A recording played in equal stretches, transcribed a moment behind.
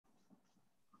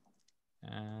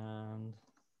And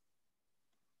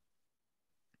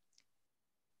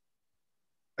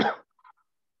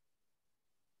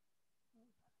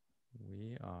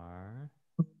we are,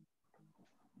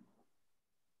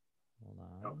 hold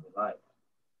on.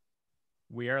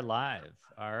 We are live.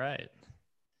 All right.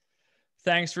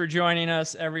 Thanks for joining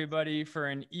us, everybody, for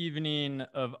an evening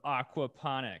of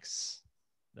aquaponics.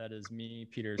 That is me,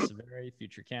 Peter Severi,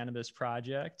 Future Cannabis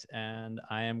Project, and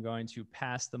I am going to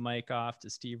pass the mic off to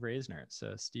Steve Raisner.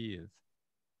 So, Steve,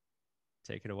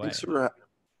 take it away.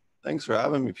 Thanks for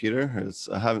having me, Peter.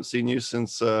 I haven't seen you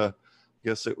since, I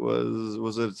guess it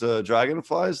was it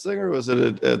Dragonflies thing, or was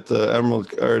it at the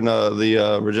Emerald, or no,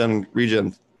 the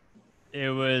Regen? It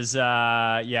was,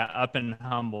 yeah, up in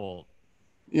Humboldt.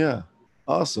 Yeah,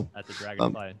 awesome. At the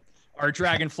Dragonfly, our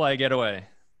Dragonfly getaway.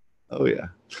 Oh yeah.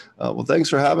 Well, thanks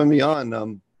for having me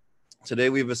on. Today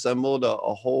we've assembled a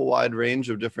whole wide range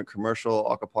of different commercial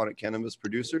aquaponic cannabis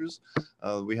producers.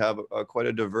 We have quite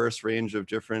a diverse range of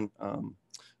different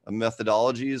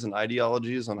methodologies and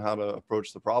ideologies on how to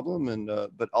approach the problem, and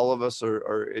but all of us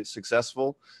are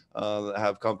successful, that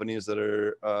have companies that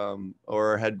are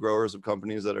or head growers of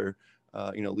companies that are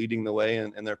leading the way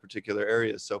in their particular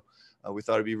areas. So we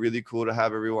thought it'd be really cool to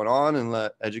have everyone on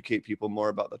and educate people more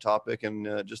about the topic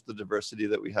and just the diversity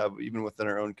that we have even within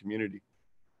our own community.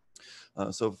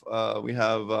 So we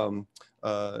have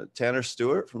Tanner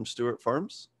Stewart from Stewart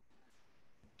Farms.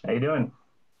 How you doing?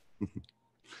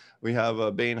 We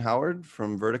have Bain Howard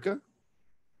from Vertica.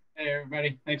 Hey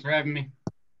everybody, thanks for having me.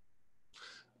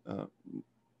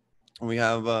 We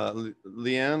have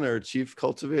Laine, our Chief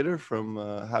Cultivator from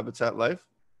Habitat Life.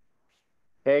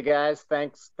 Hey guys,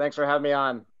 thanks for having me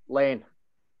on. Laine.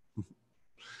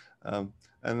 And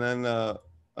then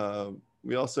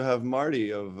we also have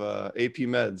Marty of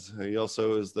APMeds. He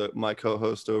also is my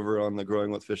co-host over on the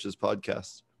Growing with Fishes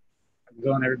podcast. How's it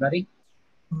going, everybody?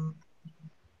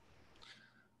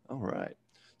 All right.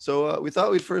 So we thought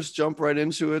we'd first jump right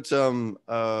into it.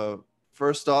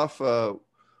 First off,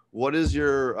 what is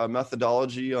your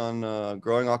methodology on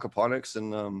growing aquaponics,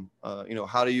 and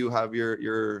how do you have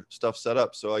your stuff set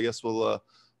up? So I guess we'll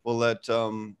let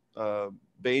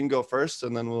Bain go first,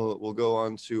 and then we'll go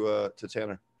on to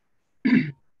Tanner.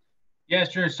 Yeah,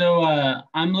 sure. So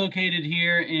I'm located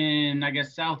here in, I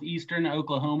guess, southeastern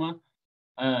Oklahoma.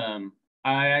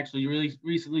 I actually really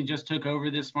recently just took over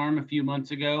this farm a few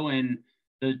months ago, and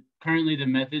currently the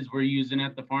methods we're using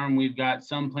at the farm, we've got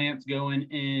some plants going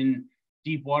in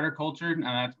deep water culture.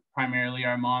 Now that's primarily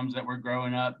our moms that we're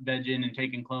growing up, vegging and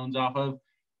taking clones off of.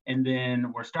 And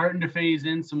then we're starting to phase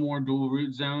in some more dual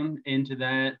root zone into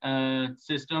that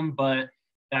system, but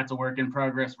that's a work in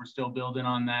progress. We're still building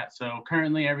on that. So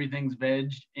currently everything's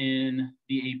vegged in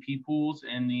the AP pools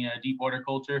and the deep water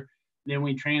culture. Then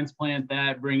we transplant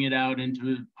that, bring it out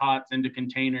into pots, into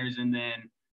containers, and then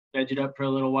veg it up for a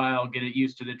little while, get it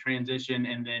used to the transition,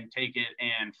 and then take it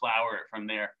and flower it from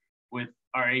there with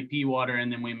our AP water.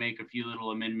 And then we make a few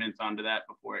little amendments onto that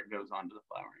before it goes onto the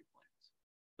flowering plants.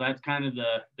 So that's kind of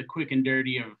the quick and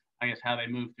dirty of, I guess, how they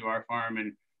move through our farm.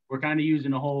 And we're kind of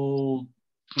using a whole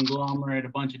conglomerate, a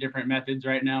bunch of different methods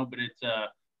right now, but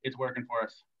it's working for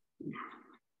us.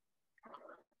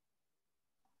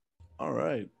 All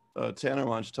right. Tanner,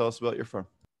 why don't you tell us about your farm?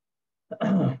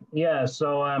 Yeah,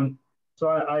 so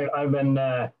I've been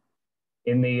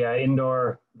in the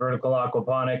indoor vertical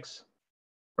aquaponics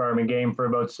farming game for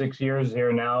about 6 years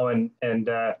here now, and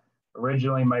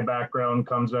originally my background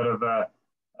comes out of a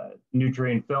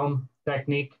nutrient film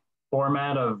technique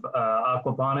format of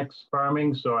aquaponics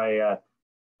farming. So I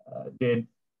did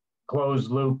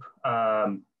closed loop,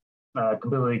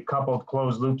 completely coupled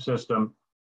closed loop system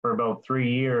for about 3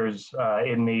 years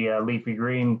in the leafy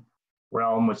green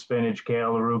realm with spinach,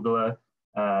 kale, arugula,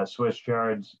 Swiss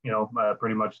chards,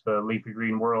 pretty much the leafy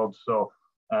green world. So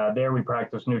there we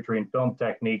practice nutrient film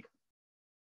technique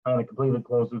on a completely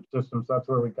closed loop system. So that's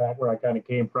where I kind of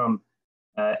came from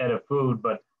at a food.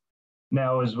 But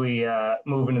now as we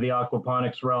move into the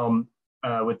aquaponics realm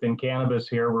within cannabis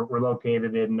here, we're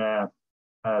located in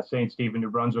St. Stephen, New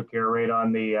Brunswick here, right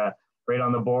on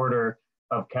the border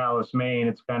of Calais, Maine.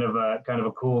 It's kind of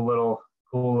a cool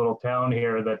little town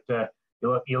here that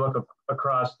you look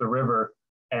across the river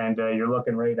and you're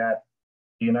looking right at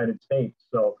the United States.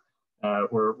 So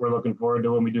we're looking forward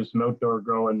to when we do some outdoor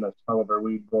growing, the smell of our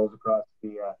weed goes across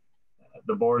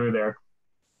the border there.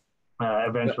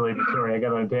 Eventually, sorry, I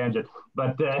got on a tangent,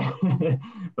 but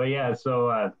yeah,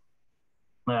 so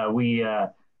we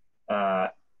are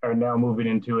now moving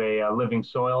into a living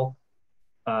soil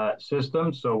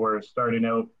system. So we're starting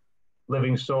out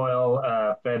living soil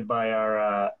fed by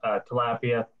our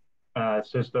tilapia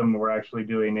system. We're actually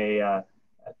doing a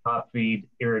top feed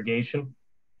irrigation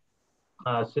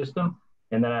system.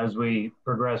 And then as we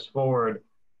progress forward,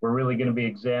 we're really going to be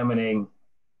examining,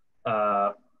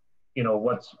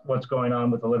 what's going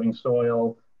on with the living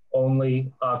soil, only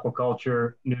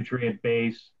aquaculture, nutrient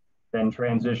base, then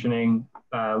transitioning,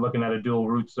 looking at a dual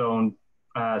root zone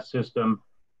system.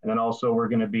 And then also we're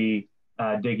going to be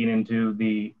digging into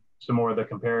some more of the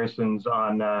comparisons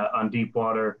on deep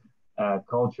water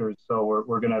cultures. So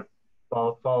we're going to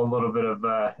follow a little bit of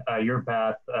your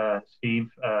path,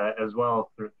 Steve, as well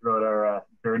throughout our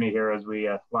journey here as we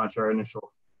launch our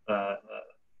initial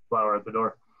flower at the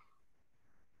door.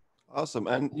 Awesome.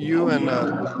 And you and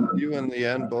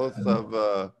Laine both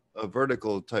have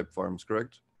vertical type farms,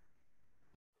 correct?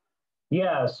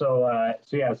 Yeah. So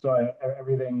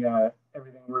everything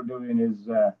we're doing is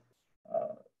going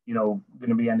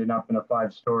to be ending up in a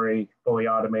 5-story fully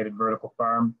automated vertical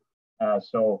farm.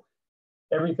 So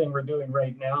everything we're doing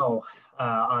right now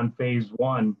on phase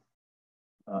 1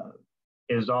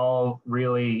 is all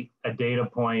really a data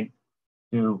point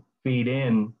to feed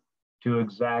in to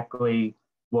exactly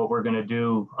what we're going to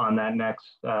do on that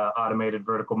next automated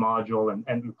vertical module,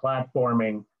 and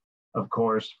platforming, of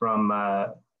course, from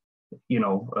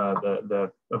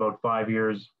the about 5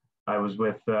 years I was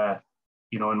with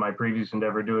in my previous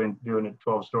endeavor doing a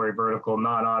 12-story vertical,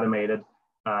 not automated.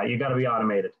 You got to be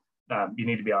automated. You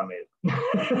need to be automated.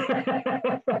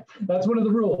 That's one of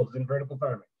the rules in vertical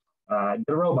farming. Get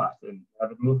a robot and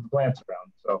have it move the plants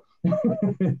around. So.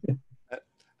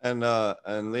 And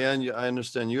Laine, I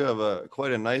understand you have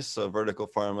quite a nice vertical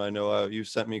farm. I know you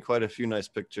sent me quite a few nice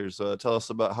pictures. Tell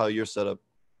us about how you're set up.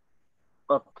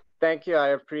 Well, thank you. I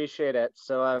appreciate it.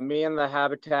 So me and the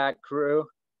Habitat crew,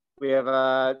 we have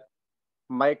a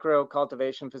micro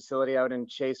cultivation facility out in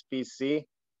Chase, BC.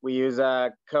 We use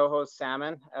coho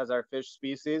salmon as our fish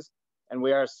species, and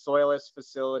we are a soilless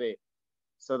facility.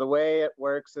 So the way it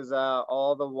works is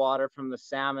all the water from the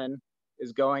salmon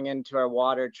is going into our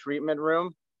water treatment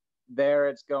room. There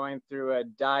it's going through a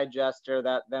digester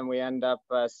that then we end up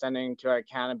sending to our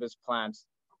cannabis plants.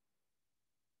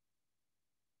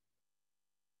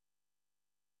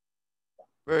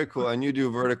 Very cool. And you do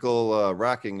vertical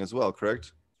racking as well,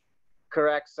 correct?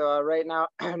 Correct. So right now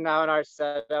in our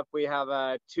setup, we have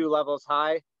 2 levels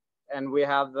high, and we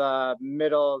have the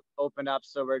middle open up.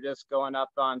 So we're just going up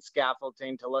on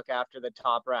scaffolding to look after the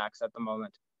top racks at the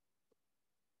moment.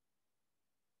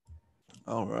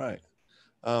 All right.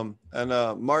 And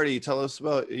Marty, tell us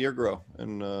about your grow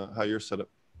and how you're set up.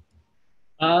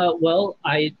 Well,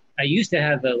 I used to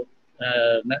have a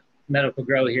medical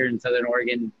grow here in Southern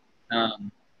Oregon.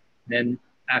 Then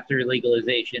after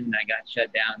legalization, I got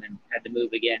shut down and had to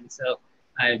move again. So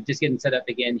I'm just getting set up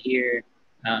again here.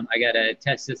 I got a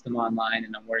test system online,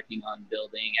 and I'm working on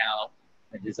building out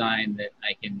a design that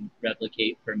I can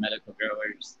replicate for medical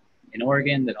growers in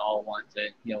Oregon that all want to,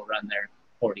 run their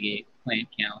 48 plant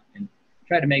count and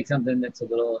try to make something that's a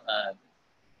little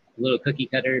cookie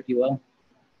cutter, if you will,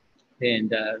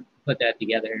 and put that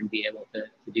together and be able to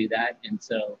do that. And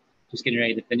so just getting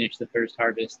ready to finish the first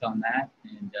harvest on that.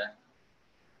 And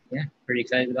yeah, pretty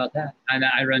excited about that. And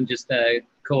I run just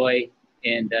koi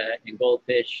and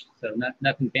goldfish, so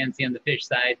nothing fancy on the fish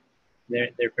side.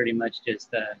 They're pretty much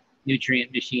just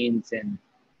nutrient machines and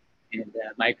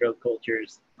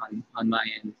microcultures on my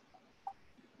end.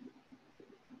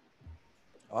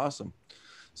 Awesome.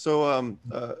 So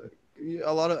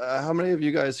how many of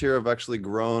you guys here have actually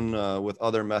grown with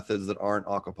other methods that aren't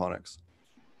aquaponics?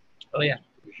 Oh yeah,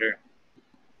 for sure.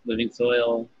 Living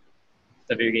soil,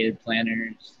 sub-irrigated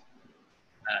planters,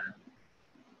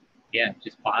 yeah,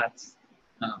 just pots.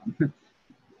 A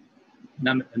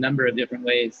number of different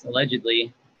ways,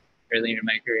 allegedly, earlier in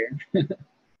my career. I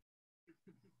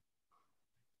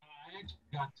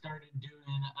actually got started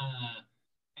doing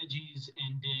veggies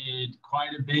and did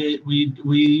quite a bit.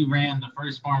 We ran the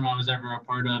first farm I was ever a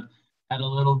part of, had a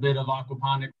little bit of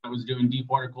aquaponics. I was doing deep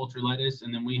water culture lettuce,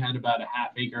 and then we had about a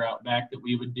 ½ acre out back that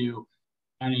we would do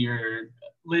kind of your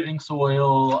living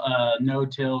soil,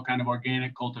 no-till kind of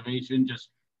organic cultivation,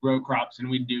 just row crops, and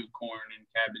we'd do corn and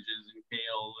cabbages and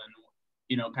kale and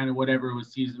kind of whatever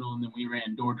was seasonal. And then we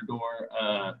ran door-to-door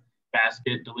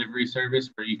basket delivery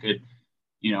service where you could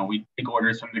we take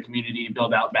orders from the community,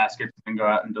 build out baskets, and go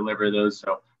out and deliver those.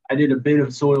 So I did a bit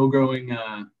of soil growing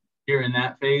here in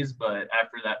that phase, but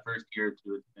after that first year or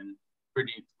two, it's been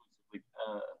pretty exclusively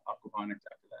aquaponics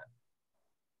after that.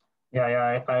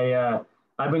 Yeah,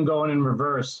 I've been going in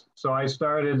reverse. So I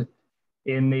started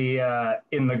in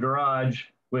the garage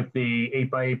with the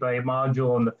 8x8x8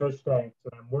 module and the fish tanks,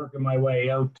 and I'm working my way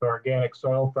out to organic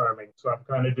soil farming. So I'm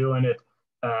kind of doing it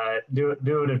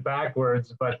doing it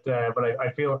backwards, but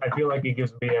I feel like it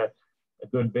gives me a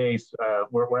good base.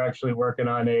 We're actually working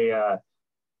on a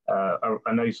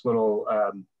nice little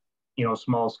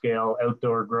small scale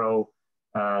outdoor grow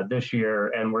this year,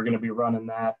 and we're going to be running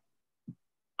that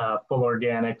full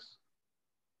organics.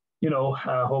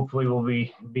 Hopefully we'll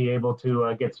be able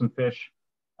to get some fish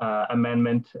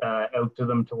amendment out to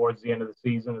them towards the end of the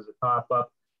season as a top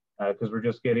up, because we're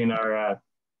just getting our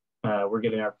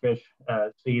fish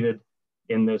seeded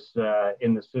in this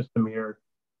system here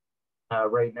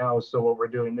right now. So what we're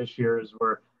doing this year is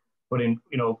we're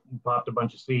popped a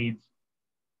bunch of seeds,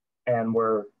 and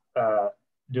we're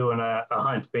doing a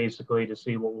hunt basically to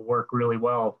see what will work really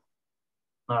well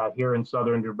here in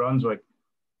southern New Brunswick.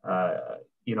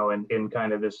 In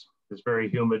kind of this very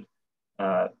humid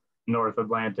North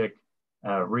Atlantic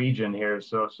region here.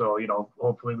 So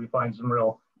hopefully we find some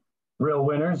real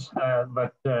winners.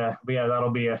 But yeah,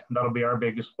 that'll be our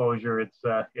big exposure. It's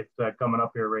coming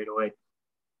up here right away.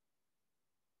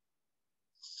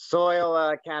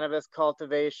 Soil cannabis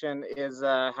cultivation is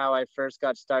how I first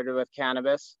got started with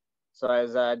cannabis. So I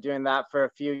was doing that for a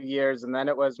few years, and then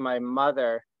it was my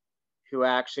mother who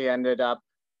actually ended up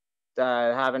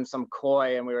having some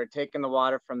koi, and we were taking the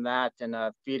water from that and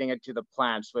feeding it to the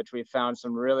plants, which we found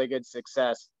some really good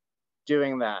success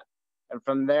doing that. And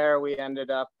from there, we ended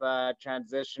up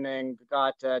transitioning,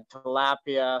 got a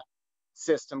tilapia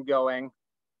system going,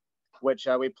 which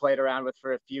we played around with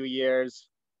for a few years,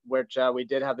 which we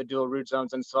did have the dual root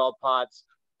zones and soil pots,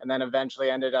 and then eventually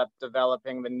ended up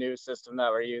developing the new system that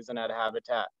we're using at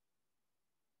Habitat.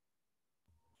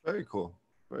 Very cool.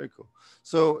 Very cool.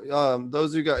 So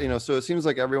those who got, so it seems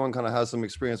like everyone kind of has some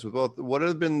experience with both. What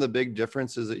have been the big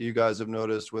differences that you guys have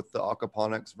noticed with the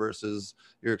aquaponics versus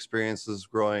your experiences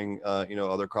growing,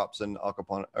 other crops in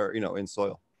aquaponics or, in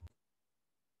soil?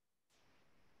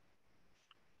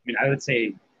 I mean, I would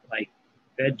say like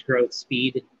veg growth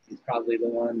speed is probably the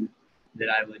one that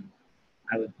I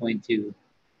would point to.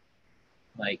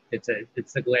 Like it's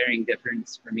a glaring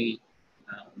difference for me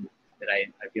that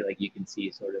I feel like you can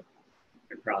see sort of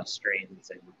across strains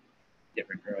and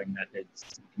different growing methods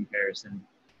in comparison.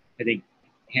 I think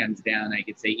hands down, I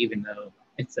could say, even though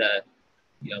it's a,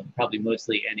 probably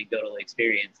mostly anecdotal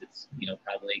experience, it's,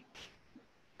 probably,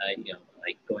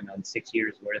 like going on 6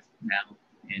 years worth now.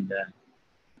 And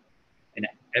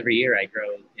every year I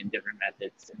grow in different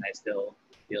methods, and I still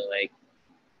feel like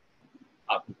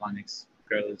aquaponics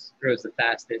grows the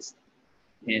fastest.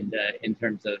 And in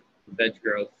terms of veg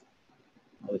growth,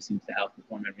 always seems to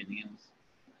outperform everything else.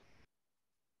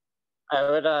 I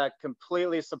would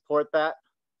completely support that.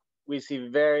 We see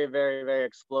very, very, very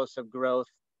explosive growth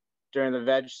during the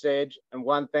veg stage. And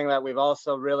one thing that we've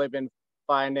also really been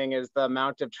finding is the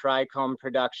amount of trichome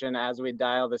production as we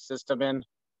dial the system in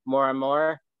more and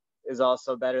more is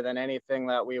also better than anything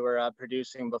that we were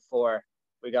producing before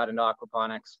we got into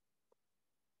aquaponics.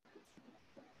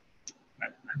 I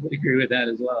would agree with that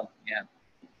as well, yeah.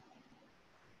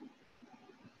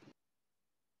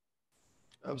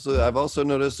 Absolutely. I've also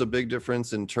noticed a big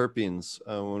difference in terpenes.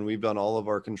 When we've done all of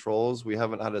our controls, we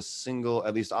haven't had a single,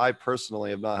 at least I personally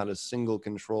have not had a single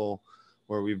control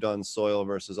where we've done soil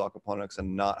versus aquaponics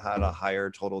and not had a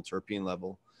higher total terpene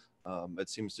level. It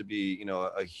seems to be,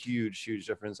 a huge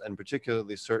difference, and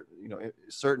particularly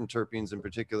certain terpenes in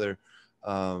particular,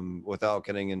 without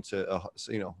getting into,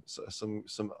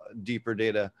 some deeper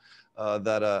data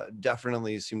that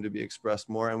definitely seem to be expressed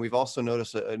more. And we've also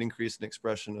noticed an increase in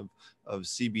expression of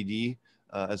CBD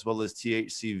as well as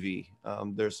THCV.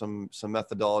 There's some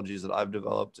methodologies that I've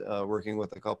developed working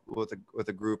with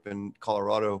a group in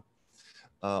Colorado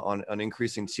on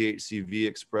increasing THCV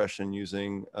expression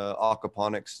using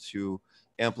aquaponics to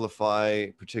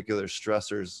amplify particular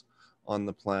stressors on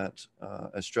the plant,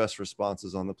 stress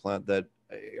responses on the plant that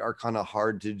are kind of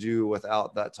hard to do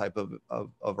without that type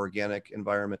of organic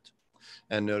environment.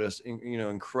 And notice,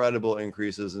 incredible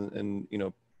increases in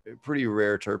pretty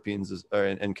rare terpenes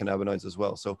and cannabinoids as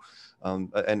well. So,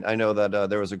 and I know that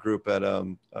there was a group at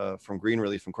from Green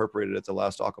Relief Incorporated at the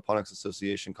last Aquaponics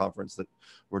Association conference that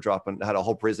had a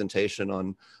whole presentation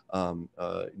on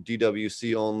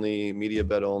DWC only, media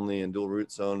bed only, and dual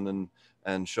root zone,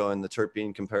 and showing the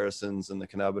terpene comparisons and the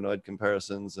cannabinoid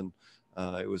comparisons, and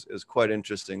it was quite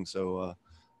interesting. So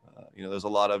there's a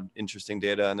lot of interesting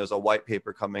data, and there's a white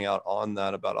paper coming out on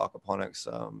that about aquaponics.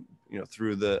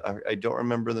 Through I don't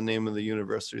remember the name of the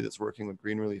university that's working with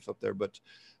Green Relief up there, but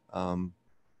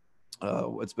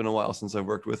it's been a while since I've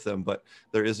worked with them. But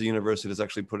there is a university that's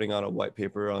actually putting out a white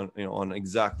paper on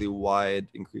exactly why it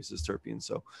increases terpenes.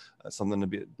 So that's something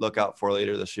to look out for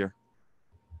later this year.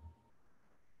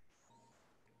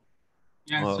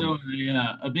 Yeah, so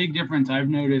a big difference I've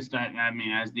noticed, I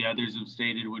mean, as the others have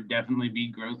stated, would definitely be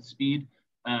growth speed.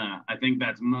 I think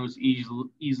that's most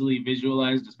easily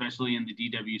visualized, especially in the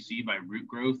DWC by root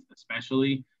growth,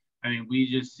 especially. I mean, we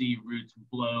just see roots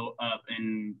blow up,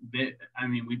 and I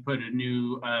mean, we put a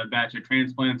new batch of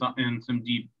transplants in some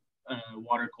deep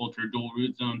water culture dual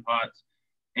root zone pots.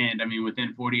 And I mean,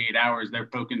 within 48 hours, they're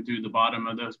poking through the bottom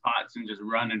of those pots and just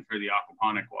running for the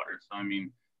aquaponic water. So, I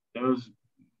mean,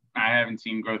 I haven't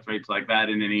seen growth rates like that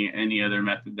in any other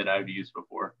method that I've used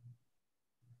before.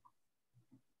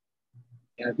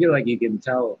 Yeah, I feel like you can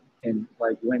tell in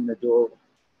like when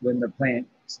the plant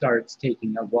starts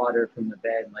taking up water from the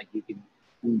bed, like you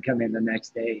can come in the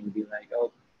next day and be like,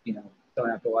 oh, don't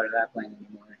have to water that plant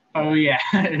anymore. Oh yeah,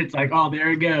 it's like, oh,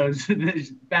 there it goes.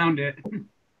 Found it.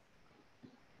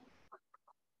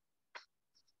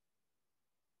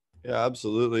 Yeah,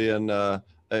 absolutely. And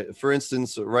for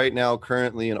instance, right now,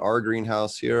 currently in our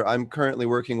greenhouse here, I'm currently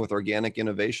working with Organic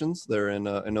Innovations. They're in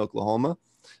Oklahoma.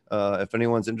 If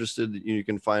anyone's interested, you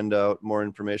can find out more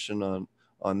information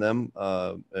on them.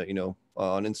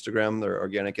 On Instagram, they're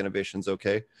Organic Innovations.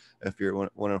 Okay, if you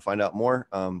want to find out more.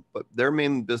 But their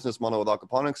main business model with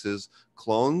aquaponics is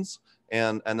clones.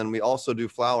 And then we also do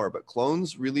flower, but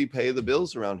clones really pay the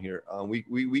bills around here.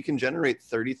 We can generate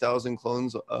 30,000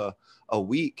 clones a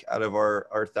week out of our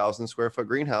 1,000 square foot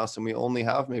greenhouse, and we only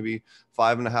have maybe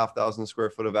 5,500 square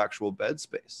foot of actual bed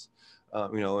space.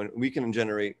 And we can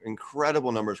generate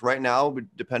incredible numbers. Right now,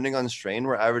 depending on strain,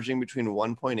 we're averaging between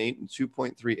 1.8 and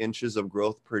 2.3 inches of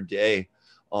growth per day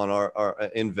on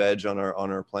our in veg on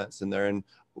our plants in there, and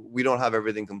we don't have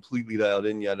everything completely dialed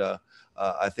in yet.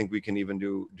 I think we can even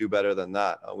do better than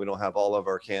that. We don't have all of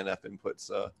our KNF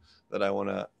inputs that I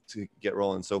want to get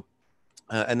rolling. So,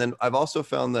 and then I've also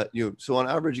found that so on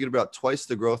average you get about twice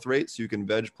the growth rate, so you can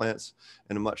veg plants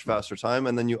in a much faster time,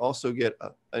 and then you also get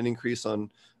an increase on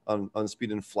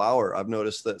speed and flower. I've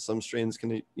noticed that some strains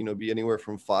can be anywhere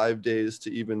from 5 days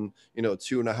to even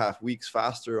 2.5 weeks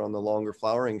faster on the longer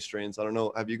flowering strains. I don't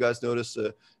know. Have you guys noticed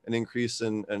an increase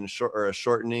in a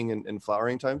shortening in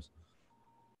flowering times?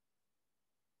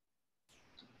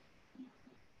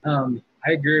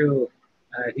 I grew,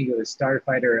 I think it was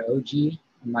Starfighter OG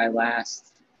my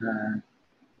last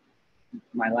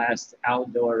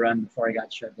outdoor run before I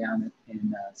got shut down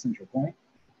in Central Point,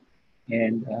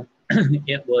 and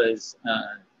it was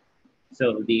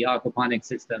so the aquaponic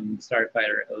system,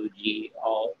 Starfighter OG.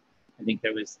 I think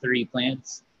there was 3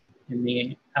 plants in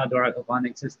the outdoor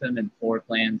aquaponic system and 4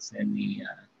 plants in the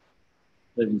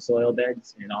living soil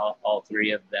beds, and all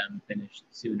 3 of them finished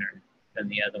sooner than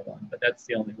the other one. But that's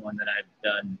the only one that I've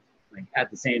done like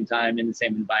at the same time in the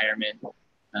same environment.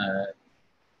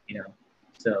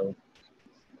 So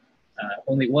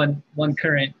only one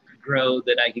current grow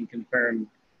that I can confirm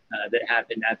that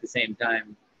happened at the same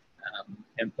time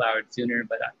and flowered sooner.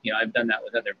 But I've done that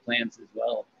with other plants as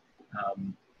well.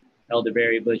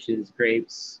 Elderberry bushes,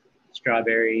 grapes,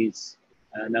 strawberries,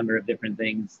 a number of different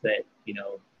things that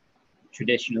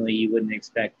traditionally you wouldn't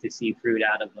expect to see fruit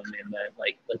out of them in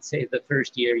let's say the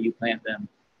first year you plant them,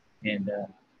 and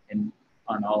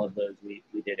on all of those we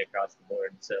did across the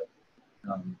board. So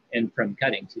and from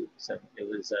cutting too. So it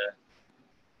was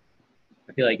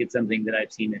I feel like it's something that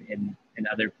I've seen in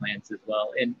other plants as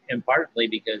well, and partly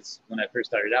because when I first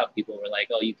started out, people were like,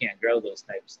 oh, you can't grow those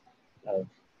types of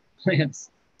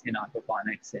plants in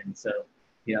aquaponics, and so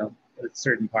a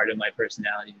certain part of my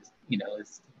personality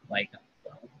is like,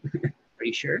 well, are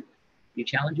you sure? Are you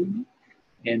challenging me?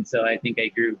 And so I think I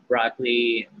grew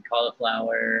broccoli and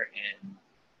cauliflower and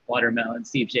watermelon.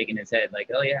 Steve's shaking his head like,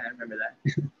 oh yeah, I remember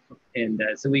that. And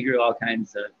so we grew all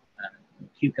kinds of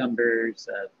cucumbers,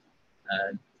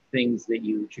 things that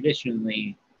you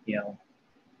traditionally,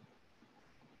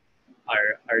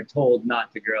 are told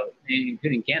not to grow,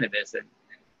 including cannabis. At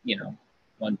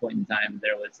one point in time,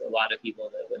 there was a lot of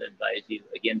people that would advise you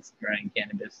against growing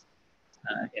cannabis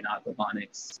in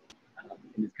aquaponics.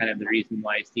 And it's kind of the reason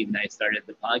why Steve and I started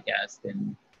the podcast,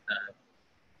 and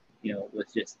was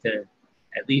just to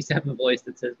at least have a voice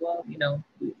that says, well,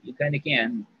 you kind of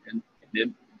can, and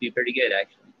it'd be pretty good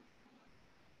actually.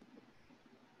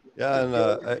 Yeah, and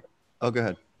go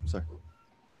ahead. Sorry.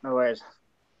 No worries.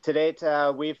 To date,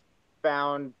 we've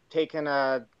found taking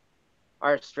our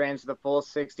strains the full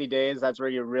 60 days. That's where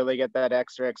you really get that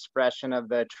extra expression of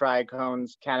the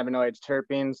trichomes, cannabinoids,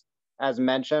 terpenes, as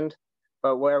mentioned.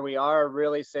 But where we are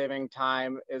really saving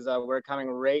time is we're coming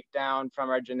right down from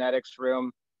our genetics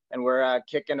room, and we're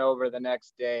kicking over the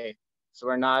next day. So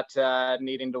we're not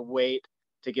needing to wait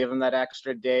to give them that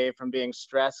extra day from being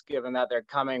stressed, given that they're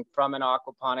coming from an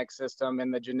aquaponic system in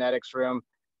the genetics room.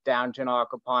 down to an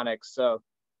aquaponics. So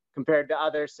compared to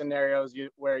other scenarios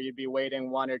where you'd be waiting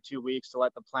 1 or 2 weeks to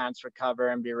let the plants recover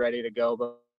and be ready to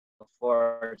go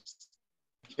before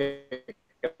kicking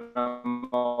them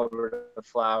over to the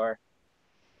flower.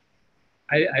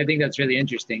 I think that's really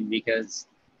interesting, because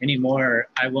anymore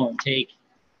I won't take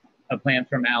a plant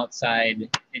from outside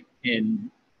and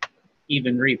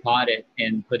even repot it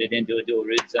and put it into a dual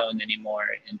root zone anymore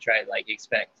and try like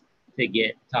expect to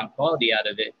get top quality out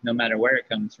of it, no matter where it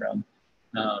comes from,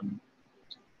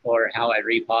 or how I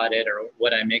repot it or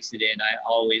what I mix it in. I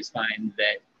always find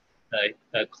that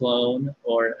a clone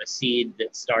or a seed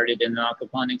that started in an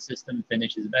aquaponics system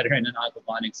finishes better in an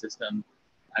aquaponics system.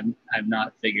 I've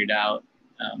not figured out.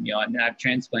 You know, I've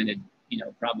transplanted, you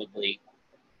know, probably,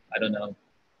 I don't know,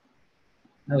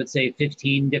 I would say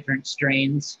 15 different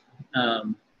strains,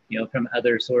 you know, from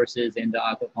other sources into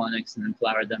aquaponics and then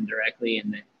flowered them directly.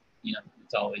 And then, you know,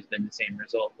 it's always been the same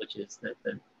result, which is that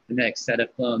the next set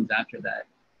of clones after that,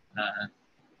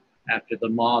 after the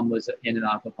mom was in an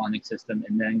aquaponic system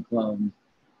and then cloned,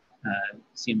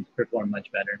 seemed to perform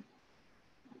much better.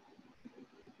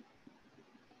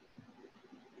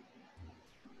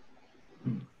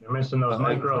 You're missing those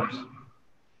microbes.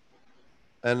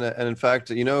 And in fact,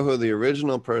 you know who the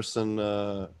original person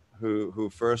who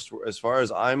first, as far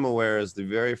as I'm aware, is the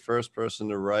very first person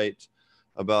to write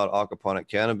about aquaponic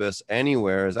cannabis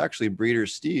anywhere is actually Breeder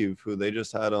Steve, who they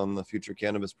just had on the Future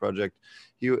Cannabis Project.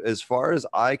 He, as far as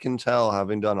I can tell,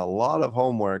 having done a lot of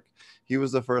homework, he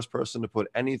was the first person to put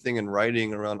anything in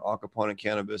writing around aquaponic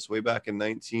cannabis way back in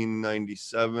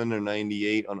 1997 or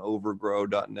 98 on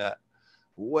overgrow.net,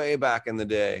 way back in the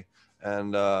day.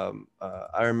 And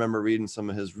I remember reading some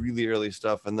of his really early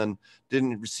stuff and then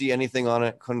didn't see anything on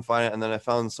it, couldn't find it. And then I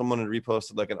found someone had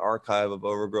reposted like an archive of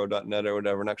overgrow.net or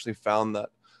whatever, and actually found that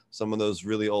some of those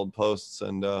really old posts.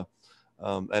 And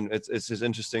it's just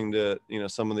interesting to, you know,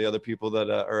 some of the other people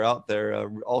that are out there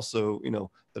also, you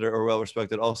know, that are well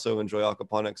respected, also enjoy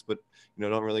aquaponics, but, you know,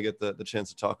 don't really get the chance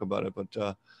to talk about it.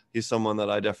 But he's someone that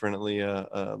I definitely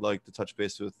like to touch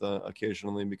base with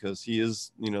occasionally, because he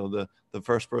is, you know, the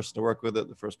first person to work with it,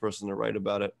 the first person to write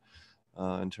about it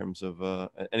in terms of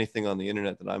anything on the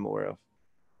internet that I'm aware of.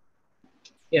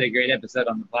 He had a great episode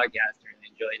on the podcast. I really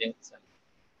enjoyed it. So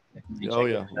oh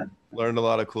yeah, learned a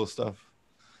lot of cool stuff.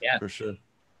 Yeah, for sure.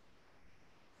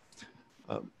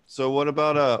 So what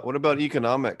about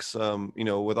economics? You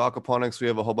know, with aquaponics, we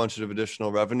have a whole bunch of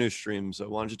additional revenue streams.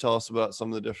 Why don't you tell us about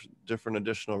some of the different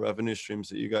additional revenue streams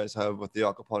that you guys have with the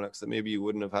aquaponics that maybe you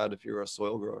wouldn't have had if you were a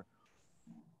soil grower?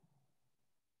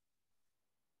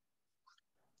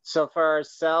 So for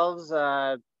ourselves,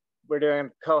 we're doing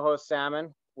coho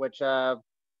salmon, which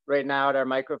right now at our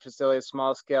micro facility is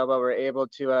small scale, but we're able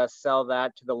to sell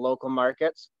that to the local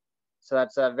markets. So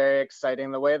that's very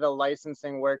exciting. The way the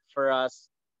licensing worked for us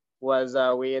was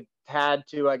we had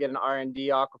to get an R&D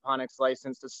aquaponics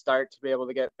license to start to be able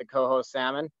to get the coho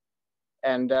salmon.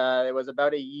 And it was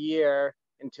about a year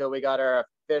until we got our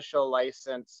official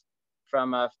license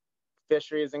from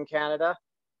fisheries in Canada.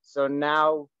 So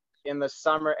now in the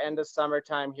summer, end of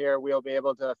summertime here, we'll be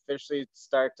able to officially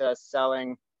start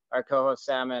selling our coho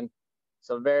salmon.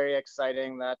 So very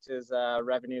exciting. That is a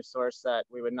revenue source that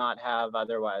we would not have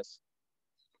otherwise.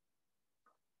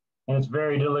 And it's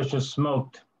very delicious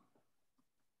smoked.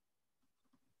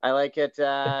 I like it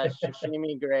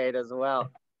sashimi grade as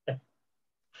well.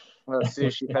 Well,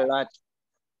 sushi for lunch.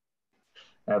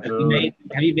 Absolutely.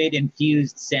 Have you made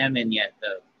infused salmon yet,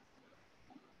 though?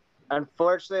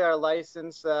 Unfortunately, our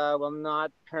license will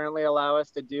not currently allow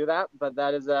us to do that, but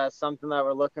that is something that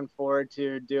we're looking forward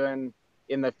to doing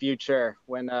in the future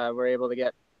when we're able to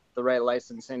get the right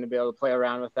licensing to be able to play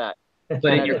around with that.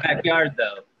 But in your backyard,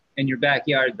 though. In your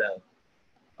backyard, though.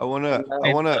 I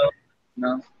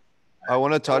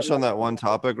wanna touch on that one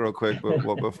topic real quick,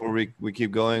 but before we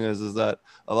keep going is that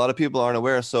a lot of people aren't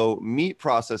aware. So meat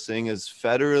processing is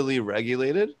federally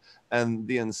regulated, and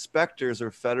the inspectors are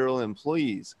federal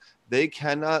employees. They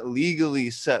cannot legally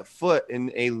set foot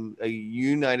in a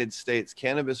United States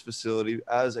cannabis facility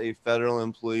as a federal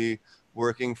employee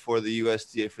working for the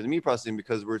USDA for the meat processing,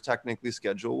 because we're technically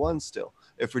Schedule 1 still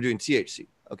if we're doing THC.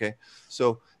 Okay,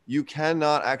 so you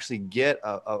cannot actually get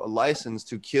a license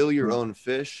to kill your own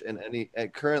fish in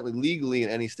currently legally in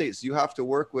any state. So you have to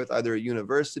work with either a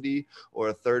university or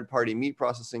a third-party meat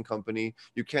processing company.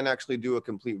 You can't actually do a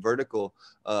complete vertical,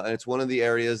 and it's one of the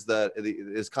areas that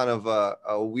is kind of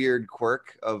a weird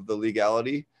quirk of the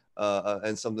legality.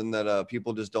 And something that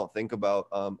people just don't think about.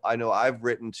 I know I've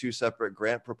written 2 separate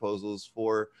grant proposals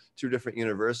for 2 different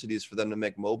universities for them to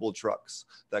make mobile trucks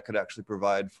that could actually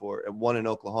provide for one in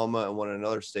Oklahoma and one in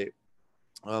another state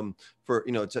for,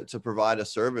 you know, to provide a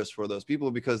service for those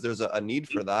people, because there's a need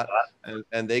for that,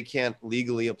 and they can't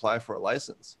legally apply for a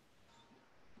license.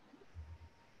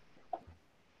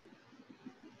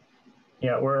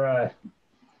 Yeah, we're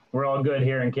all good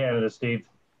here in Canada, Steve.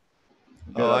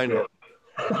 Good I know.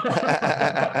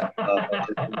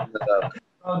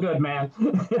 All good, man.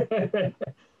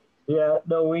 Yeah,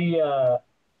 no, we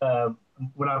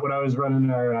when I was running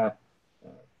our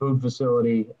food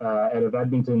facility out of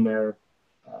Edmonton there,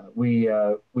 we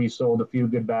sold a few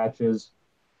good batches,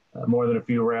 more than a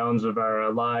few rounds of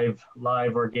our live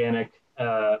organic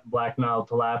black Nile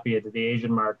tilapia to the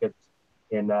Asian markets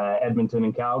in Edmonton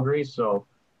and Calgary. So,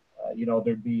 you know,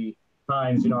 there'd be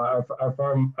times, you know,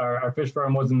 our fish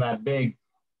farm wasn't that big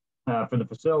for the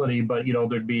facility, but, you know,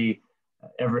 there'd be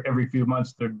every few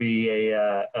months, there'd be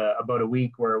about a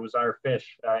week where it was our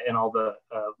fish in all the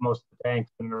most of the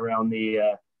tanks and around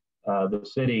the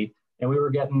city. And we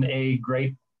were getting a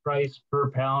great price per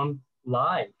pound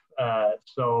live.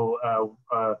 So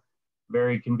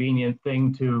very convenient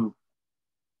thing to,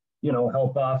 you know,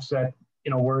 help offset,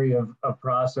 you know, worry of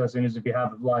processing is if you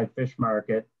have a live fish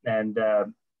market. And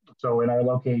so in our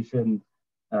location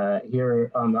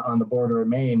here on the border of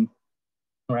Maine,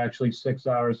 we're actually 6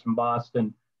 hours from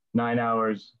Boston, 9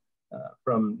 hours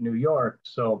from New York.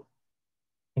 So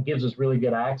it gives us really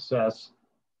good access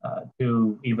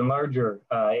to even larger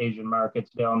Asian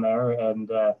markets down there. And,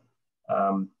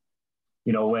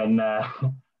 you know, when the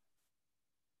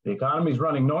economy is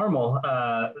running normal,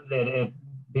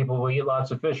 people will eat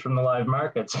lots of fish from the live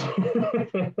markets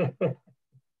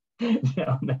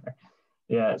down there.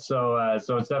 Yeah, so it's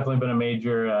definitely been a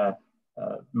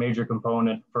major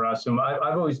component for us. And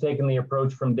I've always taken the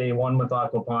approach from day one with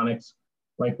aquaponics,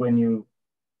 like when you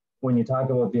talk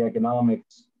about the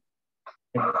economics,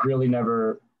 it's really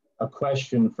never a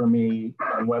question for me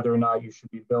on whether or not you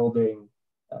should be building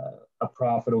a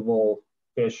profitable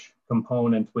fish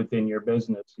component within your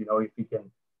business. You know, if you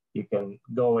can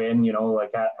go in, you know,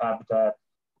 like Habitat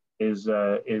is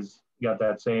got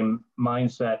that same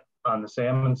mindset on the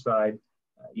salmon side.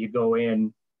 You go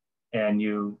in and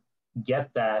you get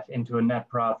that into a net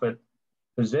profit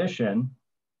position,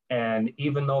 and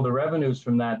even though the revenues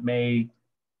from that may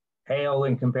pale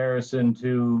in comparison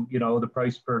to, you know, the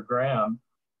price per gram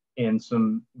in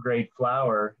some great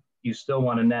flour, you still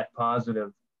want a net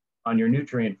positive on your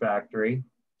nutrient factory,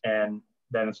 and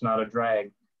then it's not a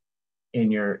drag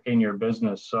in your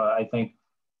business. So I think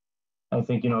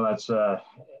you know, that's you know,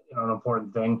 an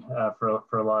important thing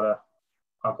for a lot of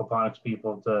aquaponics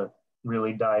people to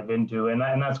really dive into, and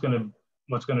that's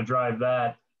what's gonna drive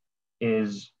that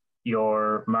is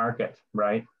your market,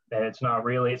 right? And it's not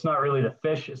really the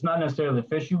fish. It's not necessarily the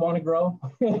fish you want to grow.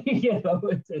 You know,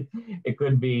 it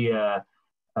could be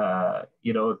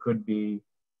you know, it could be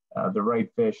the right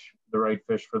fish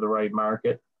for the right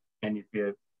market. And if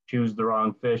you choose the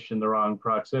wrong fish in the wrong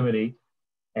proximity,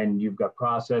 and you've got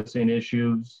processing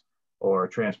issues or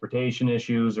transportation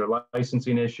issues or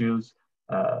licensing issues,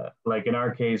 like in our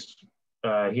case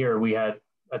here, we had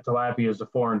a tilapia as a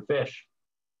foreign fish.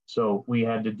 So we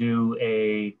had to do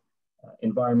a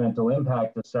environmental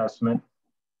impact assessment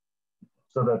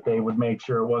so that they would make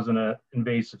sure it wasn't an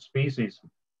invasive species.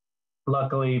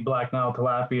 Luckily, black Nile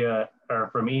tilapia are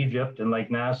from Egypt and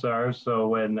Lake Nassau, so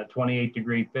when a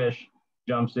 28-degree fish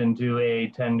jumps into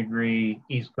a 10-degree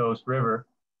East Coast river,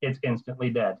 it's instantly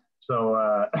dead.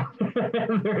 So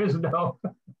there's no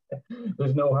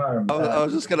harm. I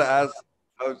was just gonna ask.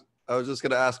 I was just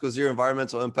gonna ask, was your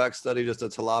environmental impact study just a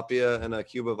tilapia and a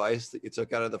cube of ice that you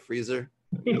took out of the freezer?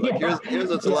 You're like,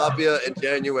 here's a tilapia in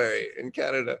January in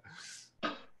Canada.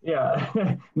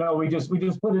 Yeah, no, we just put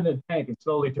it in a tank and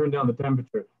slowly turned down the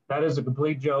temperature. That is a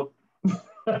complete joke.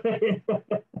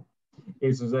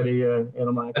 Cases any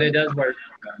animal. But it does work.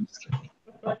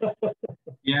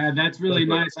 Yeah, that's really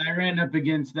nice. I ran up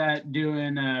against that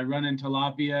doing running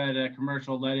tilapia at a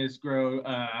commercial lettuce grow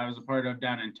I was a part of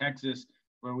down in Texas,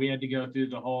 where we had to go through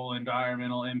the whole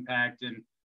environmental impact and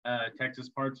Texas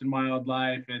Parks and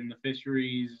Wildlife and the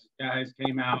fisheries guys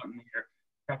came out and they're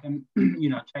checking, you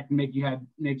know, make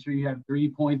sure you have 3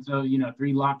 points of, you know,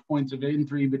 3 locked points of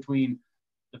entry between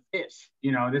the fish.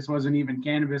 You know, this wasn't even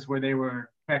cannabis where they were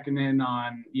checking in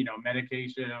on, you know,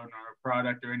 medication or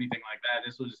product or anything like that.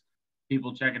 This was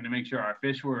people checking to make sure our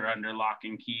fish were under lock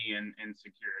and key and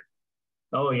secured.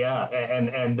 Oh yeah,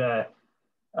 and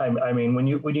I mean, when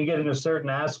you get into certain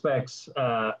aspects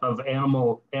of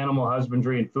animal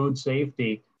husbandry and food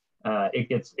safety, it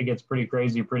gets pretty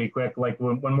crazy pretty quick. Like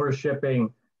when we're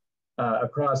shipping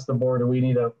across the border, we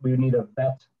need a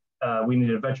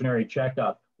veterinary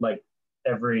checkup like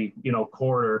every, you know,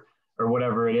 quarter or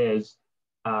whatever it is.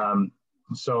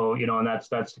 So, you know, and that's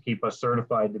to keep us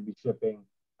certified to be shipping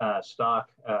stock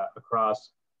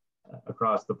across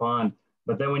the pond.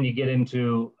 But then when you get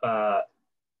into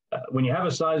when you have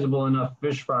a sizable enough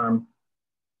fish farm,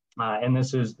 and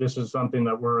this is something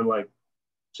that we're like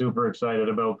super excited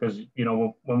about, because, you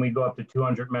know, when we go up to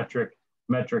 200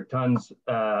 metric tons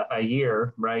a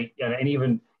year, right, and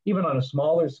even on a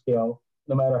smaller scale,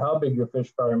 no matter how big your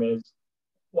fish farm is,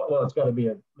 well, it's got to be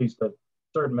at least a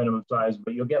certain minimum size,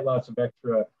 but you'll get lots of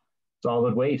extra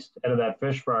solid waste out of that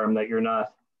fish farm that you're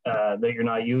not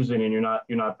using, and you're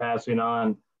not passing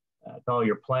on to all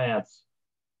your plants.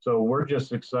 So we're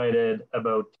just excited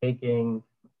about taking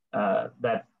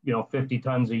that, you know, 50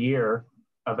 tons a year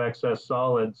of excess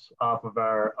solids off of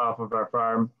our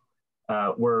farm.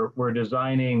 We're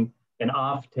designing an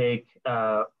offtake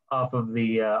off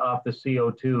the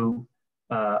CO2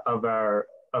 of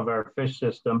our fish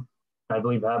system. I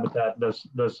believe Habitat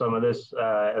does some of this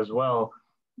as well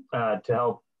to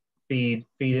help feed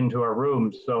into our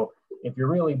rooms. So if you're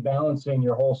really balancing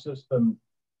your whole system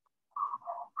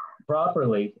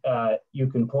properly, you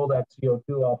can pull that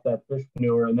CO2 off that fish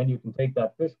manure, and then you can take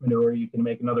that fish manure, you can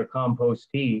make another compost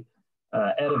tea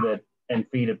out of it and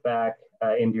feed it back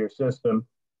into your system,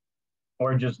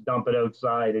 or just dump it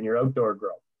outside in your outdoor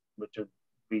grow, which would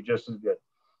be just as good.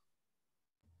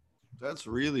 That's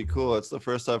really cool. That's the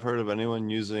first I've heard of anyone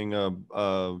using you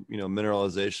know,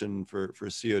 mineralization for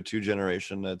CO2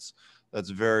 generation. That's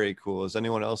very cool. Is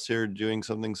anyone else here doing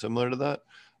something similar to that?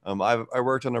 I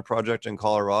worked on a project in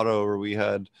Colorado where we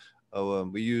had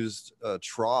we used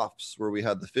troughs where we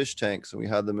had the fish tanks, and we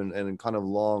had them in kind of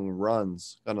long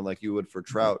runs, kind of like you would for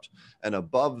trout. And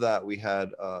above that, we had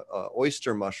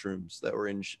oyster mushrooms that were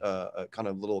in kind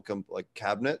of little like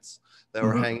cabinets that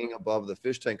were hanging above the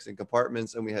fish tanks in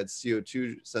compartments. And we had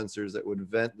CO2 sensors that would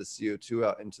vent the CO2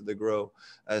 out into the grow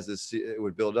as it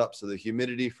would build up. So the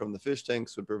humidity from the fish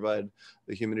tanks would provide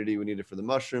the humidity we needed for the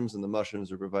mushrooms, and the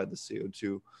mushrooms would provide the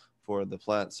CO2 for the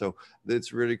plant. So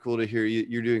it's really cool to hear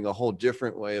you're doing a whole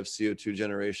different way of CO2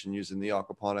 generation using the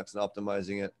aquaponics and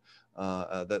optimizing it.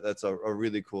 That's a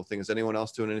really cool thing. Is anyone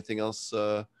else doing anything else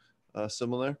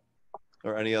similar,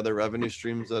 or any other revenue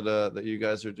streams that you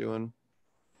guys are doing?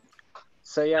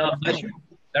 So yeah,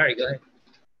 sorry, go ahead.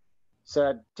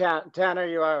 So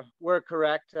Tanner, we're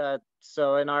correct.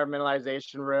 So in our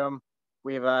mineralization room,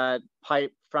 we've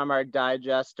pipe from our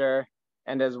digester,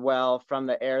 and as well from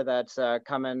the air that's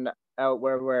coming out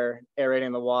where we're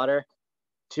aerating the water,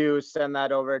 to send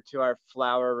that over to our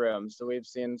flower room. So we've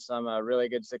seen some really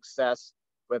good success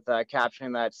with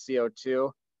capturing that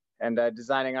CO2, and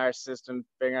designing our system,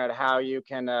 figuring out how you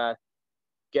can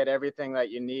get everything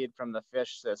that you need from the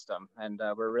fish system. And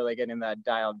we're really getting that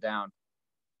dialed down.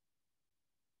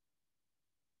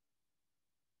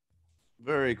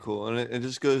 Very cool. And it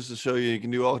just goes to show you can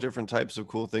do all different types of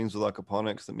cool things with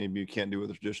aquaponics that maybe you can't do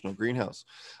with a traditional greenhouse.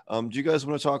 Do you guys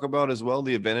want to talk about as well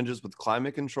the advantages with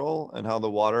climate control and how the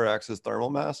water acts as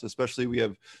thermal mass? Especially, we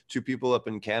have two people up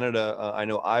in Canada. I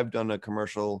know I've done a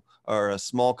commercial, or a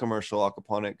small commercial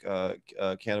aquaponic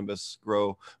cannabis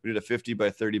grow. We did a 50 by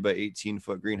 30 by 18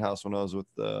 foot greenhouse when I was with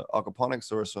the aquaponics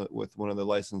source with one of the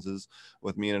licenses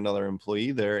with me and another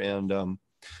employee there. And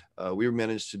we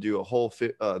managed to do a whole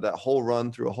that whole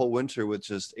run through a whole winter with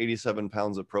just 87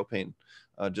 pounds of propane,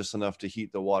 just enough to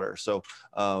heat the water. So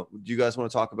do you guys want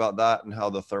to talk about that and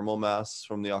how the thermal mass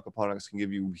from the aquaponics can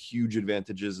give you huge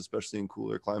advantages, especially in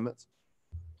cooler climates?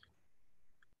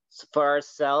 So for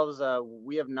ourselves,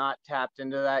 we have not tapped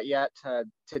into that yet.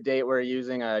 To date, we're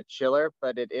using a chiller,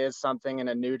 but it is something in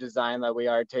a new design that we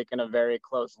are taking a very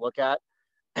close look at,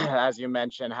 as you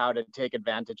mentioned, how to take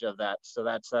advantage of that. So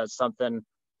that's something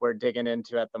we're digging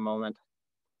into at the moment.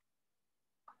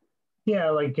 Yeah,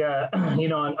 like, you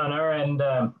know, on our end,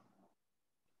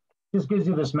 this gives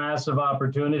you this massive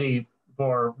opportunity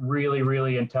for really,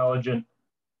 really intelligent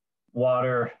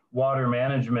water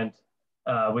management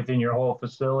within your whole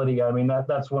facility. I mean,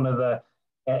 that's one of the,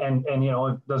 and you know,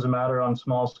 it doesn't matter on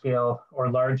small scale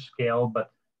or large scale,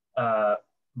 but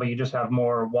you just have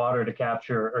more water to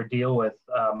capture or deal with.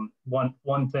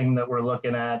 One thing that we're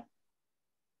looking at,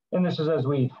 and this is as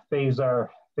we phase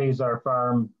our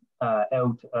farm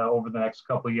out over the next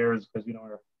couple of years, because, you know,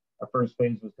 our first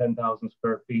phase was 10,000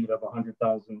 square feet of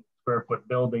 100,000 square foot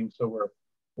building. So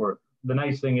we're the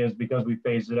nice thing is, because we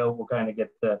phased it out, we'll kind of get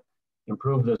to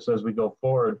improve this as we go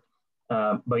forward.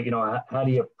 But, you know, how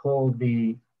do you pull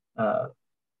the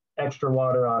extra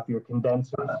water off your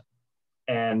condensers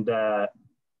and,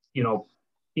 you know,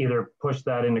 either push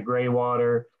that into gray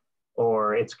water,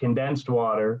 or it's condensed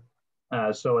water.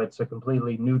 So it's a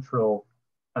completely neutral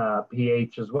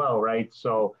pH as well, right?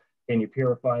 So can you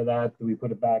purify that? Do we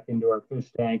put it back into our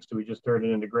fish tanks? Do we just turn it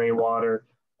into gray water?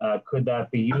 Could that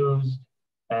be used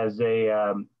as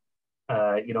a,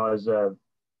 as a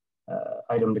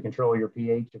item to control your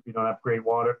pH if you don't have great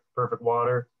water, perfect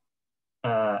water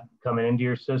coming into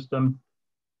your system?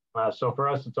 So for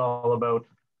us, it's all about,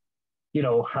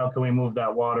 how can we move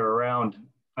that water around?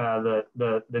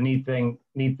 The neat thing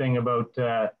about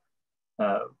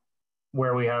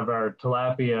where we have our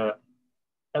tilapia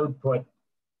output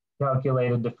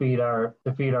calculated to feed our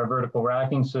vertical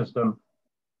racking system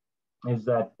is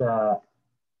that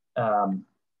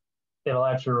it'll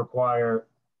actually require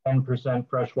 10%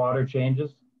 fresh water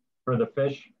changes for the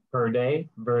fish per day,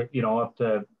 up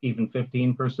to even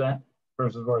 15%,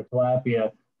 versus where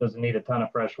tilapia doesn't need a ton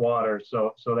of fresh water.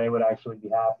 So they would actually be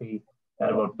happy at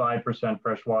about 5%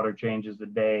 fresh water changes a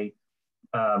day.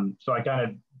 So I kind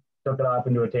of took it off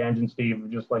into a tangent, Steve,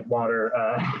 just like water,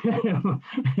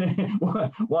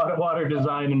 water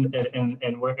design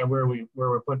and where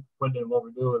we're putting it, what we're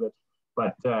doing with it.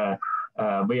 But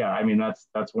yeah, I mean, that's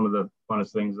one of the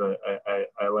funnest things that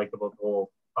I like about the whole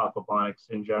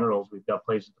aquaponics in general, is we've got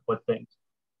places to put things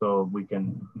so we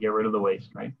can get rid of the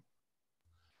waste, right?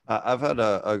 I've had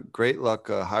a great luck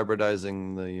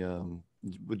hybridizing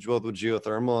with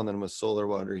geothermal and then with solar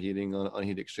water heating on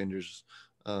heat exchangers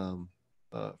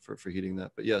for heating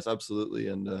that. But yes, absolutely.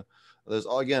 And there's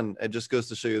again, it just goes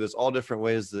to show you there's all different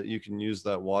ways that you can use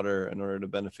that water in order to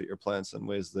benefit your plants in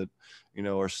ways that,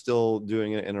 are still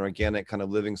doing it in an organic kind of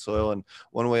living soil. And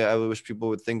one way I wish people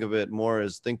would think of it more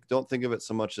is don't think of it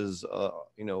so much as,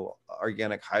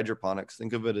 organic hydroponics.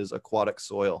 Think of it as aquatic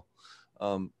soil.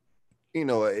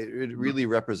 It really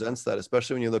represents that,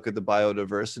 especially when you look at the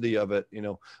biodiversity of it.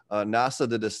 NASA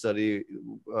did a study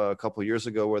a couple of years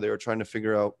ago where they were trying to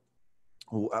figure out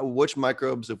which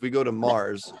microbes, if we go to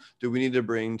Mars, do we need to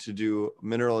bring to do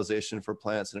mineralization for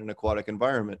plants in an aquatic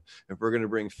environment? If we're going to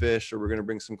bring fish, or we're going to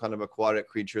bring some kind of aquatic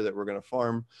creature that we're going to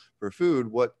farm for food,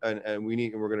 and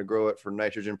we're going to grow it for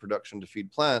nitrogen production to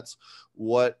feed plants,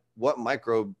 what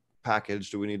microbe package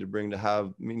do we need to bring to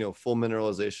have full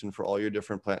mineralization for all your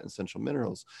different plant essential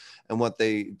minerals? And what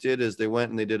they did is they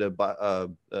went and they did a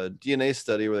DNA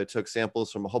study where they took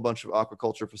samples from a whole bunch of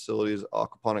aquaculture facilities,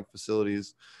 aquaponic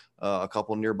facilities, a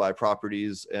couple nearby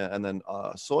properties, and then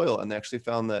soil, and they actually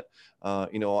found that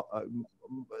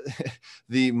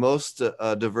the most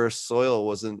diverse soil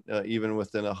wasn't even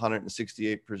within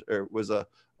 168%, or was the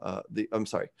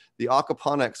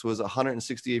aquaponics was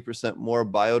 168% more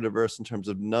biodiverse in terms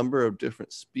of number of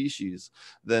different species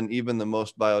than even the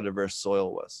most biodiverse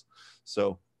soil was.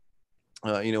 So,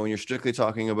 when you're strictly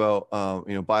talking about,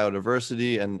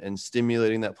 biodiversity and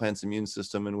stimulating that plant's immune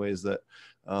system in ways that,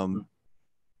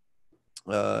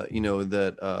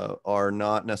 that are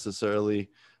not necessarily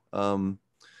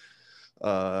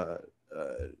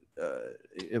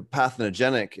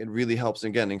pathogentic, it really helps,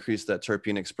 again, increase that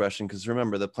terpene expression. Because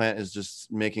remember, the plant is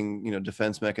just making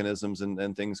defense mechanisms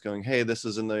and things, going, hey, this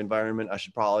is in the environment, I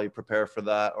should probably prepare for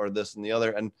that, or this and the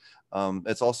other. And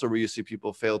it's also where you see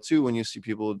people fail too, when you see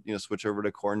people switch over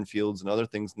to cornfields and other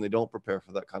things, and they don't prepare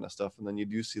for that kind of stuff, and then you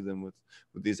do see them with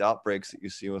these outbreaks that you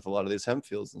see with a lot of these hemp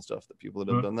fields and stuff, that people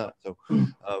that have done that. So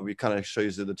we kind of show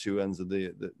you the two ends of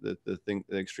the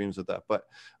extremes of that. But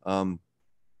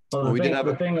well,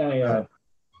 the thing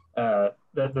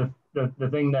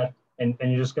that, and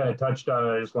you just kind of touched on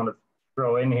it, I just want to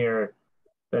throw in here,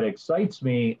 that excites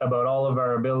me about all of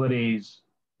our abilities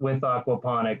with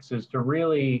aquaponics is to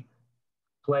really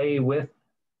play with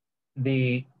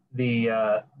the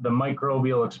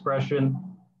microbial expression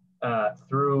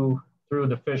through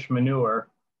the fish manure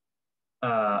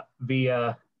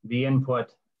via the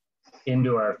input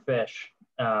into our fish.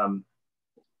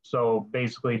 So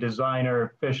basically,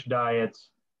 designer fish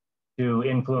diets to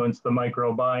influence the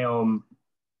microbiome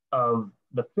of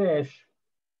the fish,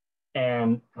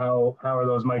 and how are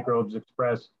those microbes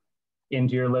expressed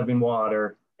into your living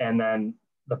water, and then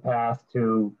the path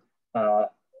to,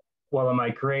 well, am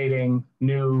I creating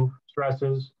new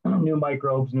stresses, new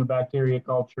microbes, new bacteria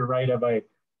culture, right? Have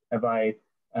I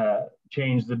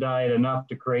changed the diet enough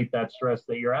to create that stress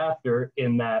that you're after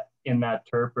in that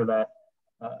terp, or that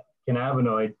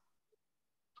cannabinoid?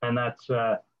 And that's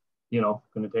going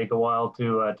to take a while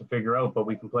to figure out, but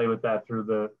we can play with that through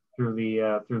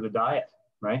the diet,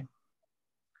 right?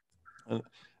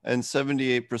 And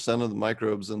 78% of the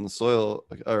microbes in the soil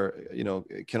are,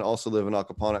 can also live in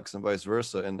aquaponics, and vice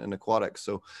versa, and aquatics.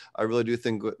 So I really do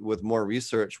think with more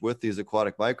research with these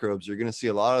aquatic microbes, you're going to see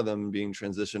a lot of them being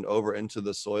transitioned over into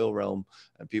the soil realm,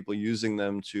 and people using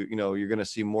them to, you're going to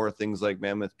see more things like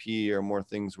mammoth pea, or more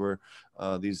things where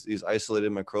these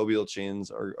isolated microbial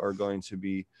chains are going to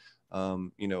be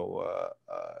more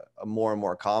and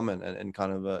more common, and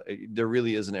kind of there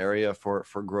really is an area for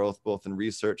growth, both in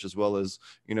research as well as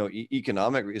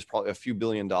economic. Is probably a few $1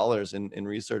 billion in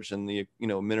research in the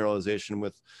mineralization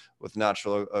with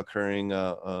natural occurring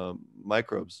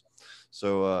microbes.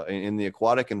 So in the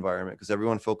aquatic environment, because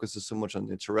everyone focuses so much on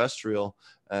the terrestrial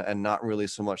and not really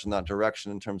so much in that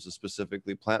direction in terms of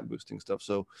specifically plant boosting stuff.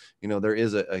 So, there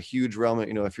is a huge realm,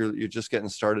 if you're just getting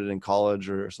started in college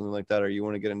or something like that, or you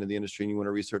want to get into the industry and you want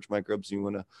to research microbes and you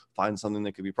want to find something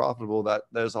that could be profitable, that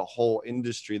there's a whole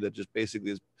industry that just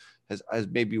basically has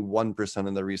maybe 1%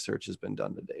 of the research has been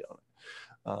done to date on it.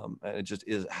 And it just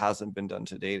hasn't been done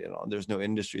to date at all. There's no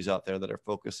industries out there that are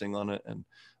focusing on it. And,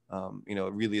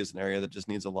 it really is an area that just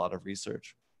needs a lot of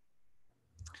research.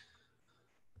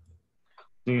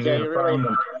 Yeah,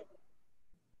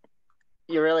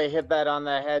 you really hit that on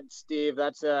the head, Steve.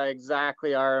 That's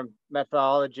exactly our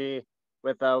methodology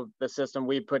with the system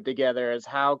we put together, is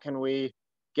how can we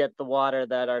get the water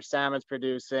that our salmon's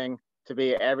producing to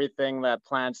be everything that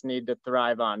plants need to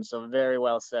thrive on. So very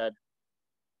well said.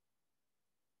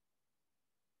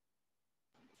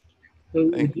 So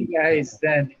would you guys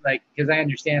then, because I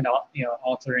understand,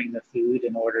 altering the food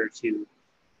in order to,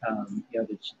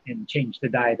 and change the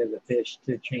diet of the fish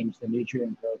to change the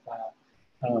nutrient profile.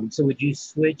 So would you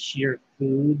switch your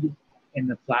food in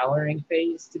the flowering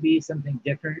phase to be something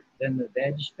different than the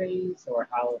veg phase, or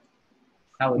how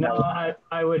would no, that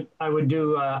work? I would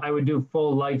do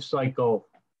full life cycle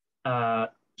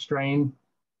strain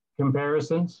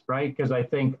comparisons, right? Because I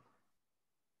think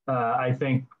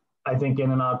in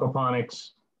an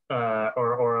aquaponics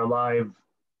or a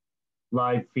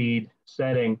live feed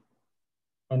setting,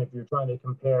 and if you're trying to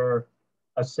compare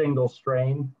a single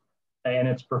strain and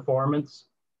its performance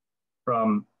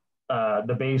from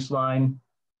the baseline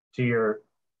to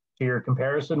your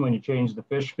comparison when you change the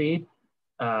fish feed,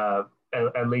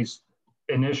 at least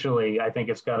initially, I think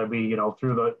it's got to be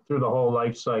through the whole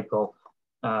life cycle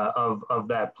of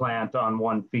that plant on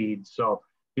one feed. So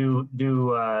do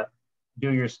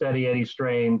your steady Eddie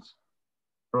strains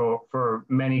for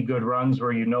many good runs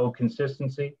where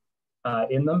consistency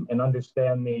in them, and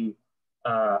understand the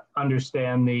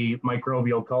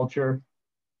microbial culture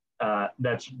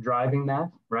that's driving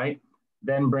that, right?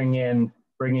 Then bring in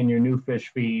your new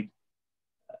fish feed,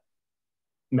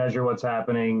 measure what's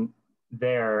happening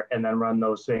there, and then run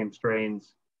those same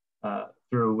strains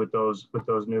through with those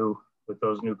new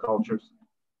cultures,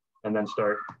 and then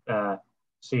start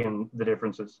seeing the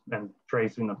differences and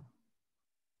tracing them.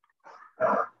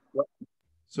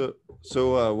 So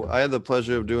I had the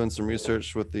pleasure of doing some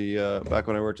research with the back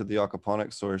when I worked at the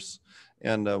aquaponics source,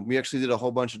 and we actually did a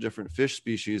whole bunch of different fish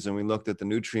species, and we looked at the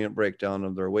nutrient breakdown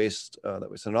of their waste that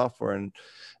we sent off for, and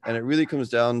it really comes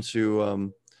down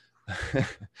to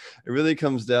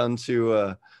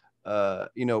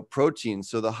protein.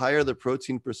 So the higher the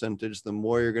protein percentage, the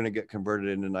more you're going to get converted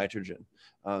into nitrogen.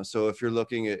 So if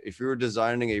you're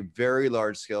designing a very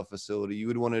large scale facility, you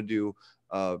would want to do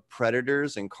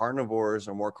predators and carnivores,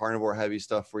 or more carnivore heavy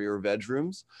stuff for your veg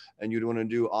rooms, and you'd want to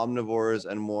do omnivores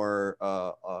and more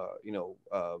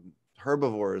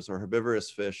herbivores or herbivorous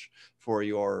fish for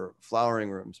your flowering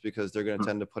rooms, because they're going to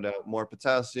tend to put out more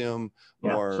potassium,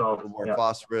 more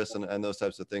phosphorus, and those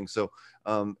types of things. So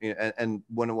and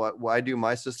when I do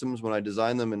my systems, when I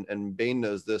design them, and Bain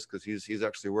knows this because he's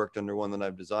actually worked under one that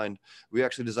I've designed, we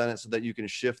actually design it so that you can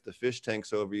shift the fish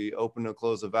tanks over. You open and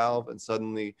close a valve, and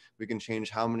suddenly we can change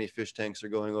how many fish tanks are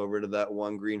going over to that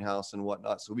one greenhouse and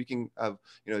whatnot. So we can have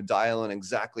dial in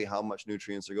exactly how much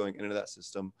nutrients are going into that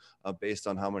system based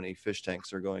on how many fish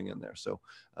tanks are going in there. So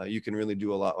you can really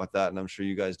do a lot with that, and I'm sure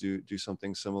you guys do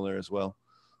something similar as well.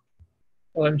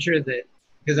 Well, I'm sure that,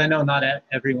 because I know not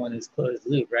everyone is closed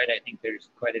loop, right? I think there's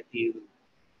quite a few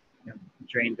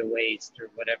drain to waste or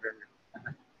whatever.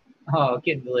 Oh,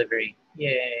 kid delivery,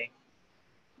 yay!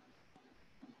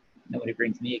 Nobody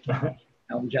brings me a kid.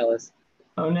 I'm jealous.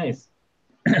 Oh, nice.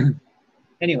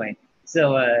 Anyway,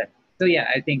 so yeah,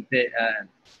 I think that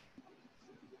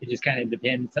it just kind of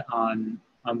depends on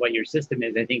what your system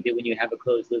is. I think that when you have a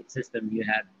closed loop system, you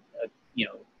have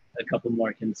a couple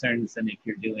more concerns than if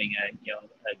you're doing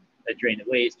a drain to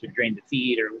waste or drain to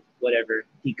feed or whatever,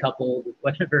 decoupled,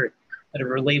 whatever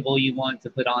label you want to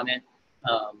put on it.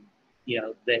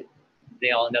 That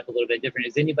they all end up a little bit different.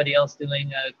 Is anybody else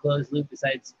doing a closed loop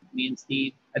besides me and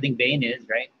Steve? I think Bain is,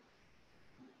 right?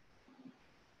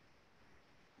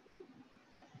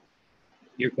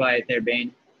 You're quiet there,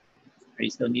 Bain. Are you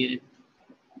still muted?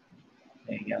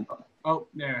 There you go. Oh,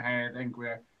 there. Hey, I think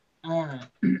we're.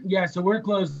 Yeah, so we're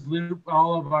closed loop.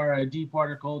 All of our deep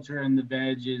water culture and the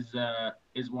veg is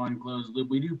is one closed loop.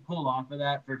 We do pull off of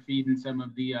that for feeding some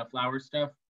of the flower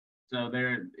stuff. So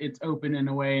it's open in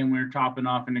a way, and we're topping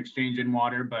off and exchanging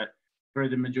water, but for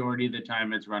the majority of the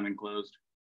time, it's running closed.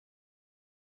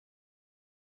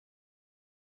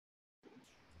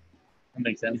 That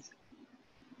makes sense.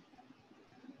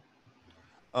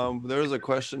 There was a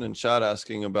question in chat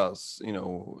asking about,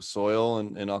 soil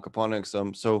and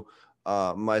aquaponics. So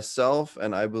myself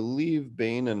and I believe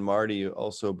Bain and Marty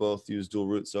also both use dual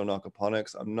root zone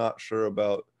aquaponics. I'm not sure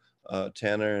about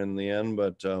Tanner and Laine,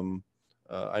 but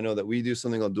I know that we do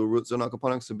something called dual root zone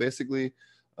aquaponics. So basically,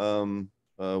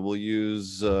 we'll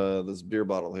use this beer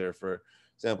bottle here, for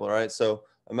example. All right, so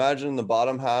imagine the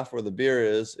bottom half where the beer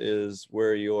is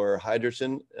where your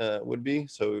hydrogen would be,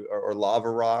 so or lava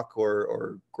rock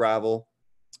or gravel,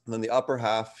 and then the upper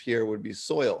half here would be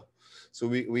soil. So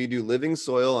we do living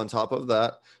soil on top of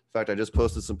that. In fact, I just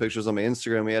posted some pictures on my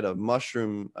Instagram. We had a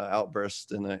mushroom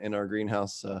outburst in our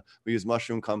greenhouse. We use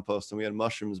mushroom compost, and we had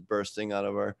mushrooms bursting out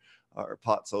of our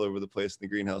pots all over the place in the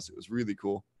greenhouse. It was really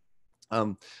cool.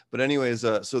 But anyways,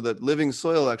 so that living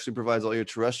soil actually provides all your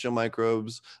terrestrial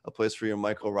microbes, a place for your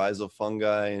mycorrhizal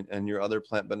fungi and your other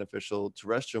plant beneficial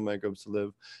terrestrial microbes to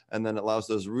live, and then allows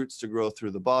those roots to grow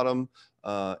through the bottom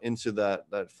into that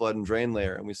flood and drain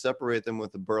layer. And we separate them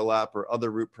with a burlap or other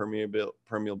root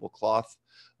permeable cloth,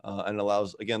 and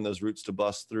allows, again, those roots to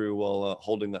bust through while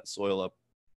holding that soil up.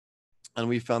 And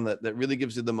we found that really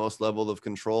gives you the most level of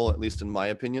control, at least in my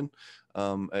opinion,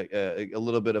 a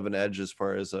little bit of an edge as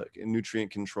far as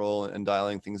nutrient control and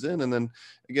dialing things in. And then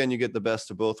again, you get the best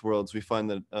of both worlds. We find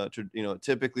that,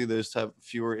 typically there's have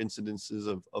fewer incidences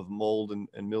of mold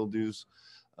and mildews,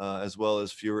 as well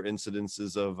as fewer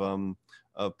incidences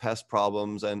of pest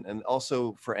problems, and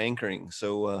also for anchoring.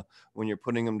 So when you're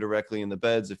putting them directly in the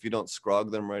beds, if you don't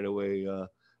scrog them right away,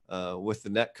 with the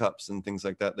net cups and things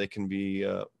like that, they can be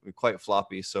quite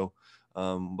floppy. So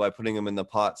by putting them in the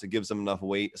pots, it gives them enough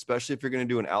weight, especially if you're going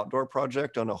to do an outdoor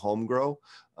project on a home grow.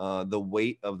 The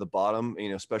weight of the bottom,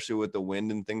 especially with the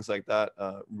wind and things like that,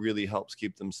 really helps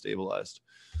keep them stabilized.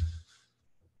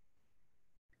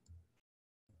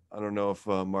 I don't know if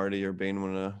Marty or Bain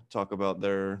want to talk about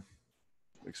their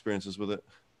experiences with it.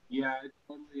 Yeah, I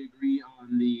totally agree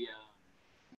on the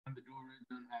dual root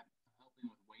zone helping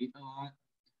with weight a lot.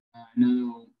 I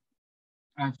know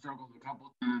I've struggled a couple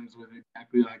times with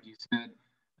exactly like you said.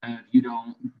 If you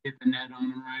don't get the net on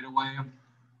them right away,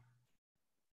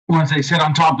 once they sit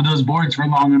on top of those boards for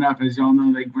long enough, as y'all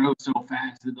know, they grow so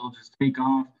fast that they'll just take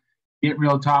off, get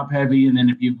real top heavy, and then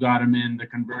if you've got them in the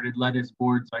converted lettuce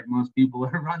boards like most people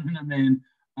are running them in,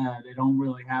 they don't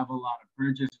really have a lot of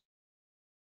purchase.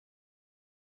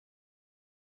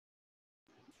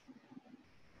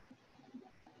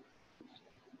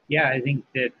 Yeah, I think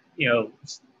that,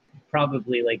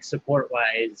 probably like support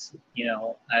wise,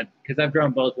 because I've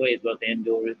grown both ways, both in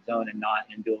dual root zone and not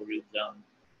in dual root zone.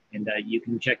 And you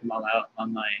can check them all out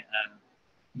on my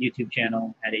YouTube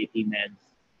channel at APMeds,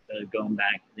 going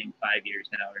back, I think 5 years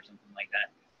now or something like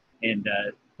that. And,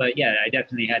 but yeah, I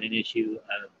definitely had an issue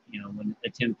of, when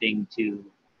attempting to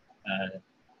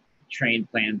train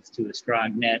plants to a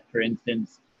strong net, for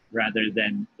instance, rather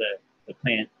than the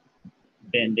plant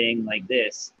bending like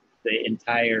this, the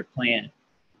entire plant,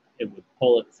 it would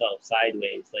pull itself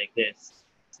sideways like this,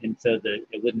 and so that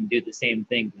it wouldn't do the same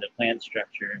thing to the plant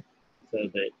structure, so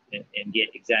that and get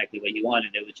exactly what you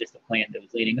wanted. It was just a plant that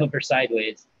was leaning over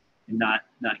sideways and not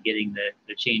getting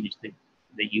the change that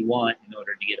you want in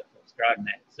order to get a full strong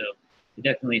net. So it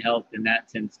definitely helped in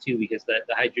that sense too, because the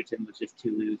hydrogen was just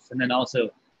too loose. And then also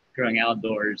growing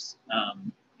outdoors,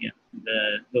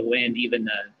 the wind, even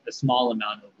a small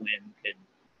amount of wind could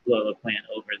blow a plant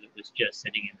over that was just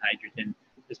sitting in hydrogen,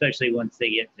 especially once they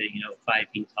get to 5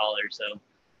 feet tall or so.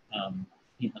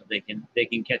 They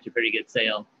can catch a pretty good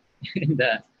sail.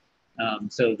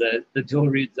 And so the dual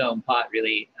root zone pot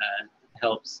really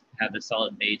helps have a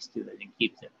solid base to it and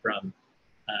keeps it from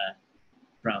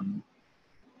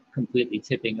completely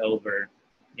tipping over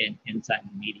inside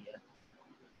the media.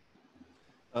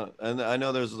 And I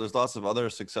know there's lots of other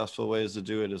successful ways to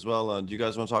do it as well. Do you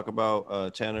guys want to talk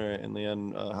about Tanner and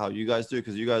Laine, how you guys do?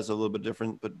 Because you guys are a little bit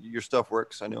different, but your stuff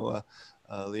works. I know,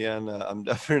 Laine, I'm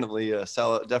definitely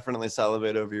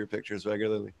salivate over your pictures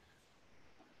regularly.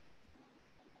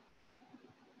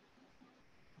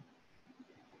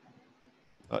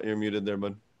 You're muted there,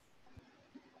 bud.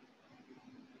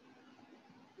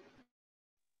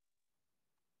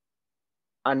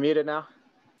 Unmuted now.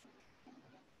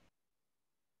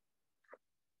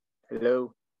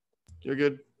 Hello. You're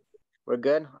good. We're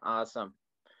good. Awesome.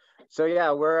 So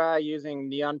yeah, we're using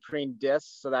neoprene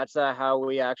discs. So that's how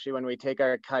we actually, when we take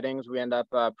our cuttings, we end up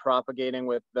propagating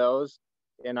with those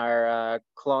in our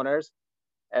cloners.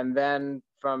 And then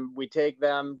we take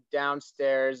them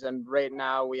downstairs, and right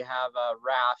now we have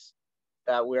rafts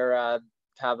that we're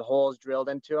have holes drilled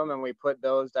into them, and we put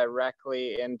those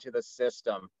directly into the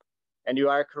system. And you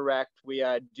are correct, we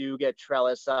do get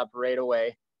trellis up right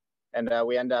away, and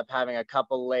we end up having a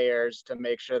couple layers to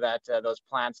make sure that those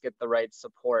plants get the right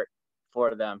support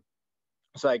for them.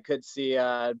 So I could see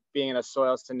being in a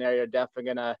soil scenario,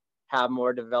 definitely gonna have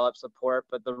more developed support,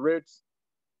 but the roots,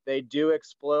 they do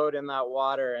explode in that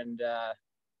water, and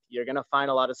you're gonna find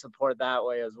a lot of support that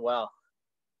way as well.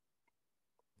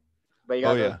 But you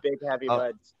got those big heavy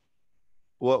buds.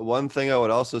 One thing I would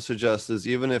also suggest is,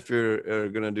 even if you're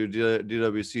going to do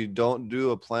DWC, don't do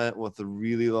a plant with a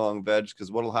really long veg,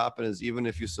 because what will happen is, even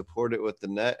if you support it with the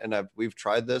net, and we've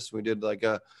tried this, we did like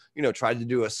tried to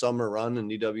do a summer run in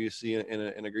DWC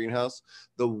in a greenhouse,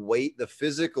 the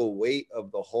physical weight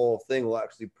of the whole thing will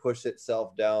actually push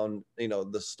itself down,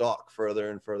 the stalk further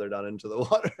and further down into the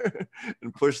water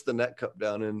and push the net cup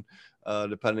down in,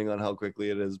 depending on how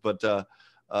quickly it is. But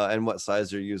and what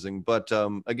size you're using. But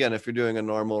again, if you're doing a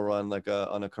normal run, like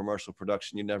on a commercial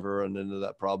production, you never run into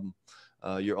that problem.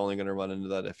 You're only going to run into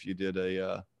that if you did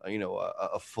a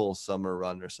full summer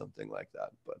run or something like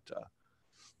that. But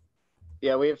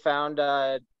yeah, we've found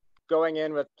going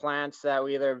in with plants that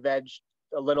we either veg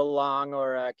a little long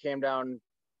or came down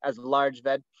as large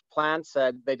veg plants,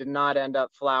 they did not end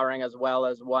up flowering as well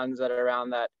as ones that are around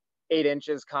that 8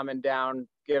 inches coming down.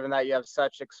 Given that you have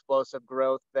such explosive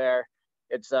growth there,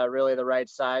 it's really the right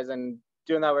size. And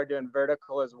doing that, we're doing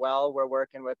vertical as well. We're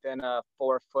working within a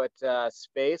 4-foot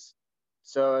space.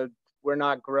 So we're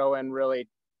not growing really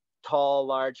tall,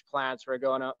 large plants. We're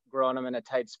growing them in a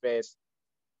tight space.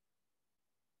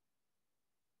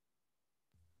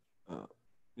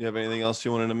 You have anything else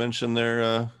you wanted to mention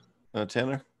there,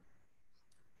 Tanner?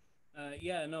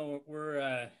 Yeah, no,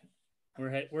 we're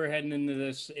heading into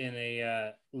this in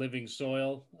a living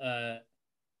soil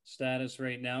status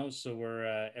right now. So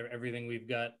we're everything we've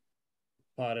got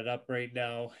potted up right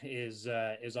now is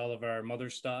all of our mother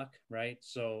stock, right?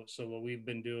 So what we've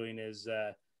been doing is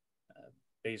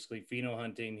basically pheno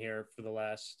hunting here for the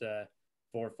last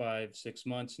 4, 5, 6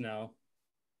 months now,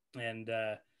 and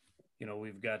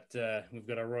we've got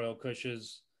our Royal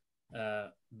Cushes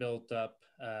built up.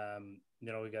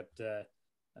 We got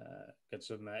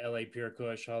some LA Pure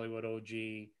Kush, Hollywood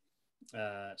OG.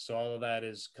 So all of that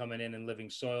is coming in living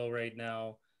soil right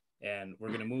now, and we're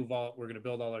going to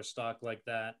build all our stock like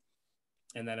that.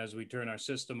 And then as we turn our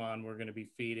system on, we're going to be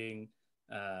feeding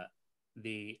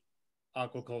the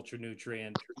aquaculture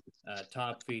nutrient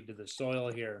top feed to the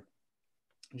soil here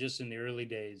just in the early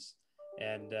days.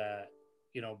 And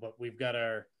but we've got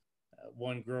our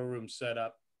one grow room set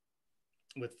up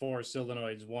with 4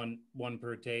 solenoids, one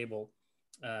per table.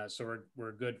 So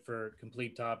we're good for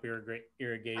complete top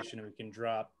irrigation, and we can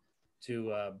drop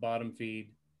to bottom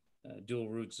feed, dual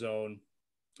root zone,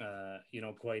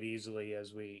 quite easily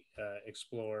as we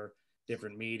explore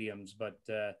different mediums. But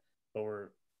we're,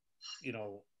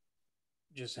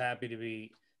 just happy to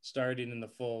be starting in the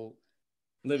full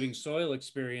living soil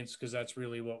experience, because that's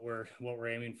really what we're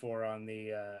aiming for on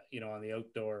the on the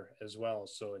outdoor as well.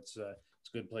 So it's a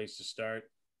good place to start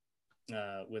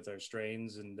with our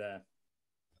strains, and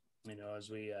as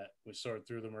we sort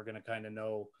through them, we're going to kind of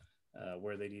know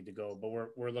where they need to go. But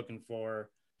we're looking for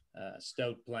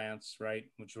stout plants, right?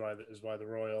 Which is why the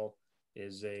Royal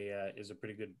is a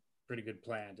pretty good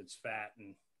plant. It's fat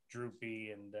and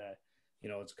droopy, and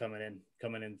it's coming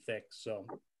in thick. So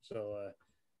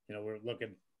we're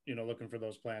looking for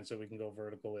those plants that we can go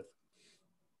vertical with.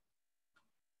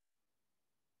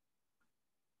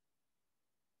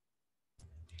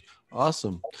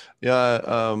 Awesome.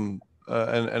 Yeah.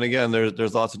 And again,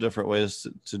 there's lots of different ways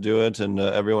to do it, and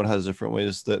everyone has different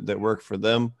ways that work for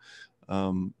them.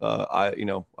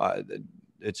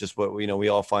 It's just what we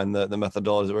all find the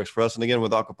methodology that works for us. And again,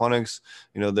 with aquaponics,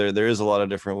 there is a lot of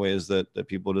different ways that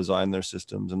people design their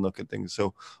systems and look at things.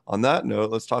 So on that note,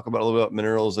 let's talk about a little bit about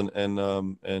minerals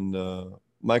and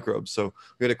microbes. So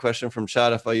we had a question from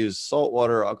chat: if I use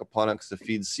saltwater aquaponics to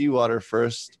feed seawater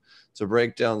first to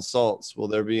break down salts, will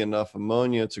there be enough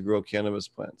ammonia to grow cannabis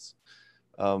plants?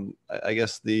 I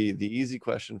guess the easy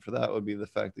question for that would be the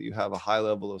fact that you have a high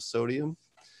level of sodium.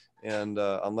 And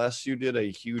unless you did a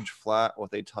huge flat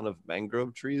with a ton of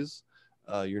mangrove trees,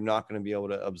 you're not going to be able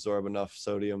to absorb enough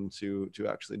sodium to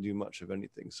actually do much of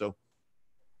anything. So,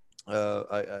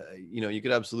 you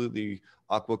could absolutely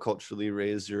aquaculturally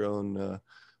raise your own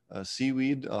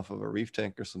seaweed off of a reef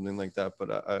tank or something like that.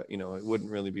 But you know, it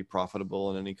wouldn't really be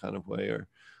profitable in any kind of way,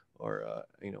 or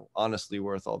you know, honestly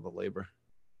worth all the labor.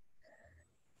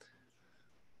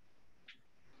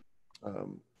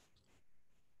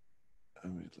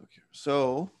 Let me look here.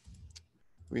 So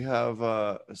we have,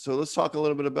 so let's talk a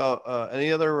little bit about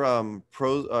any other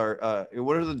pros, or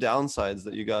what are the downsides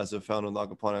that you guys have found with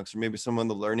aquaponics, or maybe some of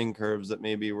the learning curves that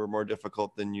maybe were more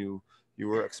difficult than you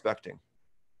were expecting?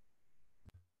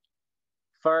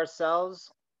 For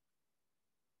ourselves,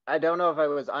 I don't know if it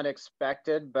was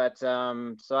unexpected, but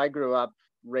so I grew up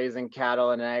raising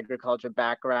cattle in an agriculture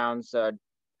background, so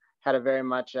had a very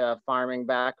much farming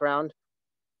background.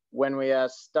 When we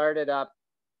started up,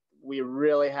 we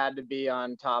really had to be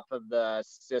on top of the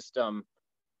system.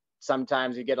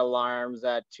 Sometimes you get alarms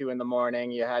at 2 in the morning.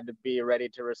 You had to be ready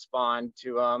to respond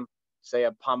to say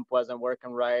a pump wasn't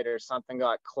working right or something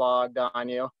got clogged on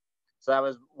you. So that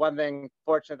was one thing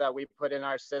fortunate that we put in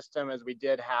our system, is we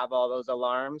did have all those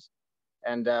alarms,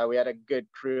 and we had a good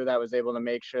crew that was able to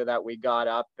make sure that we got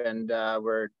up and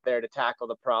were there to tackle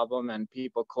the problem, and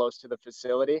people close to the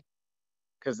facility.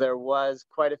 Because there was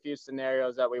quite a few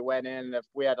scenarios that we went in, and if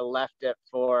we had left it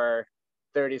for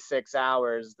 36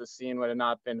 hours, the scene would have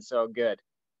not been so good.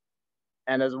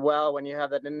 And as well, when you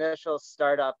have that initial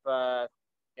startup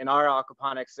in our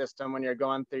aquaponics system, when you're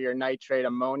going through your nitrate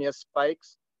ammonia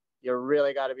spikes, you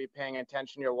really got to be paying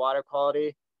attention to your water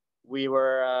quality. We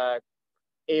were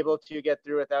able to get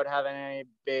through without having any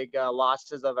big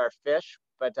losses of our fish,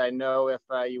 but I know if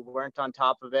you weren't on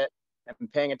top of it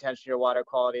and paying attention to your water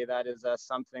quality, that is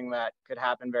something that could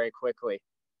happen very quickly.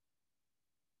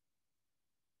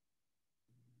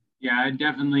 Yeah, I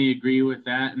definitely agree with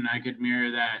that. And I could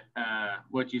mirror that,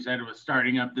 what you said was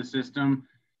starting up the system,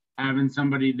 having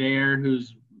somebody there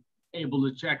who's able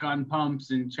to check on pumps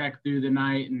and check through the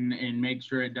night and make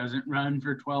sure it doesn't run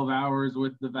for 12 hours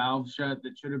with the valve shut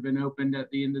that should have been opened at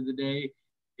the end of the day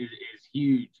is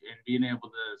huge. And being able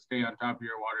to stay on top of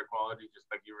your water quality, just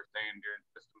like you were saying during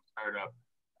system startup,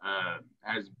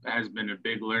 has been a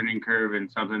big learning curve and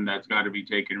something that's got to be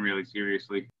taken really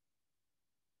seriously.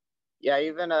 Yeah,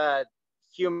 even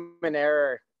human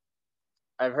error.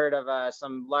 I've heard of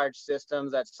some large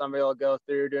systems that somebody will go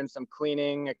through doing some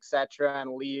cleaning, etc.,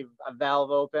 and leave a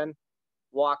valve open,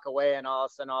 walk away, and all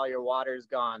of a sudden all your water's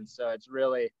gone. So it's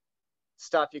really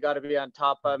stuff you got to be on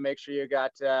top of. Make sure you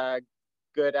got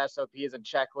good SOPs and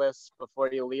checklists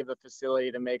before you leave the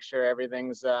facility to make sure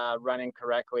everything's running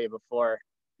correctly before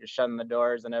you're shutting the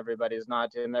doors and everybody's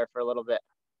not in there for a little bit.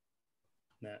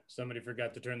 Nah, somebody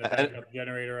forgot to turn the backup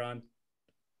generator on.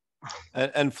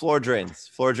 And floor drains.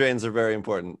 Floor drains are very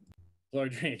important. Floor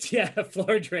drains, yeah,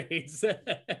 floor drains.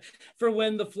 For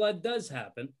when the flood does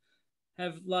happen,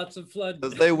 have lots of flood.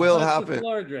 Because they will happen.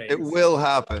 Floor drains. It will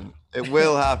happen. It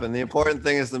will happen. The important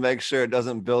thing is to make sure it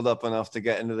doesn't build up enough to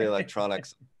get into the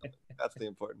electronics. That's the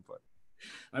important part.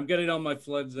 I'm getting all my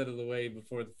floods out of the way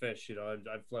before the fish. You know,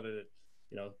 I've flooded it.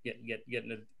 You know,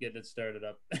 getting it started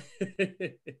up.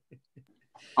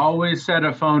 Always set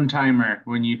a phone timer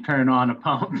when you turn on a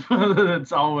pump.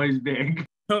 That's always big.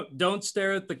 Don't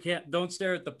stare at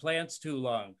the plants too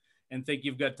long and think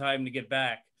you've got time to get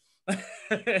back.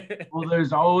 Well,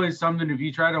 there's always something. If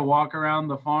you try to walk around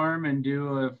the farm and do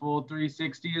a full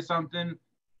 360 or something,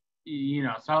 you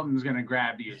know, something's gonna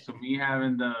grab you. So me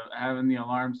having the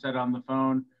alarm set on the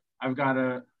phone, I've got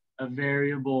a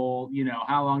variable, you know,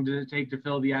 how long does it take to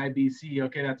fill the IBC?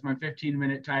 Okay, that's my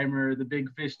 15-minute timer. The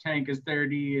big fish tank is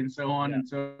 30, and so on and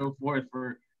so forth.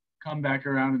 For come back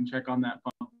around and check on that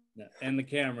pump. Yeah. And the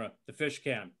camera, the fish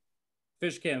cam.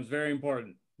 Fish cam is very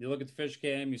important. You look at the fish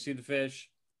cam, you see the fish,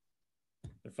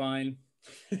 they're fine.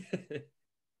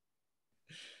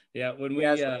 Yeah, when we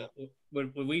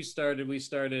started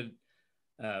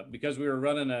because we were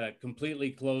running a completely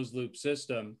closed loop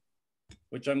system,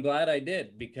 which I'm glad I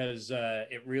did, because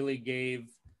it really gave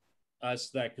us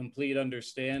that complete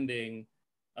understanding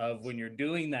of when you're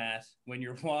doing that, when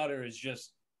your water is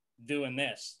just doing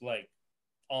this like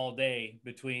all day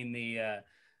between the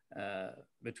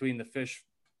fish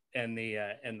and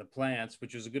the plants,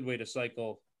 which is a good way to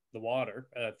cycle the water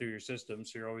through your system,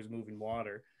 so you're always moving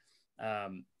water.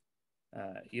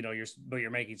 You know, you're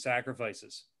making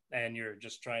sacrifices, and you're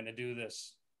just trying to do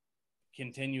this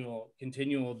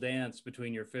continual dance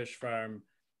between your fish farm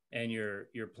and your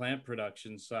plant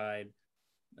production side.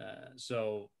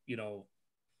 So, you know,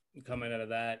 coming out of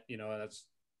that, you know, that's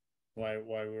why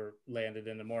we're landed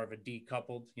into more of a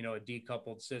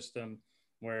decoupled system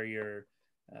where you're,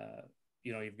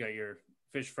 you know, you've got your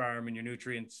fish farm and your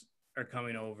nutrients are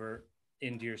coming over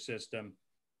into your system,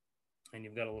 and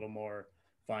you've got a little more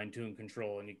fine-tune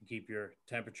control, and you can keep your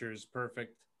temperatures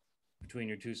perfect between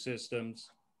your two systems.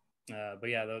 But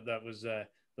yeah, that was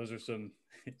those are some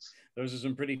those are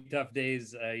some pretty tough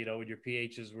days. You know, when your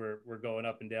pHs were going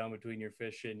up and down between your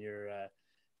fish and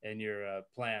your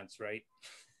plants, right?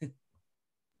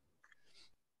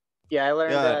 Yeah, I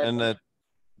learned and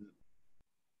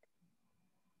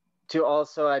to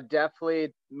also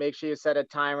definitely make sure you set a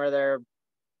timer there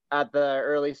at the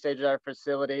early stage of our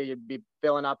facility. You'd be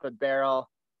filling up a barrel.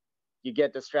 You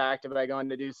get distracted by going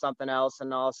to do something else,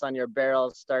 and all of a sudden your barrel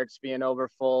starts being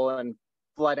overfull and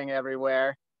flooding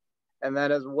everywhere. And then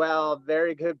as well,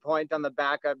 very good point on the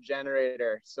backup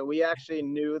generator. So we actually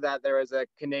knew that there was a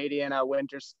Canadian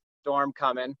winter storm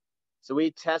coming. So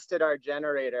we tested our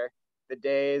generator the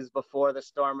days before the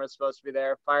storm was supposed to be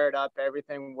there, fired up,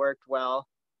 everything worked well,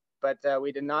 but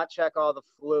we did not check all the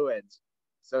fluids.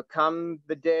 So come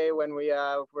the day when we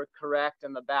were correct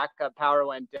and the backup power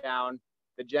went down,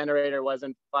 the generator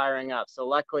wasn't firing up. So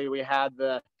luckily we had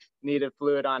the needed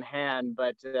fluid on hand,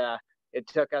 but it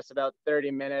took us about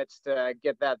 30 minutes to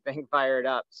get that thing fired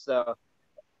up. So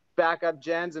backup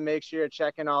gens, and make sure you're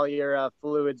checking all your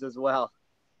fluids as well.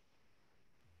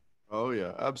 Oh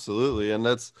yeah, absolutely. And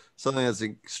that's something that's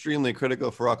extremely critical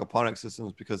for aquaponic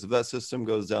systems, because if that system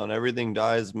goes down, everything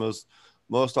dies. Most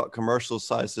commercial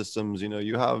size systems, you know,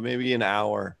 you have maybe an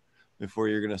hour before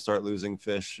you're going to start losing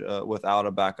fish without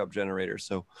a backup generator.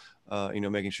 So, you know,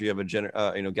 making sure you have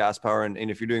a you know, gas power, and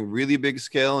if you're doing really big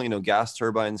scale, you know, gas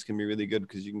turbines can be really good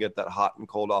because you can get that hot and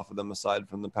cold off of them aside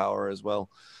from the power as well.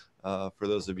 For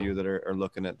those of you that are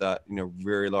looking at that, you know,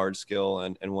 very large scale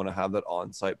and want to have that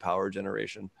on-site power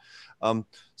generation.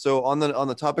 So on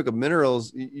the topic of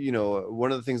minerals, you know,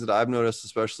 one of the things that I've noticed,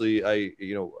 especially, I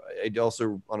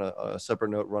also on a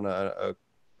separate note run a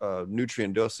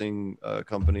nutrient dosing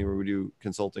company where we do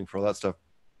consulting for all that stuff.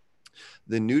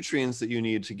 The nutrients that you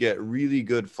need to get really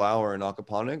good flower in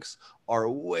aquaponics are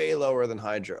way lower than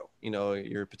hydro. You know,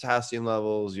 your potassium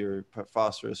levels, your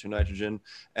phosphorus, your nitrogen,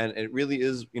 and it really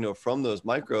is, you know, from those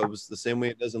microbes the same way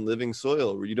it does in living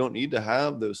soil, where you don't need to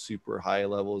have those super high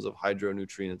levels of hydro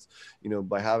nutrients. You know,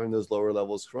 by having those lower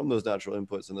levels from those natural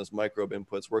inputs, and those microbe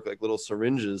inputs work like little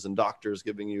syringes, and doctors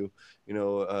giving you, you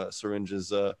know,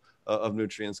 syringes of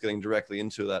nutrients getting directly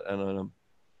into that,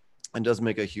 and does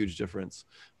make a huge difference.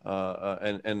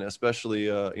 And especially,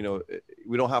 you know,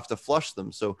 we don't have to flush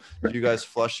them. So do you guys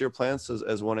flush your plants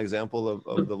as one example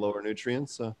of the lower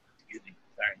nutrients? Excuse me,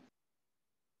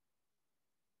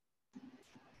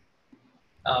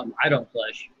 sorry. I don't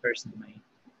flush personally.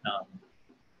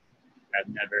 I've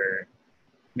never,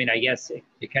 I mean, I guess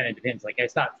it kind of depends. Like, I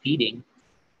stopped feeding.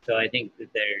 So I think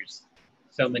that there's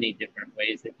so many different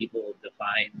ways that people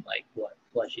define like what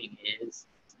flushing is.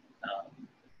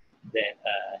 That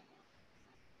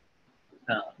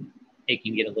it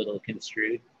can get a little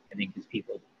construed, I think, because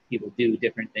people do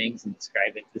different things and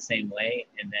describe it the same way,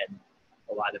 and then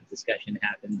a lot of discussion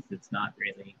happens that's not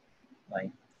really like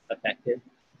effective.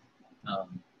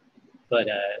 But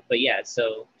yeah,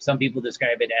 so some people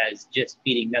describe it as just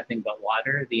feeding nothing but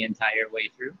water the entire way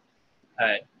through,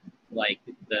 like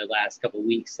the last couple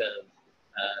weeks of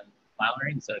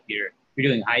flowering. So if you're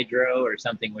doing hydro or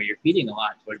something where you're feeding a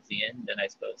lot towards the end, then I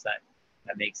suppose that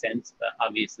makes sense. But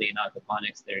obviously in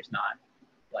aquaponics, there's not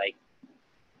like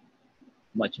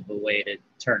much of a way to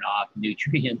turn off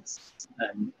nutrients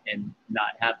and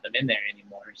not have them in there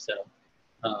anymore. So,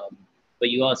 but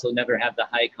you also never have the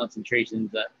high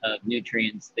concentrations of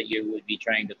nutrients that you would be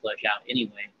trying to flush out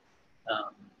anyway.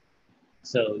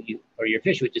 So your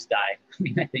fish would just die. I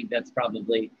mean, I think that's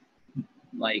probably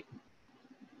like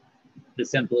the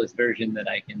simplest version that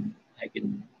I can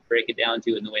break it down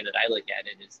to in the way that I look at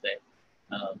it is that,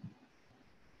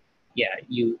 yeah,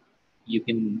 you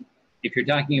can, if you're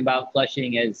talking about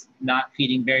flushing as not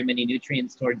feeding very many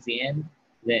nutrients towards the end,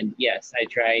 then yes, I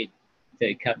try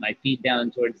to cut my feed down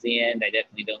towards the end. I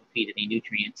definitely don't feed any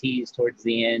nutrient teas towards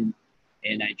the end.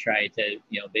 And I try to,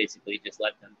 basically just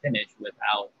let them finish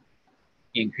without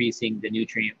increasing the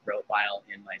nutrient profile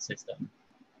in my system.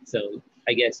 So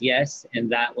I guess yes,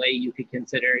 and that way you could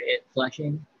consider it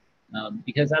flushing.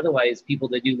 Because otherwise, people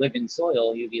that do live in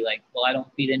soil, you'd be like, well, I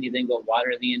don't feed anything but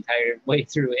water the entire way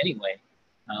through anyway.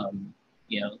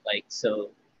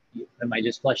 So am I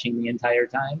just flushing the entire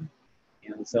time?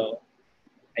 So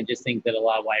I just think that a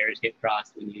lot of wires get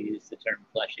crossed when you use the term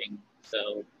flushing.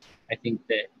 So I think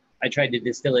that I tried to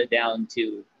distill it down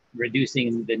to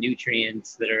reducing the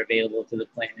nutrients that are available to the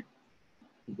plant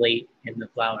late in the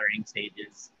flowering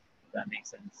stages, if that makes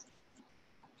sense.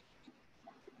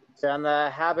 So on the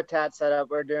habitat setup,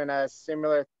 we're doing a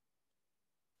similar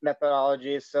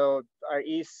methodology. So our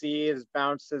EC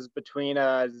bounces between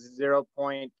a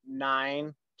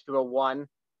 0.9 to a 1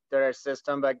 through our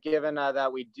system. But given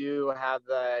that we do have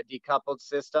the decoupled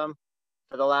system,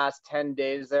 for the last 10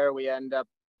 days there, we end up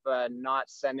not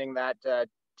sending that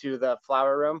to the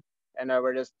flower room, and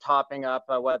we're just topping up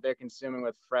what they're consuming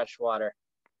with fresh water.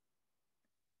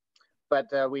 But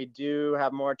we do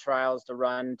have more trials to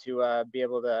run to be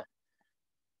able to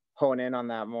hone in on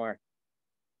that more.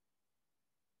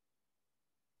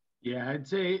 Yeah, I'd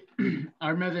say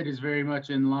our method is very much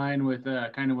in line with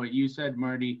kind of what you said,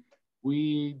 Marty.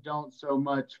 We don't so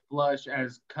much flush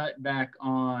as cut back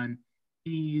on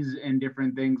teas and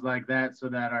different things like that, so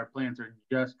that our plants are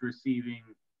just receiving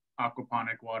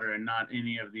aquaponic water and not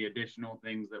any of the additional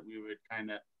things that we would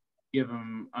kind of give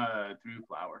them through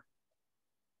flower.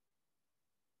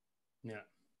 Yeah,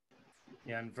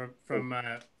 yeah, and from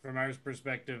our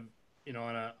perspective, you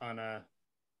know, on a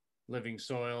living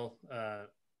soil,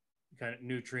 kind of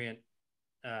nutrient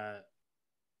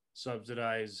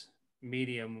subsidized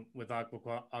medium with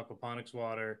aquaponics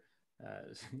water,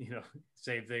 you know,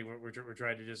 same thing. We're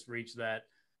trying to just reach that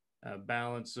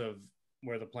balance of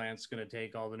where the plant's going to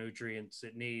take all the nutrients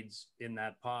it needs in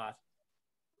that pot,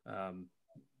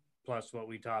 plus what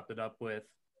we top it up with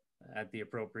at the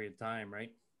appropriate time,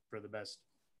 right, for the best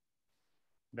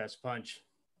punch.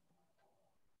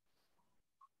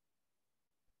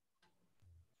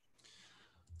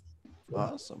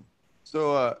 Awesome.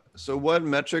 So, so what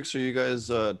metrics are you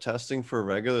guys testing for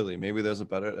regularly? Maybe there's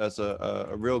that's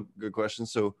a real good question.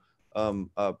 So,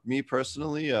 me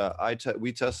personally,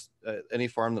 we test any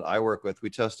farm that I work with. We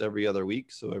test every other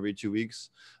week, so every 2 weeks,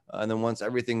 and then once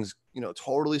everything's, you know,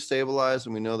 totally stabilized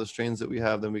and we know the strains that we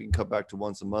have, then we can cut back to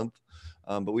once a month.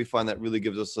 But we find that really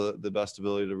gives us the best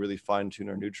ability to really fine tune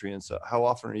our nutrients. How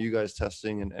often are you guys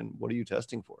testing, and what are you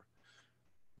testing for?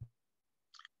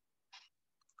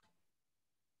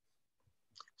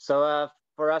 So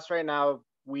for us right now,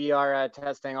 we are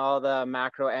testing all the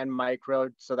macro and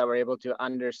micro so that we're able to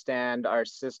understand our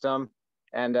system.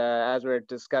 And as we were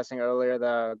discussing earlier,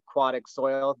 the aquatic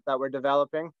soil that we're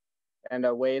developing and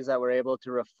ways that we're able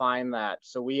to refine that.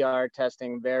 So we are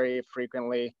testing very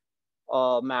frequently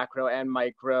all macro and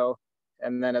micro,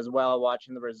 and then as well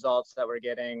watching the results that we're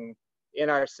getting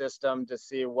in our system to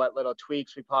see what little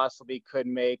tweaks we possibly could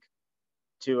make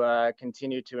to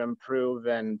continue to improve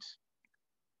and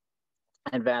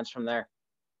advance from there.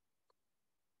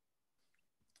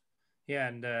 Yeah,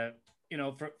 and you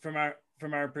know, from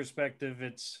our perspective,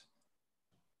 it's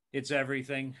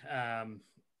everything.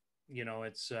 You know,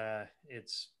 it's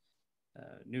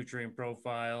nutrient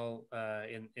profile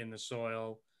in the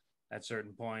soil at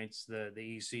certain points, the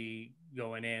EC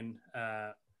going in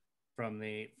from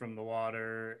the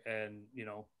water, and you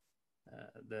know,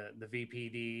 the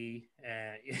VPD,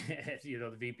 you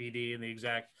know, the VPD and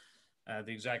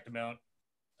the exact amount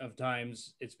of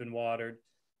times it's been watered.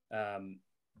 I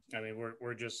mean,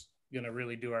 we're just gonna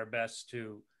really do our best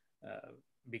to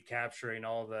be capturing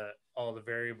all the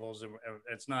variables, and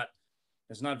it's not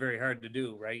very hard to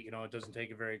do, right? You know, it doesn't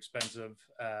take a very expensive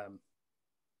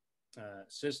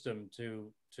system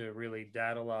to really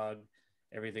data log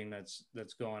everything that's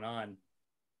going on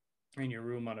in your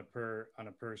room on a per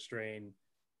strain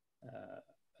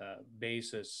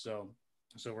basis. So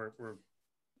we're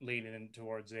leaning in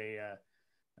towards a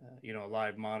you know,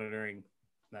 live monitoring.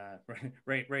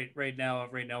 Right now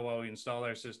while we install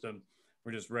our system,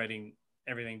 we're just writing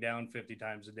everything down 50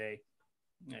 times a day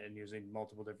and using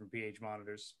multiple different pH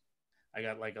monitors. I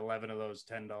got like 11 of those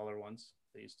 $10 ones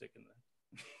that you stick in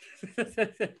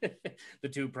the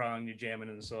 2-prong, you jam it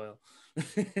in the soil.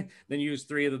 Then use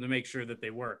 3 of them to make sure that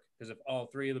they work, because if all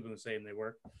 3 of them are the same, they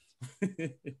work.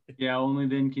 Yeah, only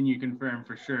then can you confirm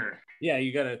for sure. Yeah,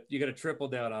 you gotta triple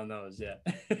down on those. Yeah.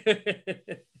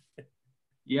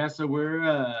 Yeah, so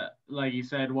we're like you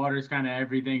said, water's kind of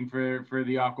everything for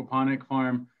the aquaponic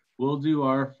farm. We'll do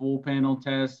our full panel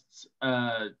tests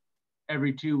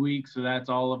every 2 weeks, so that's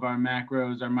all of our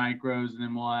macros, our micros, and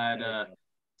then we'll add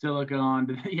silica on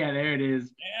to yeah, there it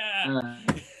is.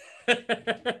 Yeah.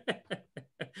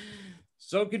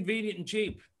 So convenient and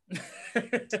cheap.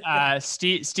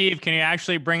 Steve, can you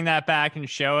actually bring that back and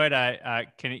show it?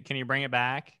 Can you bring it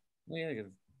back? Well, yeah, I gotta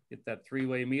get that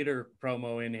 3-way meter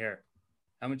promo in here.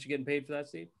 How much you getting paid for that,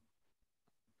 Steve?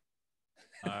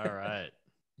 All right.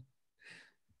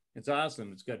 It's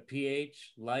awesome. It's got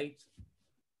pH, light,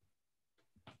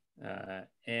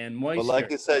 and moisture. But like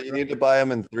you said, you need to buy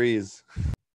them in 3s.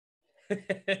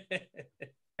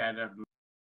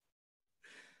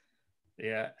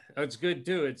 Yeah, it's good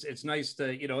too. It's nice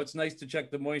to, you know, it's nice to check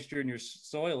the moisture in your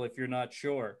soil if you're not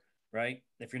sure, right?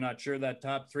 If you're not sure that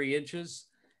top 3 inches,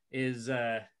 is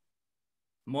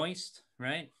moist,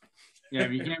 right? Yeah,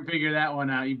 if you can't figure that one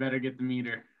out, you better get the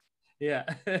meter. Yeah.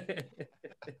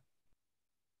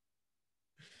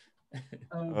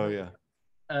 Oh yeah.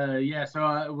 Yeah,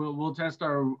 so we'll test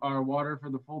our water for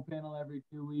the full panel every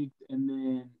 2 weeks, and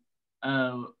then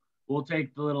we'll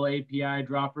take the little API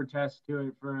dropper test to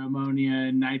it for ammonia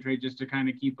and nitrate just to kind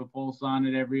of keep a pulse on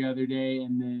it every other day.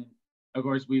 And then, of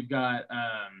course, we've got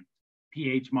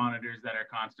pH monitors that are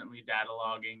constantly data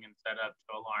logging and set up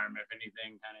to alarm if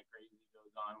anything kind of crazy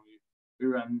goes on. We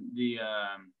run the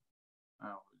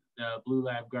Blue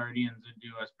Lab Guardians that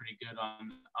do us pretty good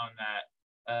on that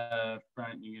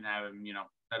front. You can have them,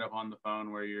 set up on the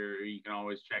phone where you can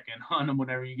always check in on them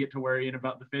whenever you get to worrying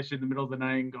about the fish in the middle of the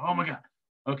night and go, oh my God,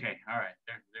 okay, all right,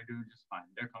 they're doing just fine,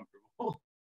 they're comfortable.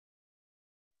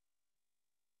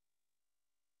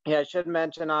 Yeah, I should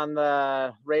mention on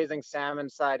the raising salmon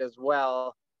side as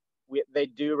well, they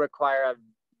do require a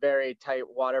very tight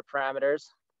water parameters.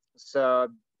 So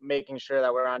making sure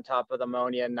that we're on top of the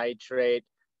ammonia, nitrate,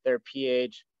 their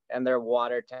pH, and their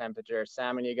water temperature.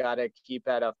 Salmon, you got to keep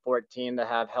at a 14 to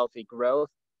have healthy growth.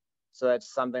 So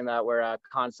that's something that we're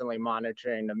constantly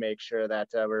monitoring to make sure that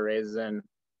we're raising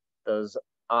those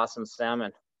awesome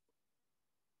salmon.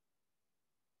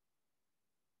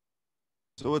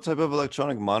 So what type of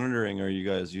electronic monitoring are you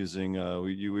guys using?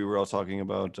 We were all talking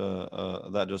about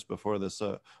that just before this.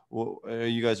 Are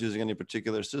you guys using any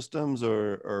particular systems,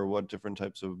 or what different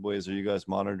types of ways are you guys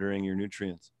monitoring your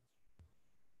nutrients?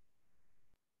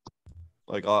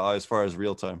 Like as far as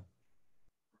real time?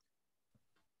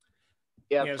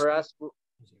 Yeah, for us,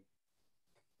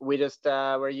 we just,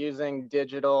 we're using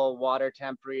digital water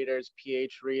temp readers,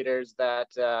 pH readers that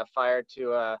fire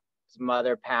to a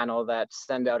mother panel that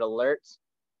send out alerts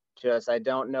to us. I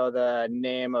don't know the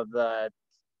name of the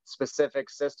specific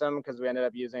system because we ended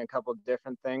up using a couple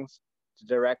different things to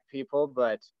direct people,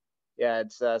 but yeah,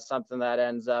 it's something that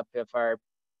ends up if our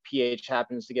pH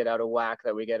happens to get out of whack,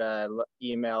 that we get an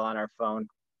email on our phone.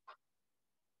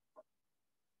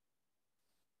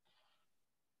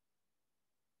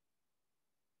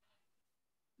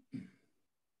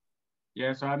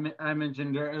 Yeah, so I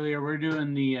mentioned earlier, we're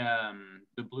doing the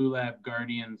Blue Lab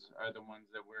Guardians are the ones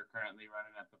that we're currently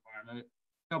running at the farm. A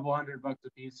couple $100 a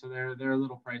piece, so they're a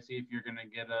little pricey if you're gonna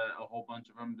get a whole bunch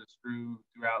of them to strew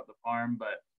throughout the farm.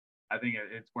 But I think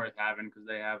it's worth having because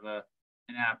they have an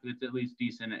app that's at least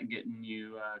decent at getting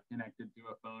you connected to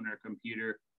a phone or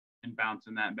computer and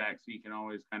bouncing that back, so you can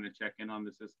always kind of check in on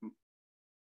the system.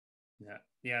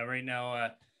 Yeah. Right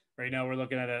now we're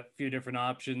looking at a few different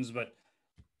options, but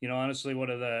honestly, one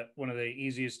of the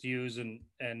easiest to use and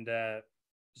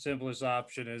simplest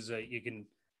option is you can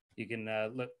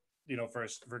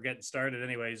first for getting started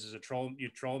anyways is a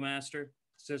Troll Master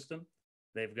system.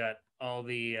 They've got all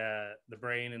the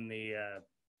brain and the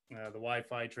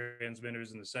Wi-Fi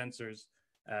transmitters and the sensors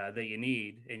that you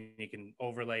need, and you can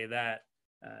overlay that.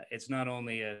 It's not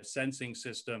only a sensing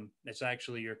system; it's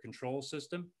actually your control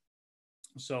system.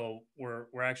 So we're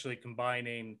actually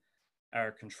combining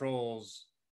our controls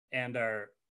and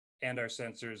our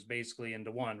sensors basically into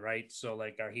one, right? So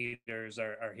like our heaters,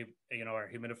 our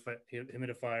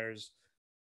humidifiers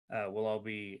will all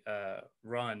be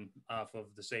run off of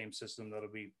the same system that'll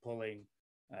be pulling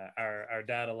our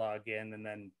data log in, and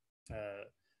then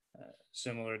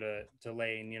similar to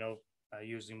Laine,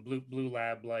 using Blue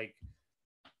Lab like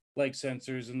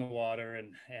sensors in the water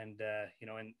and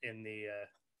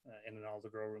in all the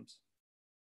grow rooms.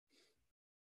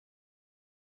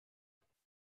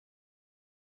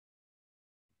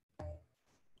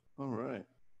 All right.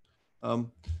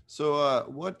 So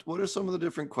what are some of the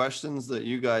different questions that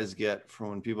you guys get from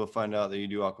when people find out that you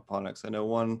do aquaponics? I know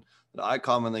one that I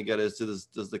commonly get is,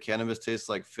 does the cannabis taste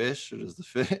like fish, or does the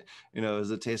fish,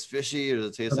 does it taste fishy, or does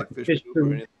it taste like fish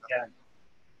food?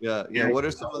 Yeah. What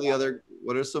are some of the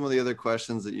other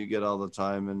questions that you get all the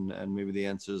time, and maybe the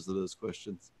answers to those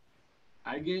questions?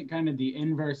 I get kind of the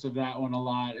inverse of that one a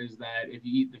lot, is that if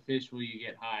you eat the fish, will you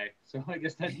get high? So I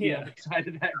guess that's the other side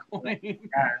of that coin.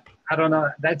 I don't know.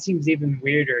 That seems even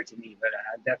weirder to me, but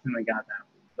I definitely got that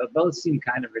one. But both seem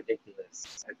kind of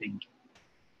ridiculous, I think.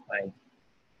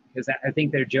 Because I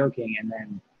think they're joking, and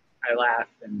then I laugh,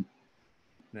 and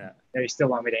they still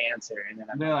want me to answer. And then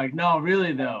they're like, no,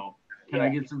 really though. Can I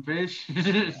get some fish?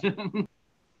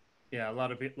 Yeah, a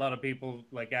lot of people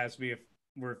ask me if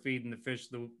we're feeding the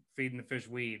fish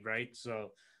weed, right?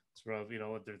 So it's probably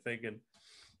what they're thinking.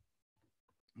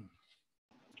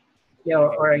 Yeah,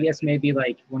 or I guess maybe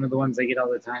one of the ones I get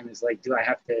all the time is why do I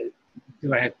have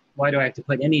to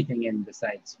put anything in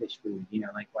besides fish food?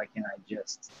 Why can't I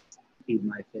just feed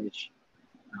my fish?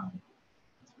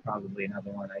 probably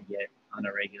another one I get on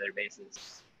a regular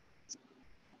basis.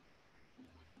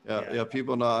 Yeah,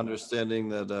 people not understanding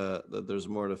that that there's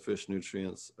more to fish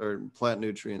nutrients or plant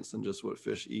nutrients than just what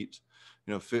fish eat.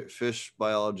 You know, fish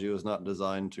biology was not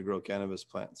designed to grow cannabis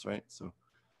plants, right? So,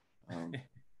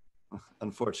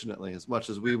 unfortunately, as much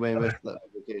as we may miss that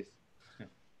the case.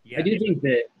 Yeah. I do think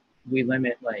that we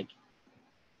limit like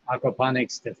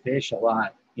aquaponics to fish a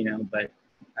lot, you know, but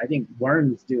I think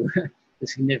worms do a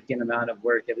significant amount of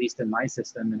work, at least in my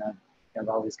system, and I've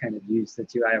always kind of used the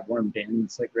two. I have worm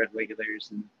bins like red wigglers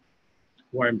and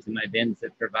worms in my bins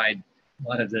that provide a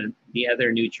lot of the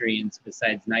other nutrients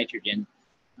besides nitrogen.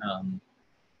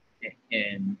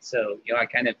 And so, you know, I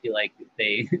kind of feel like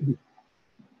they,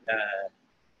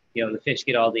 you know, the fish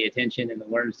get all the attention and the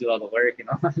worms do all the work in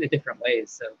a lot of different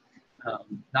ways. So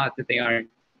not that they aren't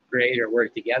great or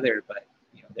work together, but,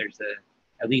 you know, there's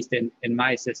at least in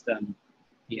my system,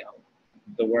 you know,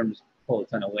 the worms pull a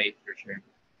ton of weight for sure.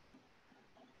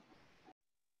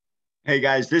 Hey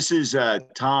guys, this is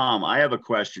Tom. I have a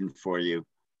question for you.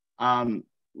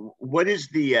 What is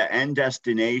the end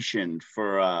destination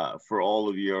for all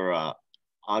of your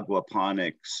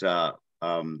aquaponics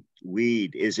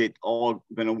weed? Is it all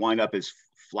going to wind up as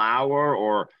flower,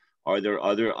 or are there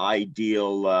other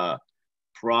ideal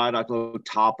product,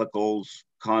 topicals,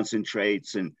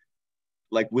 concentrates, and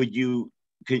like would you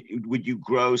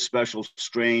grow special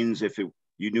strains if you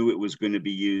knew it was going to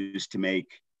be used to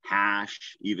make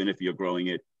hash, even if you're growing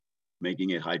it,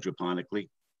 making it hydroponically?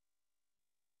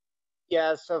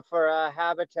 Yeah, so for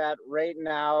habitat right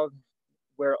now,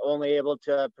 we're only able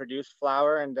to produce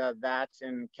flower, and that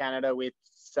in Canada we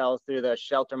sell through the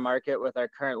shelter market with our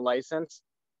current license.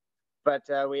 But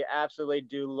we absolutely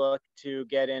do look to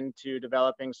get into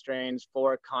developing strains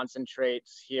for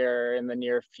concentrates here in the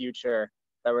near future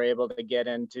that we're able to get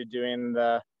into doing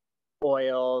the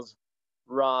oils,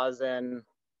 rosin,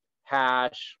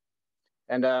 hash.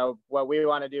 And what we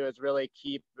want to do is really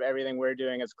keep everything we're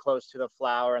doing as close to the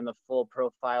flower and the full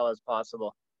profile as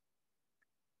possible.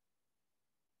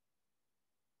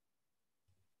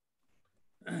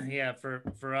 Yeah,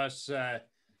 for us,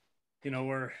 you know,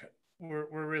 we're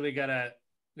really gonna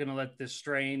let this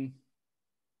strain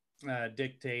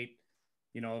dictate,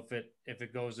 you know, if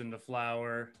it goes into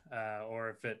flower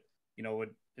or if it, you know,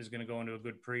 is going to go into a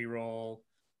good pre-roll.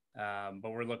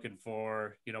 But we're looking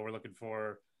for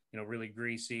really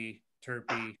greasy,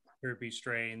 terpy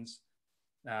strains,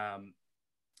 and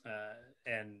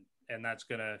that's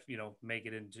gonna, you know, make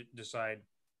it into decide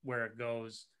where it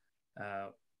goes.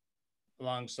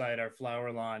 Alongside our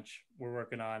flower launch, we're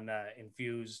working on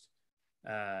infused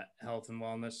health and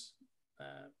wellness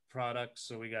products.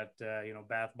 So we got you know,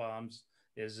 bath bombs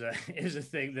is a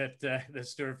thing that the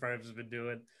Stewart Farms has been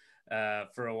doing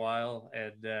for a while,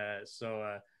 and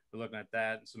so we're looking at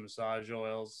that, and some massage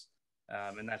oils,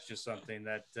 and that's just something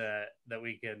that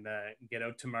we can get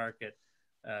out to market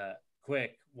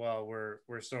quick while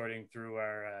we're sorting through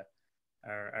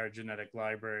our genetic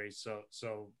library. So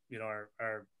you know,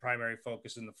 our primary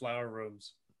focus in the flower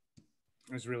rooms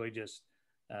is really just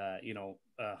you know,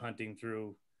 hunting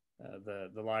through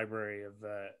the library of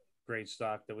great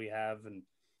stock that we have, and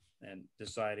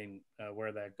deciding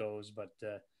where that goes. But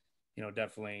you know,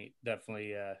 definitely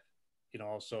you know,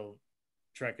 also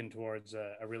trekking towards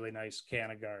a really nice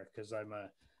cannagar, because I'm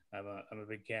a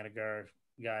big cannagar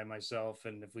guy myself,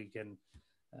 and if we can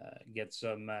get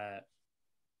some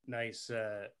nice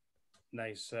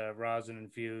rosin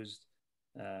infused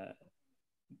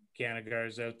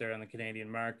cannagars out there on the Canadian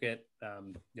market,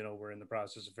 you know, we're in the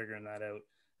process of figuring that out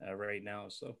right now.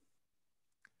 So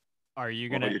are you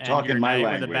gonna end your night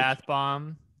with a bath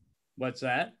bomb? What's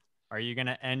that? Are you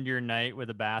gonna end your night with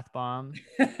a bath bomb?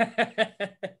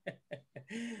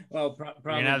 Well,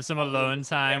 probably you're gonna have some alone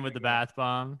time with the bath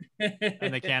bomb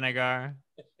and the cannagar.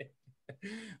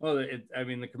 Well, I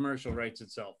mean, the commercial writes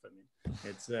itself. I mean,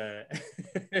 it's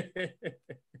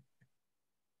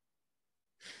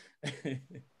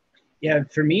yeah,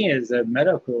 for me as a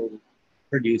medical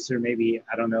producer, maybe,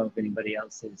 I don't know if anybody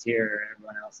else is here or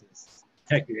everyone else is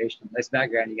recreational. Nice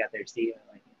background you got there, Steve.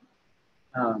 I like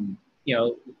it. You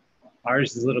know,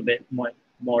 ours is a little bit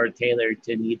more tailored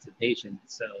to needs of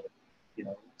patients. So, you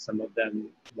know, some of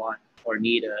them want or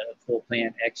need a full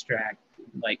plant extract,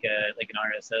 like an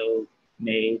RSO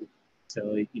made.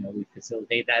 So, you know, we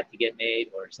facilitate that to get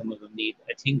made, or some of them need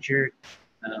a tincture,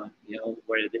 you know,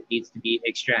 where it needs to be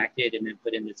extracted and then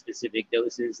put into specific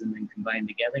doses and then combined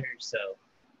together. So,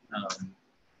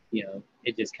 you know,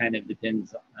 it just kind of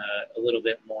depends a little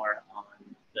bit more on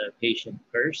the patient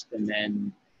first, and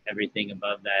then everything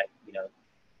above that, you know,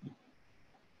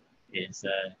 is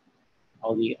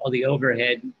all the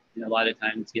overhead, a lot of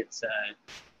times gets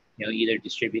either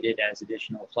distributed as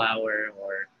additional flour,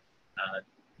 or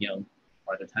a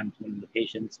lot of times when the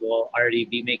patients will already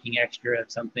be making extra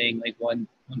of something, like one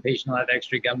patient will have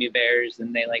extra gummy bears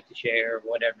and they like to share, or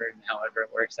whatever, and however it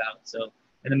works out. So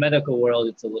in the medical world,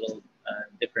 it's a little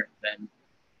different than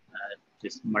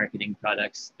just marketing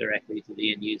products directly to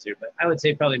the end user. But I would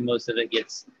say probably most of it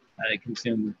gets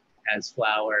consumed as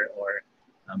flour, or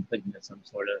put into some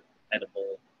sort of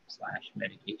edible /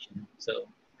 medication. So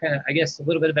kind of, I guess, a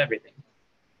little bit of everything.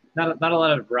 Not a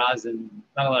lot of rosin,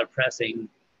 not a lot of pressing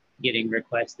getting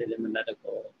requested in the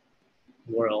medical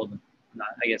world.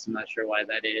 I'm not sure why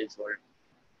that is, or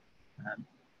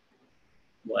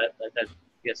what. But that's,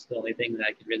 I guess, the only thing that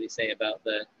I could really say about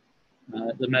the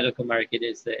medical market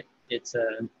is that it's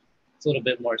a little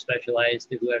bit more specialized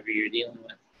to whoever you're dealing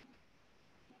with.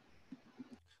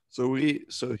 So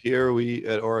here we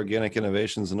at Organic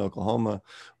Innovations in Oklahoma,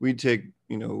 we take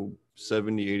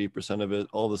 70-80% of it,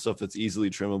 all the stuff that's easily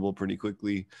trimmable pretty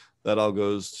quickly, that all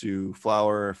goes to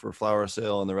flour for flour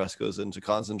sale, and the rest goes into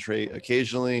concentrate.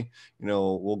 Occasionally,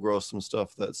 we'll grow some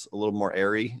stuff that's a little more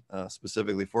airy,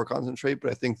 specifically for concentrate.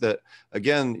 But I think that,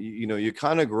 again, you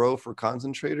kind of grow for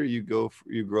concentrate, or you grow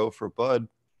for bud.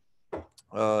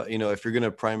 If you're going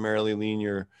to primarily lean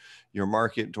your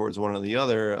market towards one or the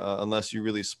other, unless you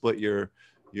really split your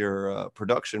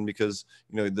production, because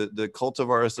the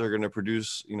cultivars that are going to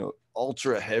produce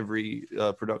ultra heavy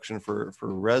production for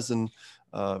resin,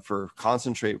 for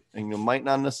concentrate, and might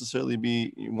not necessarily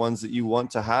be ones that you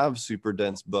want to have super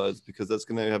dense buds, because that's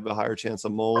going to have a higher chance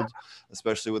of mold,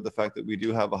 especially with the fact that we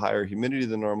do have a higher humidity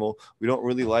than normal. We don't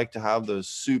really like to have those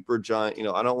super giant,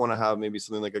 I don't want to have maybe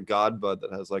something like a god bud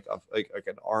that has like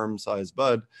an arm size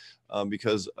bud,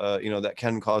 because that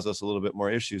can cause us a little bit more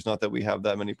issues. Not that we have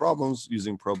that many problems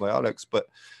using probiotics, but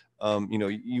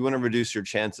you want to reduce your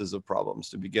chances of problems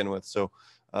to begin with. So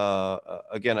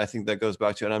again, I think that goes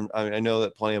back to, and I know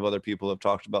that plenty of other people have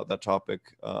talked about that topic.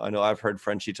 I know I've heard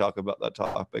Frenchie talk about that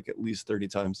topic at least 30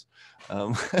 times.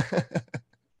 But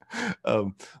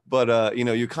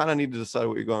you kind of need to decide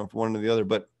what you're going for, one or the other.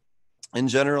 But in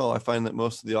general, I find that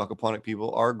most of the aquaponic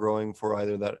people are growing for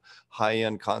either that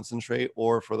high-end concentrate,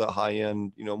 or for the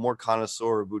high-end, more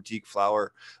connoisseur boutique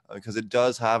flower, because it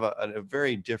does have a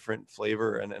very different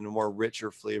flavor and a more richer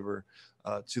flavor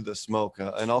to the smoke,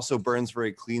 and also burns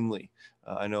very cleanly.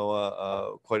 I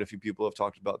know quite a few people have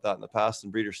talked about that in the past,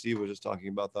 and Breeder Steve was just talking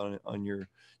about that on your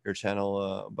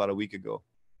channel about a week ago.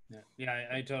 Yeah,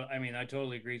 I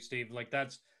totally agree, Steve. Like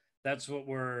that's what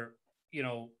we're,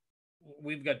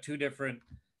 we've got two different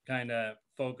kind of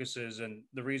focuses, and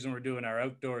the reason we're doing our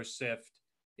outdoor sift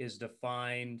is to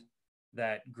find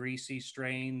that greasy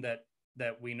strain that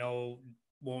we know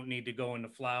won't need to go into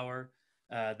flour,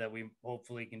 that we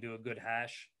hopefully can do a good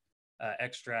hash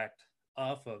extract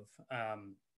off of,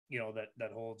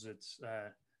 that holds its,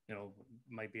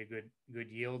 might be a good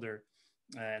yielder,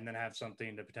 and then have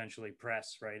something to potentially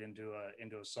press right into a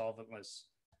solventless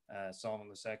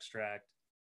extract.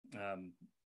 And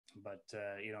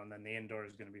then the indoor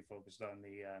is going to be focused on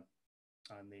the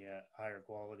higher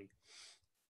quality.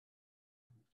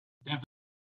 Definitely.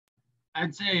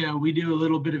 I'd say we do a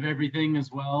little bit of everything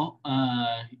as well.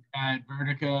 At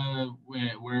Vertica,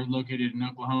 we're located in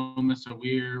Oklahoma, so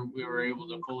we were able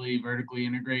to fully vertically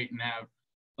integrate and have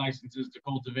licenses to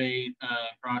cultivate,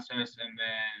 process, and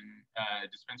then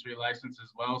dispensary license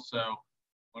as well. So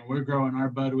when we're growing our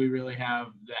bud, we really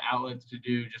have the outlets to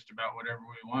do just about whatever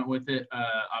we want with it.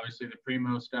 Obviously, the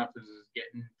primo stuff is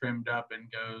getting trimmed up and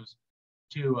goes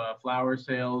to flower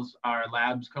sales. Our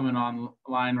lab's coming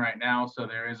online right now, so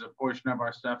there is a portion of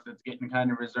our stuff that's getting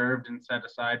kind of reserved and set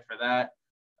aside for that.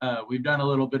 We've done a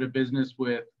little bit of business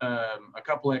with a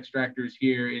couple extractors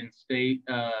here in state.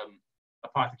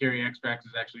 Apothecary Extracts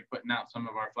is actually putting out some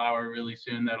of our flower really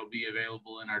soon that'll be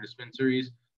available in our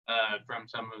dispensaries from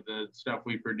some of the stuff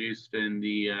we produced in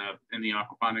the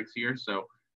aquaponics here. So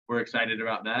we're excited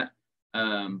about that.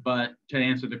 But to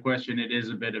answer the question, it is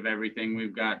a bit of everything.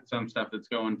 We've got some stuff that's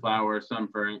going flower, some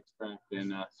for extract,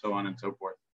 and so on and so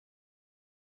forth.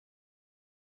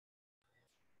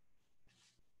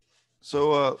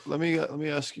 So let me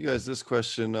ask you guys this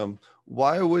question.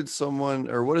 Why would someone,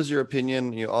 or what is your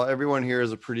opinion? Everyone here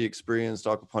is a pretty experienced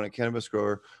aquaponic cannabis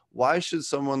grower. Why should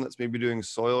someone that's maybe doing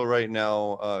soil right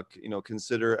now,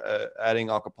 consider adding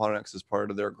aquaponics as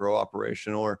part of their grow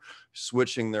operation, or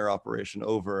switching their operation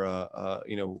over?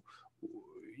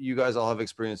 You guys all have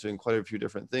experience doing quite a few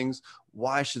different things.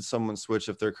 Why should someone switch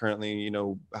if they're currently,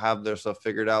 have their stuff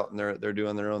figured out and they're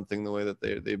doing their own thing the way that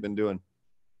they've been doing?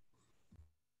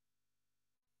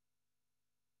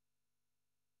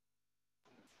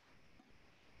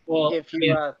 Well, if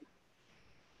you go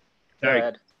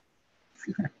ahead.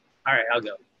 All right, I'll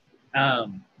go.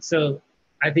 So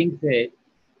I think that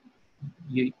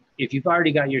if you've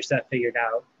already got your stuff figured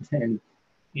out, then,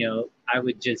 I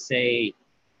would just say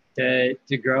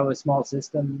to grow a small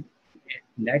system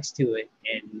next to it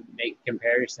and make a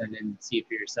comparison and see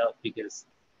for yourself, because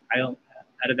out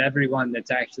of everyone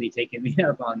that's actually taken me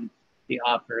up on the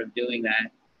offer of doing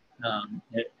that,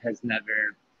 it has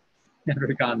never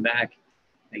gone back,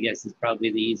 I guess is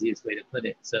probably the easiest way to put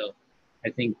it. So I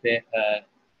think that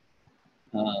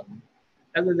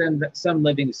other than some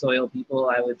living soil people,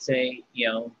 I would say,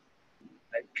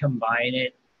 combine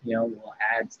it, we'll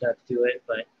add stuff to it.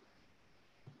 But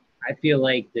I feel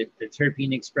like the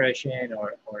terpene expression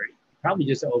or probably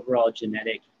just overall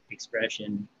genetic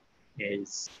expression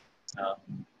is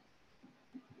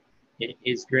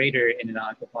greater in an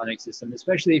aquaponic system,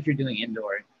 especially if you're doing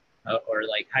indoor or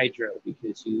like hydro,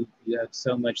 because you have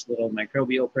so much little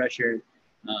microbial pressure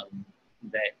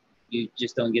that you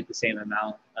just don't get the same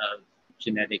amount of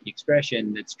genetic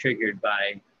expression that's triggered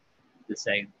by the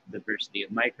same diversity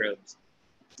of microbes.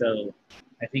 So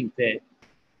I think that,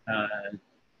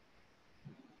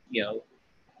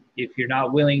 if you're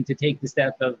not willing to take the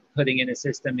step of putting in a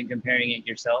system and comparing it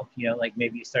yourself, like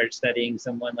maybe you start studying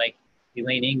someone like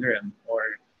Laine or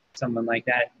someone like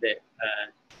that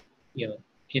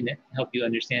can help you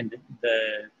understand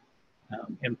the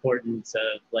importance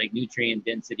of like nutrient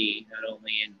density, not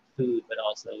only in food, but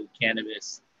also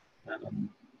cannabis,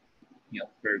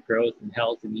 for growth and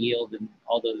health and yield and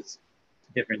all those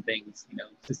different things,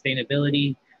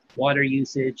 sustainability, water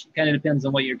usage. It kind of depends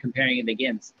on what you're comparing it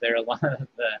against. There are a lot of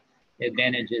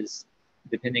advantages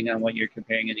depending on what you're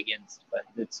comparing it against, but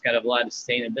it's got a lot of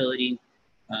sustainability,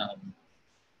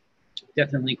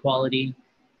 definitely quality,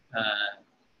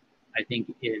 I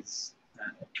think is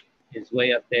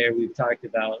way up there. We've talked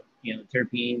about,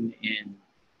 terpene and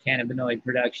cannabinoid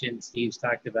production. Steve's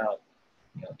talked about,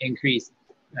 increased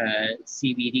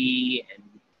CBD and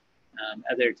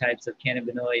other types of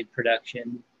cannabinoid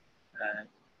production.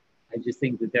 I just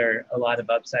think that there are a lot of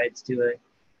upsides to it.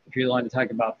 If you want to talk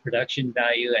about production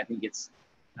value, I think it's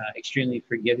extremely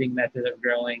forgiving method of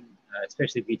growing,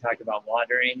 especially if you talk about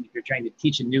watering. If you're trying to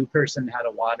teach a new person how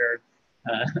to water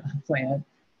a plant,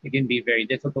 it can be very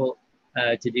difficult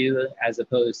to do, as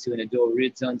opposed to in a dual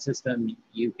root zone system,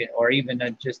 you can, or even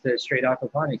just a straight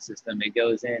aquaponic system. It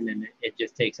goes in and it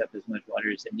just takes up as much water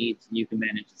as it needs, and you can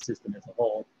manage the system as a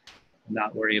whole and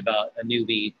not worry about a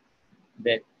newbie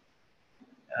that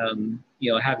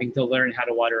having to learn how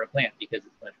to water a plant, because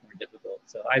it's much more difficult.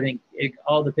 So I think it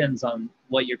all depends on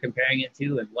what you're comparing it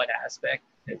to and what aspect,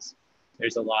 because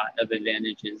there's a lot of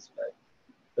advantages, but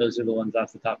those are the ones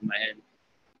off the top of my head.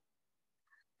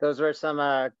 Those were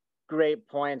some great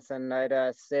points. And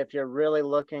I'd say if you're really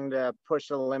looking to push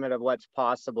the limit of what's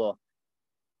possible,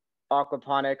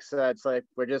 aquaponics, it's like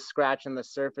we're just scratching the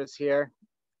surface here.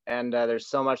 And there's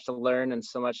so much to learn and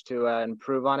so much to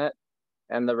improve on it.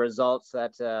 And the results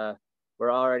that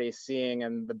we're already seeing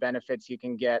and the benefits you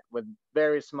can get with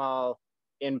very small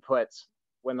inputs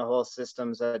when the whole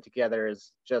system's together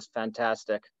is just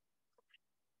fantastic.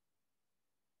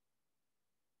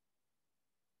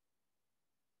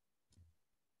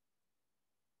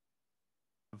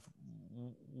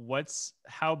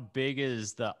 How big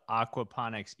is the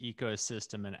aquaponics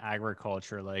ecosystem in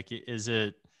agriculture? Like, is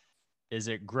it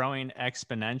growing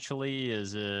exponentially?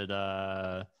 Is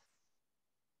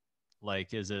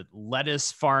it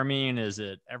lettuce farming? Is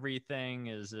it everything?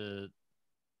 Is it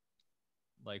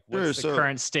like, what's the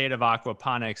current state of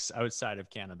aquaponics outside of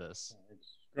cannabis?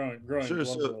 It's growing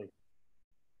globally.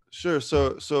 Sure.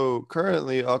 So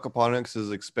currently, aquaponics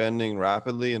is expanding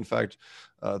rapidly. In fact,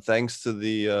 thanks to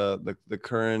the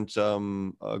current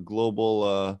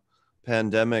global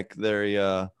pandemic,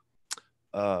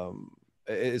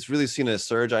 it's really seen a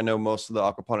surge. I know most of the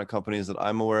aquaponic companies that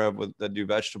I'm aware of that do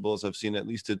vegetables have seen at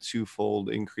least a twofold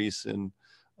increase in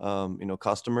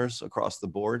customers across the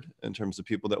board, in terms of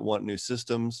people that want new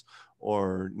systems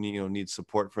or need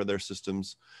support for their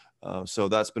systems. So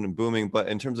that's been booming. But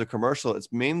in terms of commercial,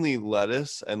 it's mainly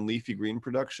lettuce and leafy green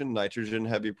production, nitrogen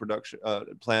heavy production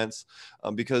plants,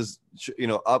 because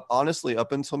honestly,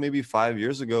 up until maybe 5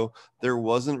 years ago, there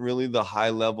wasn't really the high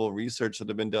level research that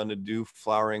had been done to do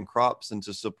flowering crops and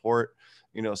to support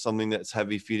something that's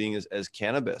heavy feeding as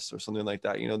cannabis or something like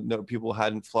that. No, people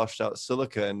hadn't flushed out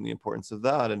silica and the importance of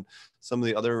that, and some of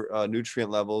the other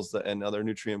nutrient levels and other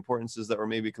nutrient importances that were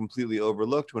maybe completely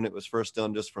overlooked when it was first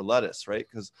done just for lettuce, right?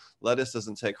 Because lettuce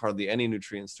doesn't take hardly any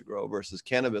nutrients to grow versus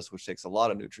cannabis, which takes a lot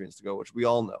of nutrients to grow, which we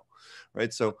all know,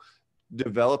 right? So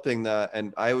developing that,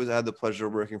 and I had the pleasure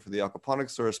of working for the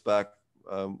aquaponics source back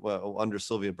under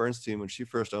Sylvia Bernstein when she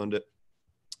first owned it.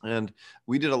 And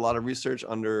we did a lot of research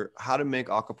under how to make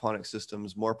aquaponic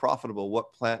systems more profitable.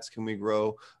 What plants can we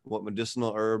grow? What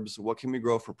medicinal herbs? What can we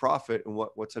grow for profit? And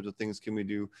what types of things can we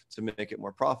do to make it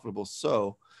more profitable?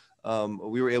 So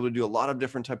we were able to do a lot of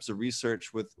different types of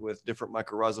research with different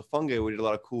mycorrhizal fungi. We did a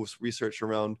lot of cool research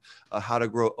around how to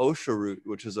grow osha root,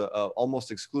 which is a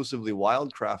almost exclusively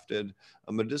wildcrafted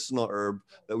medicinal herb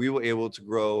that we were able to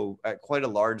grow at quite a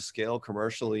large scale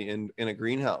commercially in a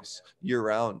greenhouse year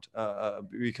round,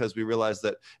 because we realized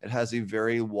that it has a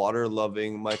very water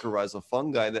loving mycorrhizal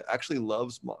fungi that actually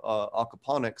loves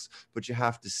aquaponics, but you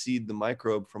have to seed the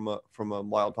microbe from a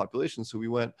wild population. So we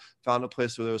found a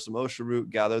place where there was some osha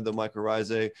root, gathered the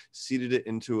mycorrhizae, seeded it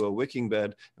into a wicking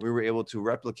bed, and we were able to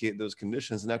replicate those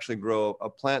conditions and actually grow a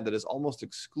plant that is almost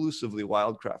exclusively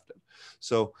wildcrafted.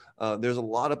 So there's a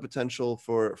lot of potential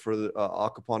for the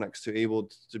aquaponics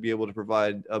to be able to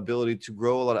provide ability to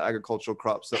grow a lot of agricultural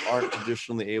crops that aren't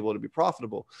traditionally able to be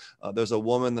profitable. There's a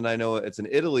woman that I know, it's in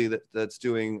Italy, that's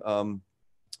doing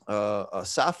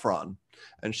saffron,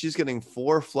 and she's getting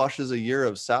 4 flushes a year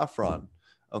of saffron.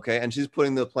 Okay, and she's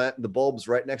putting the bulbs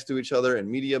right next to each other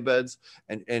in media beds,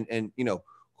 and you know,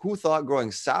 who thought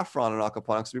growing saffron in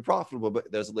aquaponics would be profitable?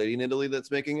 But there's a lady in Italy that's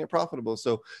making it profitable.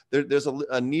 So there's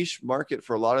a niche market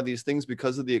for a lot of these things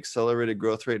because of the accelerated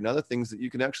growth rate and other things that you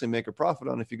can actually make a profit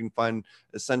on if you can find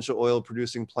essential oil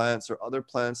producing plants or other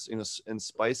plants, you know, and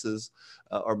spices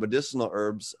or medicinal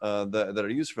herbs that are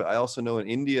used for it. I also know in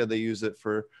India they use it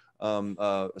for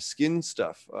skin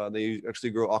stuff. They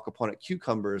actually grow aquaponic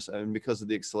cucumbers, and because of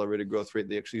the accelerated growth rate,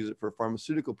 they actually use it for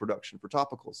pharmaceutical production for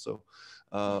topicals. So,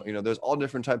 you know, there's all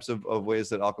different types of ways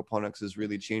that aquaponics is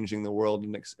really changing the world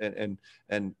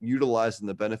and utilizing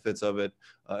the benefits of it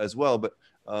as well. But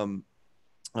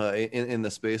in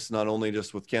the space, not only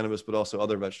just with cannabis, but also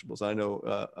other vegetables. I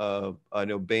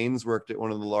know Bain's worked at one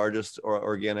of the largest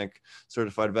organic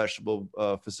certified vegetable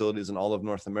facilities in all of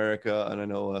North America. And I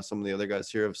know some of the other guys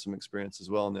here have some experience as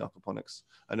well in the aquaponics.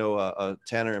 I know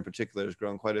Tanner in particular has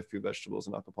grown quite a few vegetables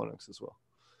in aquaponics as well.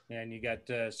 And you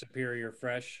got Superior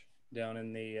Fresh down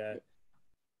in the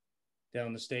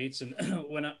States. And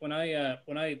when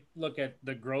I look at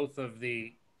the growth of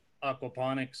the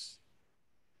aquaponics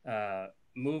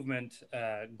movement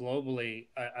globally,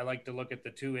 I like to look at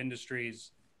the two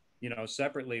industries, you know,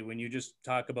 separately. When you just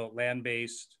talk about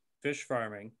land-based fish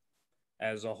farming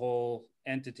as a whole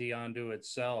entity onto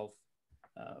itself,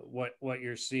 what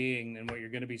you're seeing and what you're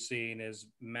going to be seeing is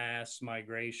mass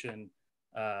migration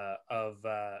of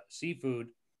seafood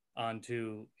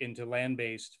into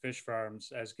land-based fish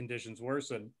farms as conditions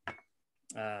worsen,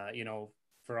 you know,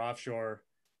 for offshore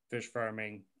fish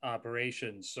farming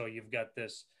operations. So you're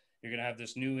going to have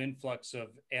this new influx of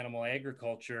animal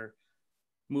agriculture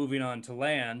moving on to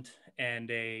land, and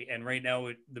right now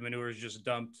the manure is just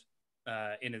dumped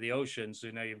into the ocean. So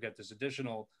now you've got this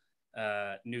additional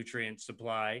nutrient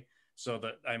supply. So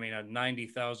that, I mean, a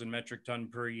 90,000 metric ton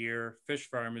per year fish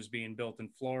farm is being built in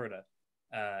Florida,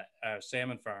 a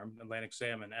salmon farm, Atlantic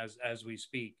salmon, as we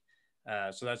speak.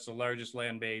 So that's the largest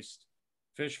land-based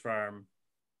fish farm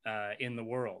in the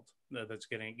world that's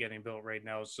getting built right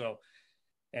now. So,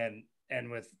 and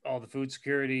with all the food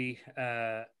security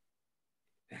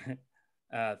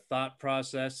thought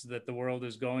process that the world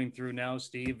is going through now,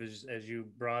 Steve, as you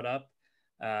brought up,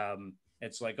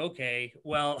 it's like, okay,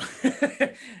 well,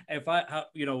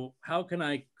 how can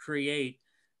I create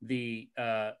the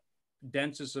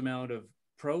densest amount of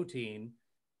protein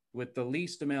with the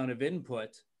least amount of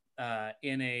input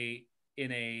in a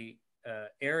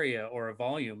area or a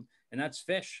volume, and that's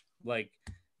fish. Like,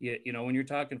 you know, when you're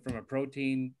talking from a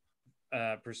protein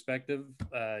perspective,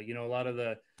 you know, a lot of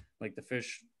the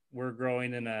fish we're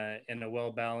growing in a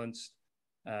well-balanced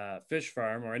fish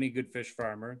farm, or any good fish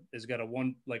farmer, has got a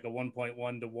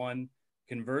 1.1 to 1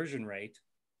 conversion rate.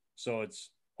 So it's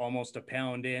almost a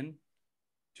pound in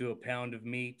to a pound of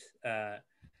meat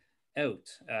out.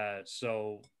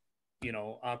 So, you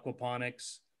know,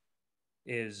 aquaponics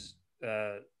is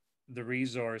the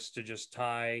resource to just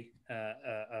tie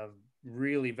a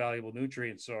really valuable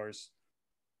nutrient source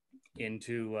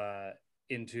into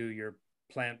your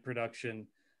plant production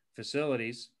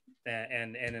facilities,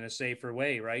 and in a safer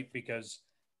way, right? Because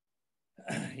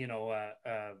you know,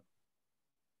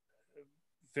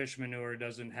 fish manure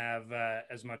doesn't have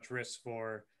as much risk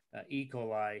for E.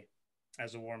 coli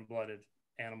as a warm-blooded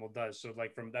animal does. So,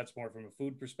 like, that's more from a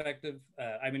food perspective.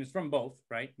 I mean, it's from both,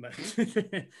 right?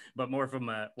 But more from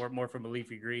a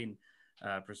leafy green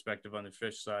perspective on the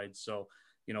fish side. So,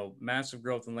 you know, massive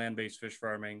growth in land-based fish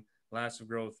farming, massive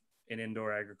growth in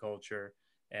indoor agriculture,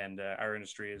 and our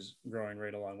industry is growing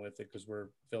right along with it because we're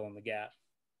filling the gap.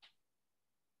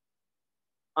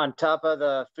 On top of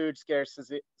the food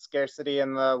scarcity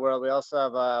in the world, we also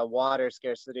have a water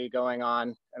scarcity going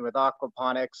on. And with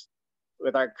aquaponics,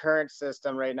 with our current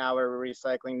system right now, we're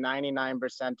recycling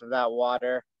 99% of that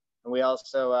water. And we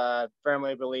also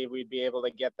firmly believe we'd be able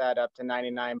to get that up to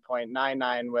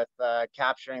 99.99 with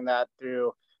capturing that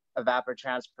through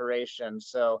evapotranspiration.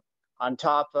 So on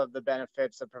top of the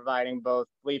benefits of providing both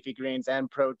leafy greens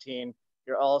and protein,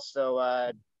 you're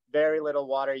also very little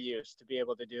water use to be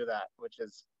able to do that, which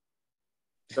is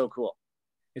so cool.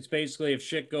 It's basically, if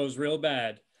shit goes real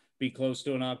bad, be close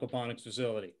to an aquaponics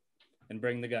facility and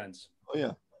bring the guns. Oh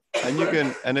yeah. And you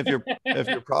can, and if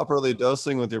you're properly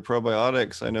dosing with your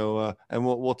probiotics, I know, and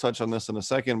we'll touch on this in a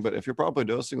second, but if you're properly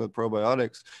dosing with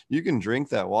probiotics, you can drink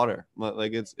that water.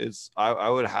 Like I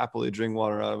would happily drink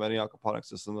water out of any aquaponics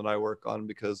system that I work on,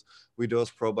 because we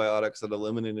dose probiotics that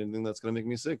eliminate anything that's going to make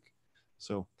me sick.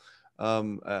 So,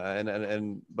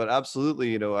 but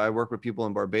absolutely, you know, I work with people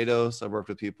in Barbados, I worked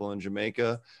with people in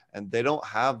Jamaica, and they don't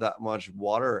have that much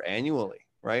water annually.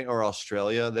 Right? Or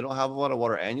Australia, they don't have a lot of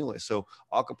water annually. So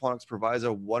aquaponics provides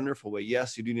a wonderful way.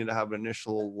 Yes, you do need to have an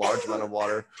initial large amount of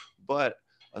water, but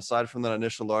aside from that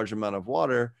initial large amount of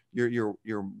water, your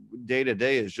day to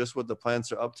day is just what the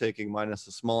plants are uptaking minus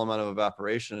a small amount of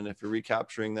evaporation. And if you're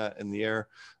recapturing that in the air,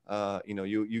 you know,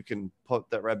 you can put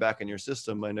that right back in your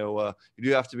system. I know you do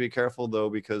have to be careful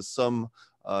though, because some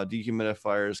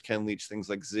dehumidifiers can leach things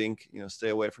like zinc. You know, stay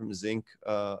away from zinc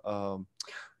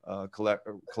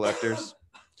collectors.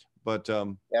 But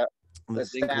yeah, the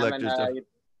zinc salmon, collectors,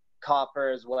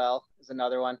 copper as well is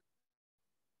another one.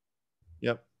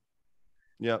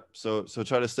 Yep. So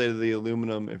try to stay to the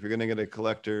aluminum if you're going to get a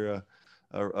collector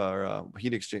or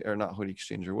heat exchange, or not heat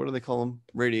exchanger. What do they call them?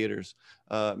 Radiators.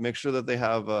 Make sure that they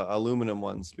have aluminum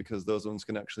ones, because those ones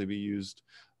can actually be used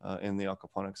in the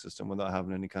aquaponics system without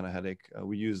having any kind of headache.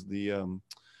 We use the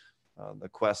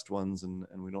Quest ones, and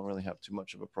we don't really have too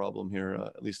much of a problem here,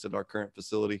 at least at our current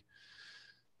facility.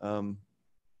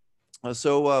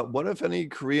 So what, if any,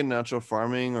 Korean natural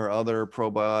farming or other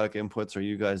probiotic inputs are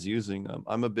you guys using?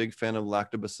 I'm a big fan of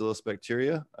lactobacillus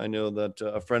bacteria. I know that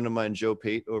a friend of mine, Joe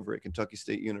Pate, over at Kentucky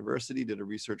State University, did a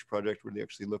research project where they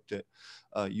actually looked at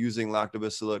using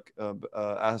lactobacillic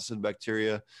acid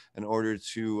bacteria in order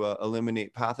to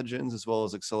eliminate pathogens as well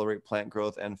as accelerate plant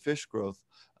growth and fish growth.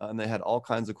 And they had all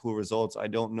kinds of cool results. I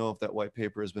don't know if that white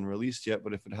paper has been released yet,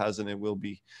 but if it hasn't, it will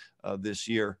be this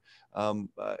year.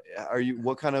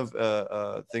 What kind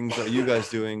of things are you guys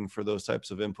doing for those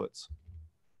types of inputs?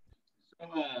 So,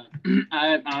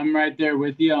 I'm right there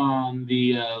with you on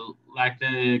the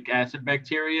lactic acid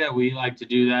bacteria. We like to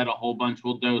do that a whole bunch.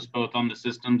 We'll dose both on the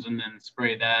systems and then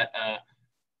spray that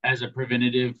as a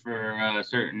preventative for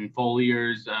certain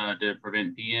foliars to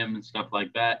prevent PM and stuff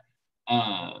like that.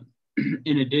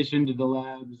 In addition to the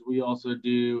labs, we also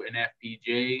do an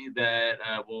FPJ that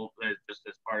will, just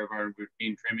as part of our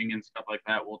routine trimming and stuff like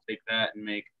that, we'll take that and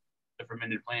make the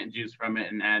fermented plant juice from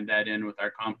it and add that in with our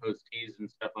compost teas and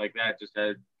stuff like that, just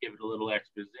to give it a little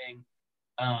extra zing.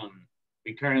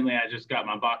 I just got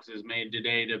my boxes made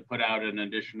today to put out an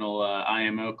additional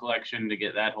IMO collection to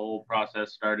get that whole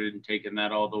process started and taking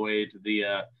that all the way to the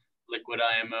liquid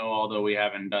IMO, although we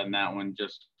haven't done that one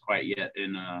just quite yet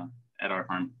at our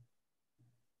farm.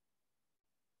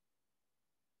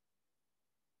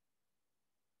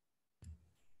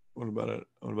 What about it?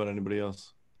 What about anybody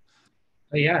else?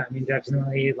 But yeah, I mean,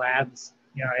 definitely labs.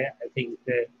 You know, I think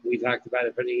that we talked about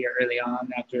it pretty early on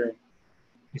after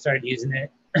we started using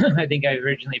it. I think I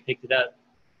originally picked it up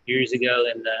years ago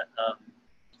in the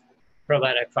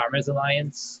Probiotic Farmers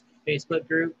Alliance Facebook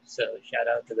group. So shout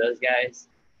out to those guys.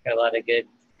 Got a lot of good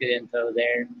info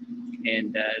there.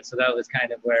 And so that was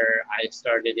kind of where I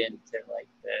started into like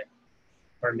the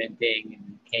fermenting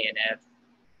and KNF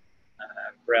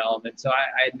realm. And so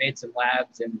I had made some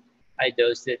labs and I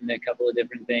dosed it in a couple of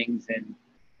different things. And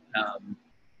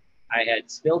I had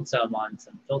spilled some on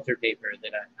some filter paper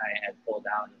that I had pulled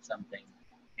out of something.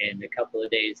 And a couple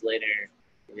of days later,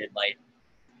 it had like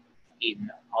eaten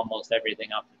almost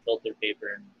everything off the filter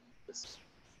paper and was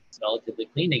relatively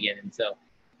clean again. And so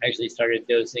I actually started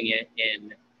dosing it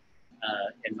in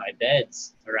my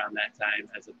beds around that time,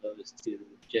 as opposed to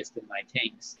just in my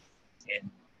tanks, and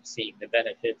seeing the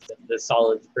benefits of the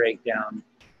solids breakdown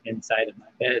inside of my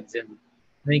beds. And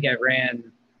I think I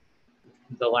ran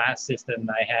the last system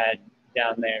I had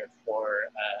down there for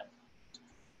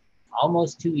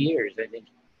almost 2 years, I think,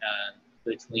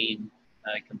 between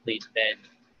complete bed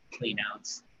clean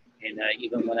outs. And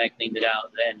even when I cleaned it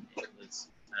out then, it was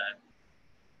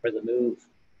for the move,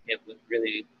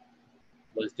 really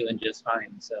was doing just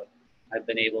fine. So I've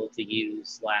been able to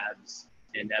use labs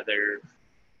and other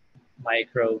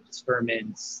microbes,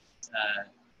 ferments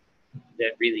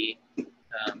that really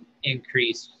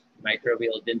increase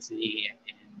microbial density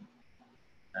and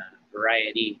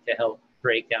variety to help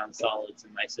break down solids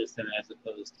in my system as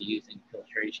opposed to using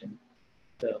filtration.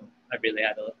 So I really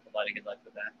had a lot of good luck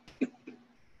with that.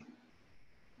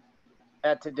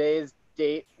 At today's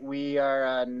date, we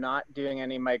are not doing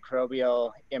any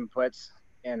microbial inputs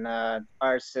in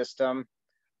our system.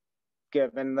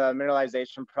 Given the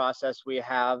mineralization process we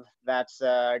have, that's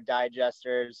our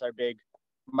digesters, our big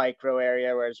micro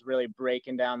area where it's really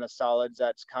breaking down the solids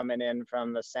that's coming in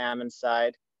from the salmon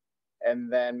side,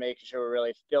 and then making sure we're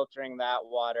really filtering that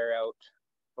water out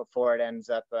before it ends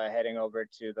up heading over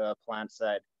to the plant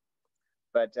side.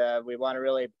 But we want to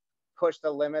really push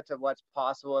the limit of what's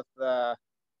possible with the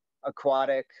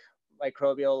aquatic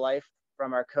microbial life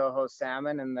from our coho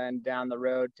salmon, and then down the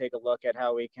road take a look at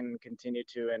how we can continue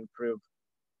to improve.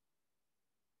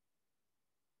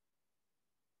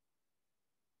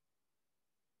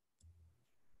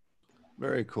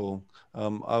 Very cool.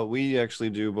 We actually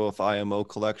do both IMO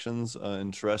collections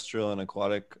in terrestrial and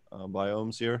aquatic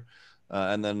biomes here,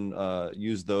 and then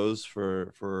use those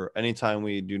for anytime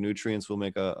we do nutrients. We'll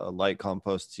make a light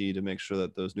compost tea to make sure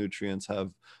that those nutrients have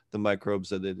the microbes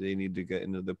that they need to get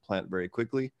into the plant very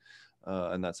quickly.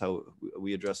 And that's how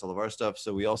we address all of our stuff.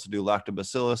 So we also do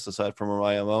lactobacillus aside from our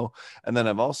IMO. And then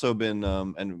I've also been,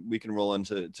 and we can roll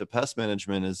into pest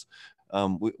management, is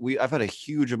I've had a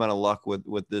huge amount of luck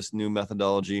with this new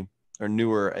methodology, or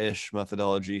newer-ish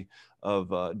methodology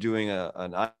of doing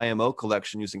an IMO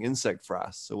collection using insect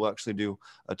frass. So we'll actually do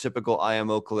a typical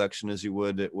IMO collection as you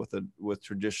would with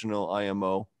traditional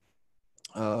IMO.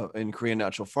 In Korean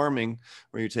natural farming,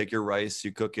 where you take your rice,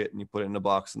 you cook it, and you put it in a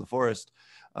box in the forest.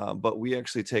 But we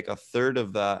actually take a third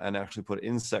of that and actually put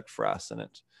insect frass in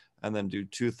it, and then do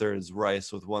 2/3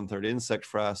 rice with 1/3 insect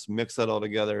frass, mix that all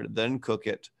together, then cook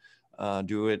it.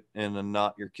 Do it in a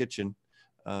not your kitchen.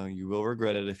 You will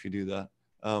regret it if you do that.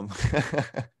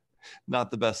 Not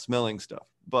the best smelling stuff,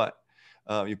 but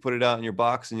you put it out in your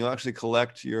box, and you'll actually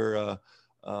collect your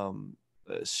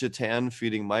chitan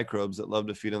feeding microbes that love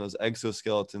to feed on those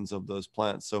exoskeletons of those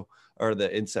plants, so, or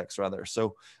the insects rather.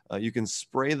 So you can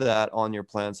spray that on your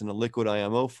plants in a liquid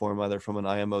IMO form, either from an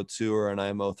IMO 2 or an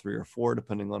IMO 3 or 4,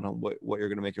 depending on what you're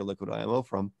going to make your liquid IMO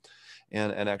from,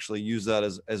 and actually use that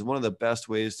as one of the best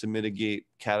ways to mitigate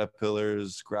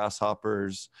caterpillars,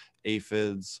 grasshoppers,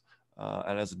 aphids,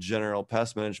 and as a general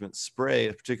pest management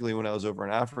spray. Particularly when I was over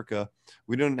in Africa,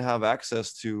 we didn't have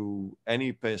access to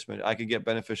any pest management. I could get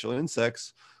beneficial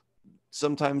insects.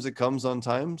 Sometimes it comes on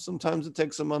time, sometimes it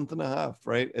takes a month and a half,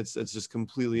 right? It's just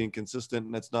completely inconsistent,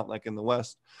 and it's not like in the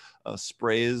West.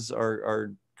 Sprays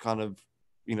are kind of,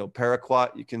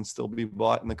 paraquat. You can still be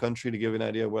bought in the country, to give you an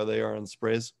idea where they are on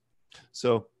sprays.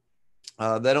 So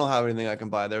they don't have anything I can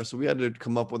buy there. So we had to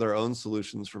come up with our own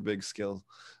solutions for big scale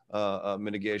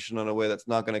mitigation in a way that's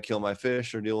not going to kill my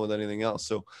fish or deal with anything else.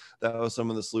 So that was some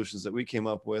of the solutions that we came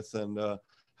up with, and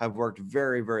have worked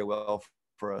very, very well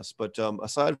for us. But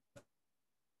aside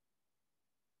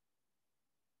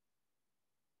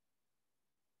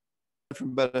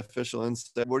from beneficial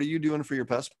insect, what are you doing for your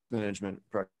pest management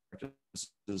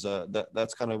practices?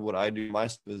 That's kind of what I do. My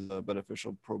stuff is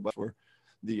beneficial probiotics for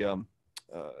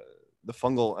the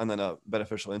fungal, and then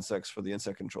beneficial insects for the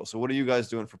insect control. So what are you guys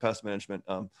doing for pest management?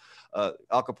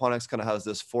 Aquaponics kind of has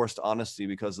this forced honesty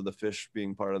because of the fish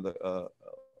being part of the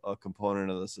a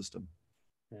component of the system.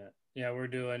 Yeah, we're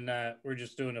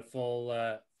just doing a full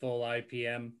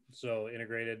IPM, so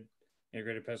integrated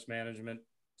pest management.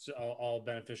 So all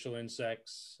beneficial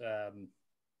insects,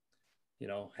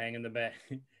 hanging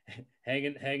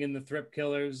the thrip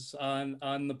killers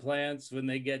on the plants when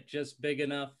they get just big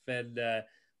enough, and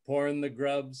pouring the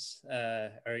grubs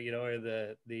or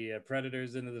the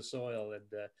predators into the soil, and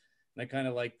I kind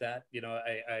of like that.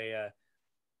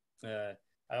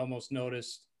 I almost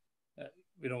noticed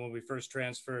when we first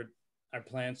transferred our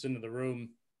plants into the room,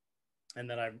 and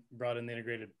then I brought in the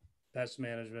integrated pest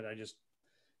management,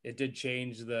 it did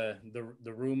change the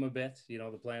room a bit.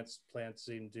 The plants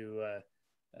seem to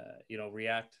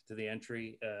react to the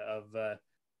entry of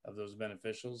those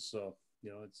beneficials. So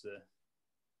it's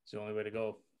the only way to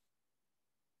go.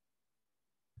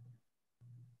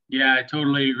 Yeah, I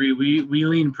totally agree. We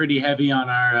lean pretty heavy on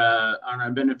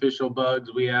our beneficial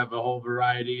bugs. We have a whole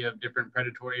variety of different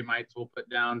predatory mites we'll put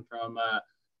down, from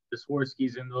the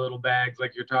Swarskis in the little bags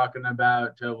like you're talking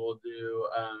about. We'll do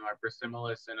our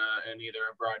Priscimulus in either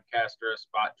a broadcast or a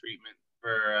spot treatment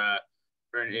for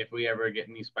if we ever get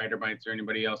any spider bites or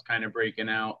anybody else kind of breaking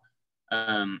out.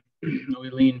 We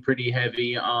lean pretty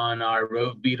heavy on our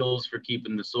rove beetles for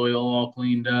keeping the soil all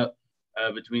cleaned up.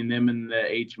 Between them and the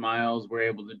H miles, we're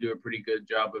able to do a pretty good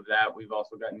job of that. We've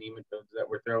also got nematodes that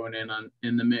we're throwing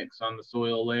in the mix on the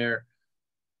soil layer.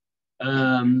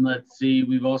 Let's see,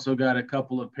 we've also got a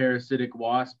couple of parasitic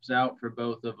wasps out for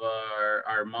both of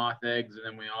our moth eggs, and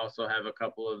then we also have a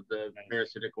couple of the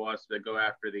parasitic wasps that go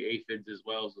after the aphids as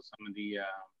well as some of the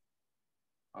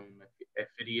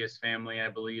Aphidius family, I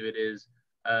believe it is,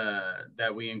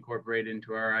 that we incorporate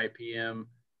into our IPM.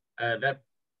 That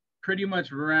pretty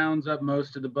much rounds up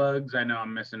most of the bugs. I know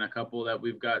I'm missing a couple that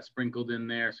we've got sprinkled in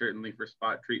there, certainly for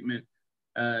spot treatment.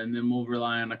 And then we'll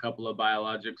rely on a couple of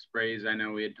biologic sprays. I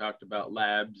know we had talked about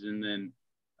labs, and then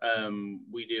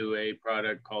we do a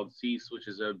product called Cease, which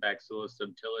is a Bacillus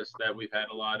subtilis that we've had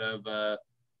a lot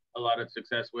of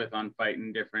success with on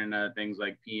fighting different things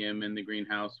like PM in the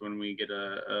greenhouse when we get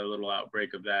a little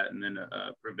outbreak of that, and then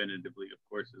preventatively, of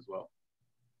course, as well.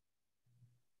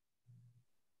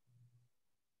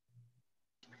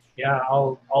 Yeah,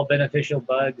 all beneficial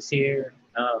bugs here.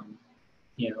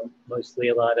 You know, mostly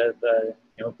a lot of, you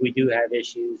know, if we do have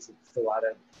issues, it's a lot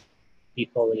of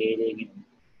defoliating and,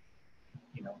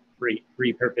 you know,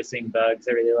 repurposing bugs.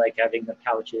 I really like having the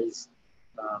pouches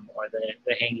or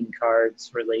the hanging cards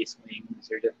for lace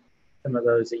wings, or some of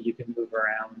those that you can move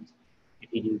around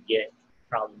if you do get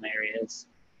problem areas.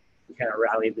 You kind of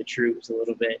rally the troops a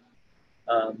little bit.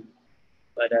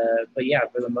 But yeah,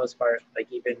 for the most part, like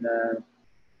even,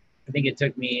 I think it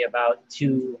took me about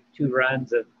two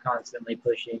runs of constantly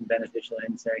pushing beneficial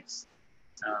insects.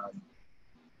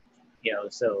 You know,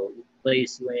 so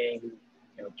lacewing,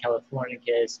 you know,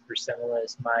 Californicus,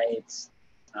 Persimilis mites,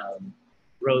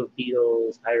 rove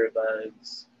beetles,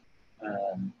 pyrobugs.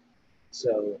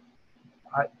 So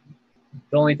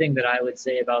the only thing that I would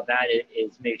say about that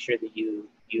is make sure that you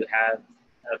have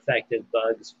effective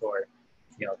bugs for,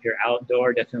 you know, if you're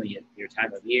outdoor, definitely your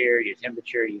time of year, your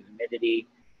temperature, your humidity.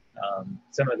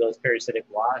 Some of those parasitic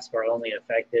wasps are only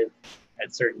effective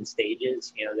at certain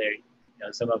stages. You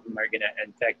know, some of them are going to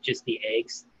infect just the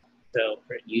eggs. So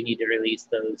you need to release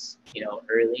those, you know,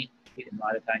 early. A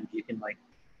lot of times you can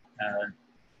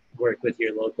work with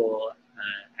your local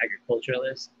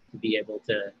agriculturalist to be able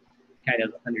to kind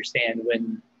of understand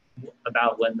when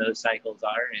those cycles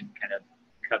are and kind of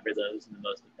cover those in the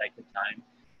most effective time.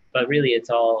 But really, it's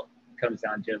all comes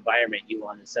down to environment. You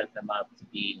want to set them up to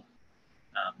be,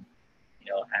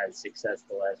 you know, as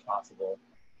successful as possible,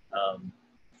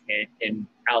 and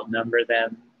outnumber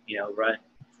them. You know,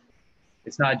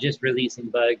 it's not just releasing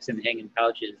bugs and hanging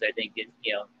pouches. I think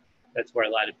you know, that's where a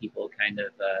lot of people kind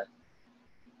of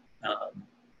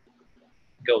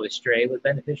go astray with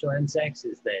beneficial insects.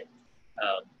 Is that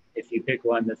if you pick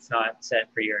one that's not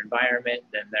set for your environment,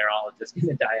 then they're all just going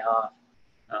to die off,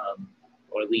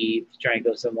 or leave, try and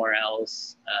go somewhere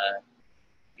else.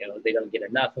 You know, they don't get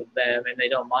enough of them, and they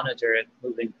don't monitor it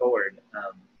moving forward.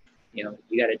 You know,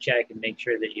 you got to check and make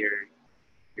sure that your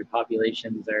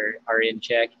populations are in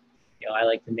check. You know, I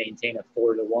like to maintain a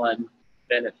 4-to-1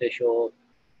 beneficial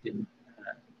to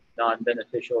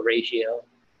non-beneficial ratio.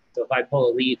 So if I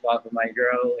pull a leaf off of my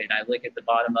grow and I look at the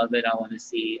bottom of it, I want to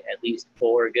see at least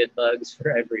 4 good bugs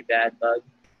for every bad bug,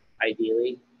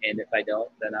 ideally. And if I don't,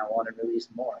 then I want to release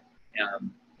more.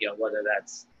 You know, whether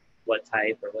that's what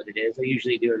type or what it is. I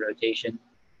usually do a rotation.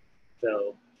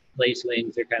 So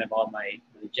lacewings are kind of all my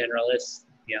generalists.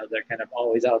 You know, they're kind of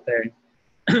always out there,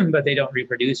 but they don't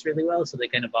reproduce really well, so they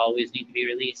kind of always need to be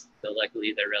released. So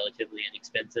luckily, they're relatively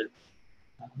inexpensive.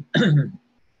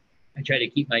 I try to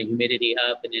keep my humidity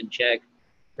up and in check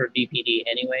for BPD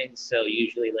anyways. So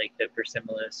usually like the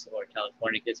Persimilis or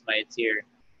Californicus mites here,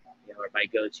 you know, are my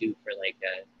go-to for like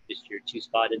just your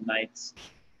 2-spotted mites.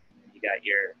 You got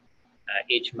your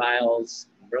H miles,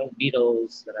 rove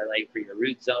beetles that I like for your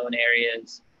root zone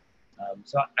areas.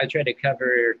 So I try to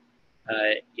cover,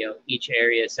 you know, each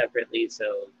area separately.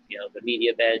 So, you know, the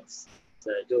media beds,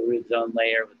 the dual root zone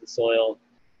layer with the soil,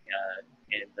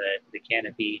 and the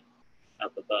canopy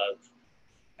up above.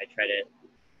 I try to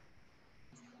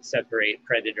separate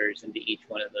predators into each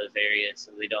one of those areas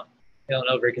so they don't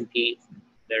overcompete.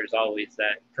 There's always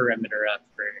that perimeter up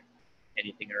for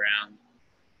anything around.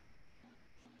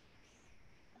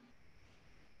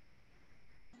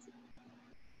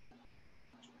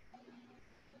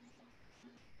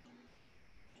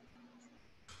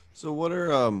 So what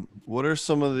are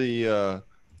some of the oh,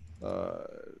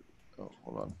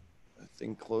 hold on, I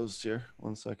think closed here.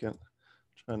 1 second.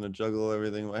 Trying to juggle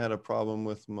everything. I had a problem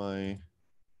with my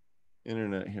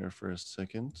internet here for a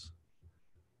second.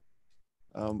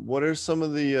 What are some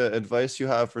of the advice you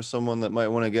have for someone that might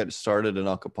want to get started in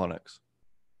aquaponics?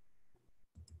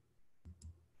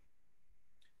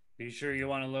 Be sure you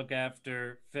want to look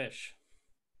after fish.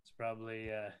 It's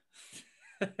probably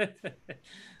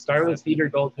Start with feeder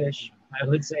goldfish, I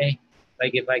would say.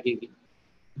 Like if I could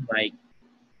like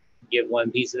give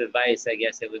one piece of advice, I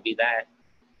guess it would be that,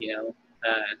 you know,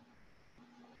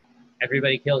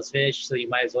 everybody kills fish, so you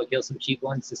might as well kill some cheap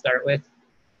ones to start with.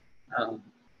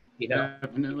 You know,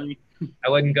 Definitely. I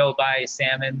wouldn't go buy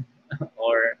salmon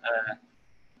or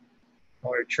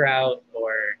trout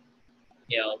or,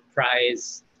 you know,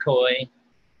 prize koi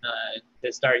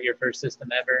to start your first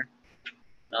system ever.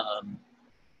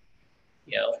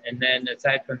 You know, and then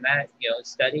aside from that, you know,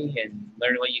 study and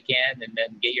learn what you can, and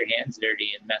then get your hands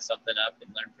dirty and mess something up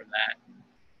and learn from that.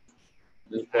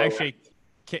 Move forward. Actually,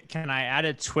 can I add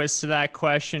a twist to that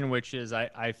question, which is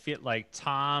I feel like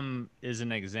Tom is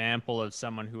an example of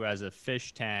someone who has a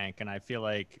fish tank, and I feel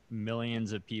like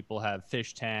millions of people have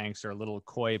fish tanks or little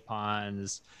koi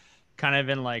ponds, kind of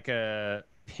in like a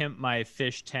pimp my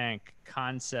fish tank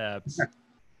concept.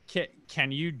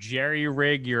 Can you jerry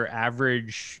rig your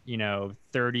average, you know,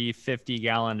 30, 50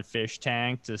 gallon fish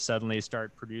tank to suddenly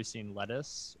start producing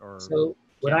lettuce? Or so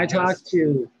when I talk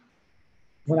to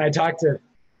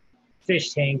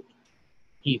fish tank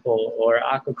people or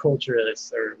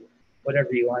aquaculturists or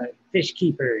whatever you want, fish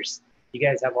keepers, you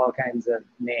guys have all kinds of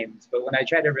names. But when I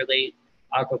try to relate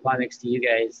aquaponics to you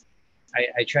guys,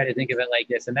 I try to think of it like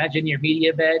this. Imagine your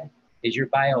media bed is your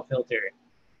biofilter,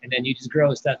 and then you just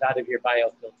grow stuff out of your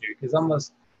biofilter. Because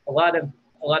almost a lot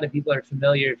of people are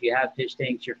familiar, if you have fish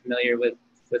tanks, you're familiar with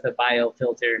a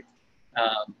biofilter,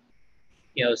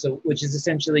 you know, so which is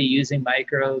essentially using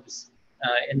microbes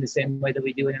in the same way that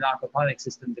we do in an aquaponic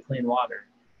system to clean water.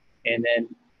 And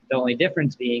then the only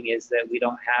difference being is that we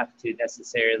don't have to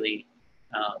necessarily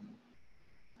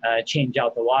change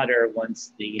out the water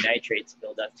once the nitrates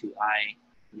build up too high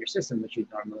in your system, which you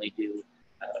normally do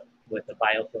with a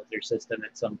biofilter system.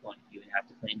 At some point, you would have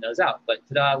to clean those out. But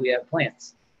ta-da, we have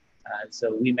plants.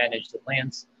 So we manage the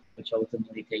plants, which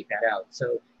ultimately take that out.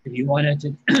 So if you wanted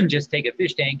to just take a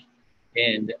fish tank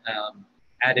and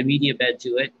add a media bed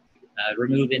to it,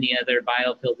 remove any other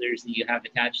biofilters that you have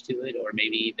attached to it, or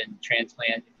maybe even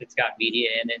transplant, if it's got media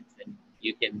in it, then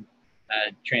you can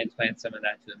transplant some of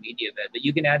that to a media bed. But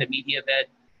you can add a media bed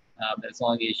as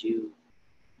long as you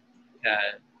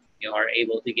are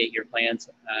able to get your plants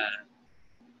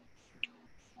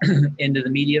into the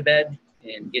media bed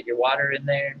and get your water in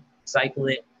there, cycle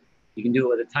it. You can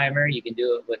do it with a timer. You can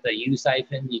do it with a U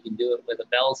siphon. You can do it with a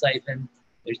bell siphon.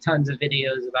 There's tons of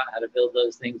videos about how to build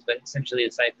those things, but essentially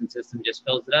a siphon system just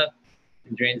fills it up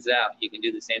and drains it out. You can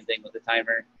do the same thing with a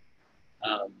timer.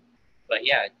 But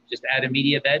yeah, just add a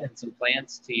media bed and some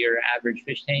plants to your average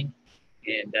fish tank,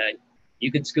 and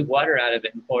you could scoop water out of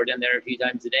it and pour it in there a few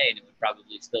times a day, and it would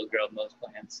probably still grow most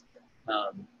plants.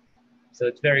 So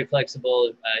it's very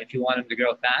flexible. If you want them to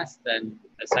grow fast, then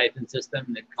a siphon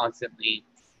system that constantly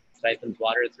siphons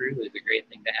water through is a great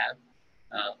thing to have.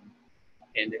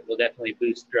 And it will definitely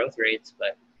boost growth rates,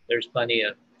 but there's plenty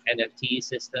of NFT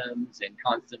systems and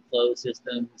constant flow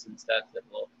systems and stuff that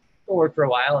will work for a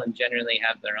while and generally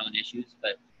have their own issues.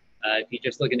 But if you're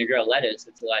just looking to grow lettuce,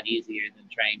 it's a lot easier than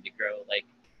trying to grow like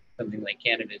something like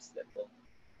cannabis that will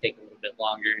take a little bit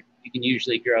longer. You can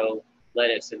usually grow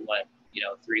lettuce in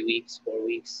 3 weeks, 4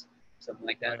 weeks, something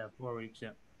like that. Yeah, 4 weeks,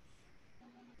 yeah.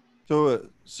 So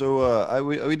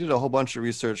we did a whole bunch of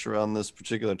research around this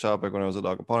particular topic when I was at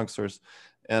Aquaponics Source,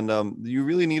 and you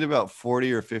really need about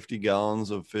 40 or 50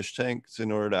 gallons of fish tanks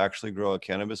in order to actually grow a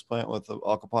cannabis plant with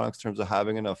aquaponics, in terms of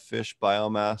having enough fish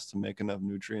biomass to make enough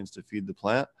nutrients to feed the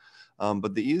plant.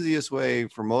 But the easiest way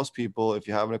for most people, if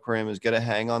you have an aquarium, is get a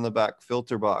hang on the back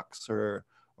filter box or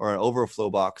an overflow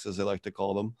box, as they like to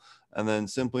call them, and then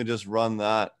simply just run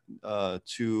that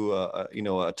to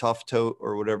a tough tote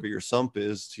or whatever your sump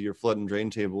is to your flood and drain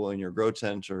table in your grow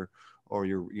tent or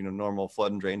your normal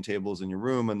flood and drain tables in your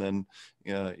room, and then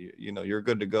you're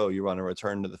good to go. You run a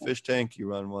return to the fish tank, you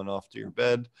run one off to your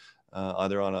bed,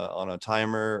 either on a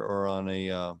timer or on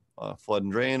a flood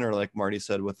and drain, or like Marty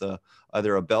said, with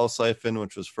either a bell siphon,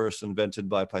 which was first invented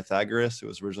by Pythagoras. It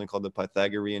was originally called the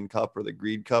Pythagorean cup or the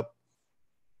greed cup.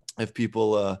 If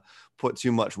people put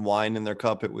too much wine in their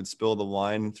cup, it would spill the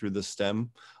wine through the stem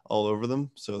all over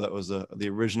them. So that was the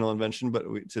original invention, but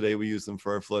today we use them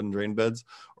for our flood and drain beds.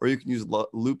 Or you can use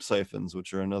loop siphons,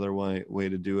 which are another way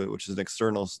to do it, which is an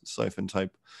external siphon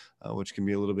type, which can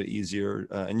be a little bit easier.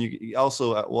 And you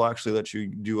also will actually let you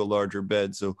do a larger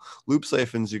bed. So loop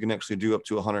siphons, you can actually do up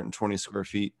to 120 square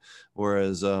feet,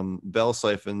 whereas bell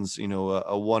siphons, you know,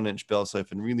 a 1-inch bell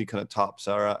siphon really kind of tops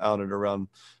out at around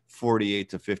 48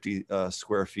 to 50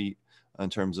 square feet in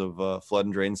terms of flood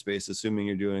and drain space, assuming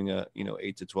you're doing a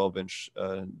 8 to 12-inch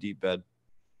deep bed.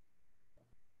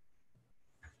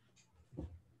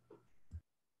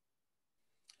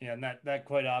 Yeah, and that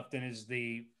quite often is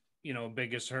the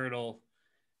biggest hurdle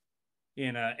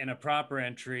in a proper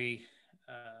entry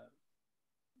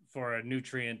for a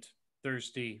nutrient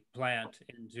thirsty plant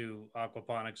into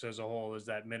aquaponics as a whole, is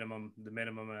the minimum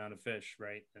amount of fish,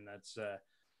 right? And that's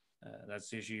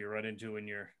the issue you run into when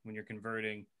you're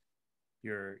converting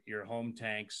your home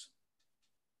tanks,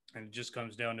 and it just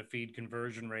comes down to feed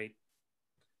conversion rate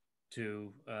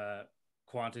to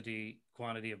quantity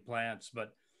of plants.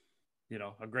 But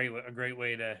a great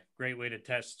way to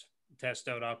test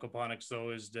out aquaponics though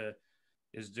is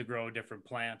to grow a different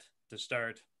plant to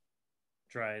start,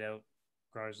 try it out,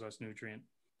 requires less nutrient,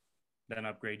 then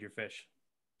upgrade your fish.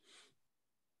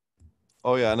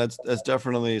 Oh yeah, and that's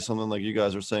definitely something like you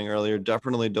guys were saying earlier.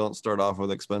 Definitely don't start off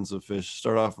with expensive fish.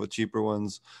 Start off with cheaper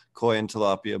ones. Koi and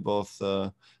tilapia, both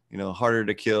harder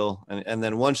to kill. And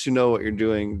then once you know what you're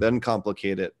doing, then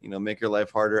complicate it. Make your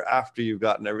life harder after you've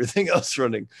gotten everything else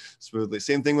running smoothly.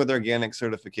 Same thing with organic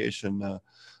certification.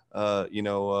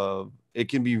 It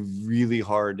can be really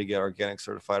hard to get organic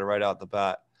certified right out the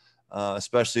bat.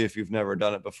 Especially if you've never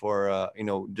done it before.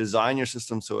 Design your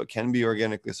system so it can be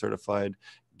organically certified,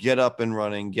 get up and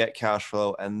running, get cash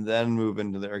flow, and then move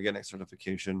into the organic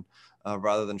certification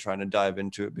rather than trying to dive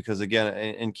into it. Because again,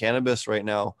 in cannabis right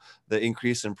now, the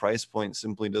increase in price point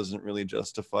simply doesn't really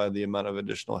justify the amount of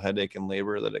additional headache and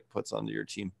labor that it puts onto your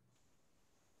team.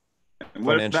 And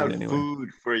what about food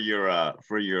for your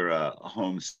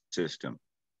home system?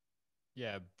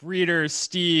 Yeah, breeder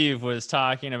Steve was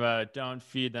talking about don't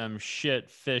feed them shit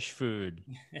fish food.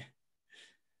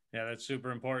 Yeah, that's super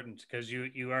important, because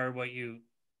you are what you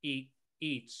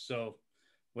eats. So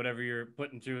whatever you're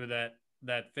putting through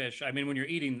that fish, I mean, when you're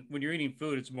eating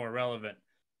food, it's more relevant,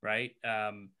 right?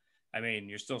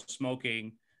 You're still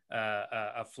smoking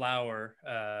a flower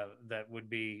that would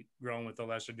be grown with the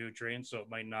lesser nutrients, so it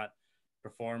might not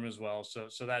perform as well. So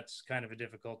that's kind of a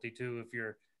difficulty too if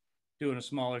you're doing a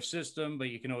smaller system, but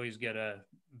you can always get a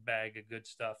bag of good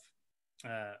stuff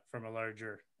from a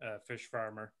larger fish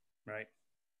farmer, right,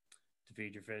 to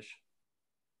feed your fish.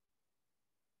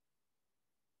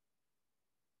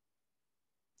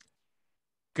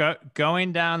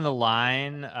 Going down the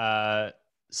line,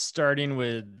 starting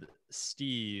with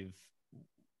Steve,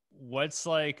 what's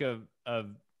like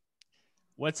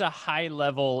what's a high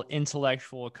level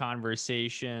intellectual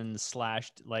conversation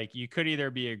 / like you could either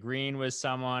be agreeing with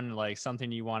someone, like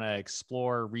something you want to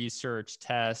explore, research,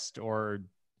 test, or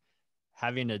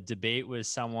having a debate with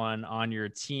someone on your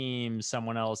team,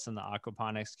 someone else in the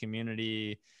aquaponics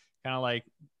community, kind of like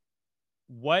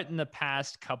what in the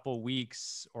past couple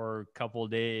weeks or couple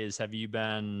days have you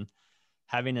been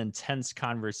having intense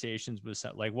conversations with?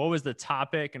 Like, what was the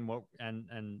topic, and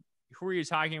who were you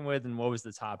talking with, and what was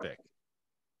the topic?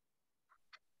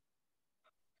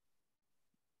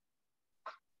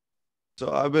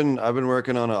 So I've been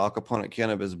working on an aquaponic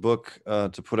cannabis book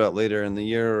to put out later in the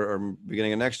year or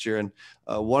beginning of next year, and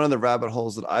one of the rabbit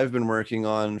holes that I've been working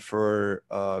on for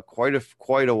quite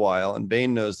a while, and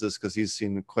Bain knows this because he's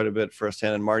seen quite a bit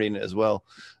firsthand, and Marty as well,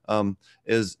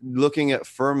 is looking at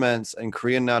ferments and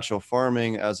Korean natural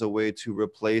farming as a way to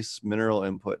replace mineral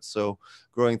inputs. So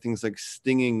growing things like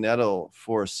stinging nettle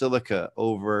for silica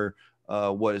over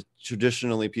what is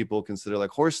traditionally people consider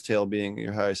like horsetail being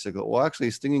your highest silica. Well, actually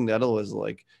stinging nettle is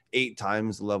like 8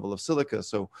 times the level of silica.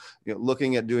 So,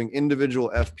 looking at doing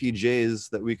individual FPJs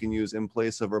that we can use in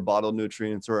place of our bottled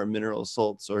nutrients or our mineral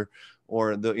salts or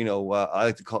the, I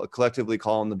like to collectively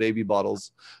call them the baby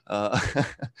bottles,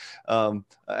 and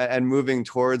moving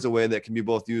towards a way that can be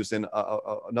both used in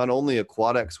not only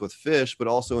aquatics with fish, but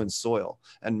also in soil,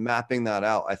 and mapping that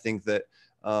out. I think that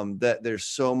that there's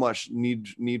so much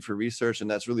need for research, and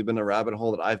that's really been a rabbit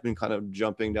hole that I've been kind of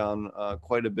jumping down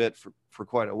quite a bit for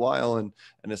quite a while, and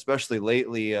especially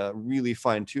lately, really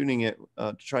fine tuning it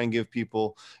to try and give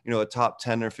people, you know, a top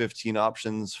 10 or 15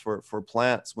 options for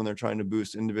plants when they're trying to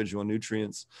boost individual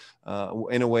nutrients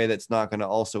in a way that's not going to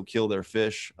also kill their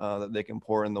fish, that they can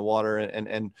pour in the water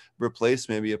and replace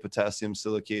maybe a potassium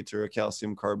silicate or a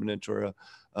calcium carbonate or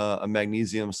a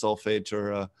magnesium sulfate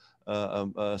or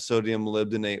a sodium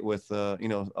molybdenate with you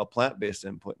know, a plant-based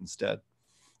input instead.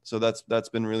 So that's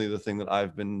been really the thing that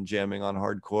I've been jamming on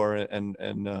hardcore, and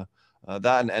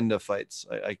that and endophytes.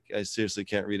 I seriously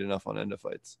can't read enough on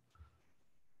endophytes.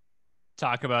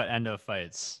 Talk about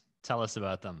endophytes. Tell us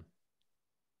about them.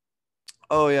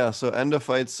 Oh yeah, so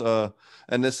endophytes,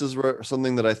 and this is where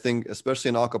something that I think, especially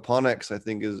in aquaponics, I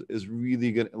think is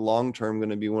really good long term,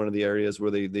 going to be one of the areas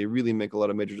where they really make a lot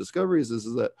of major discoveries. Is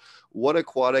that what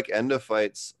aquatic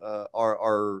endophytes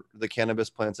are the cannabis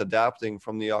plants adapting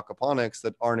from the aquaponics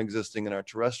that aren't existing in our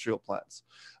terrestrial plants,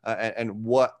 and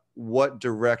what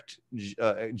direct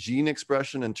gene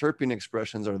expression and terpene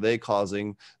expressions are they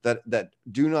causing that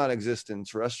do not exist in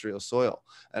terrestrial soil?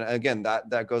 And again,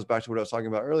 that goes back to what I was talking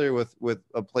about earlier with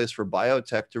a place for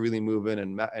biotech to really move in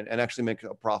and actually make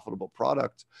a profitable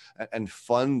product and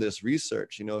fund this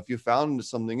research. You know, if you found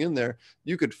something in there,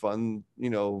 you could fund, you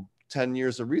know, 10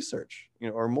 years of research, you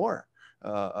know, or more.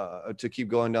 To keep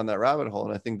going down that rabbit hole.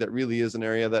 And I think that really is an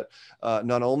area that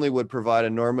not only would provide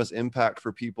enormous impact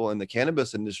for people in the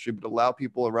cannabis industry, but allow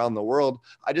people around the world.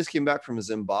 I just came back from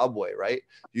Zimbabwe, right?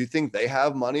 Do you think they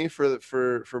have money for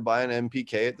buying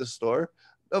MPK at the store?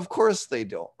 Of course they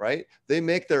don't, right? They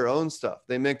make their own stuff.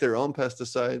 They make their own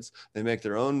pesticides. They make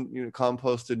their own, you know,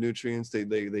 composted nutrients.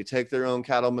 They take their own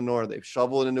cattle manure. They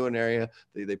shovel it into an area.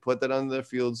 They put that on their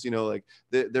fields. You know, like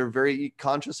they're very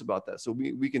conscious about that. So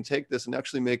we can take this and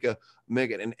actually make it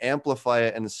and amplify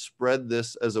it and spread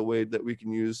this as a way that we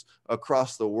can use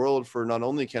across the world for not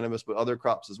only cannabis but other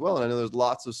crops as well. And I know there's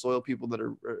lots of soil people that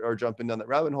are jumping down that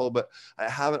rabbit hole, but I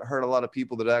haven't heard a lot of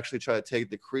people that actually try to take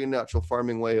the Korean natural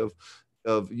farming way of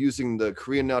using the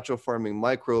Korean natural farming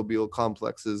microbial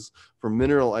complexes for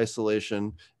mineral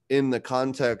isolation in the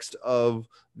context of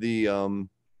the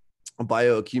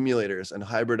bioaccumulators and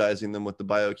hybridizing them with the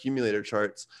bioaccumulator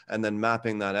charts, and then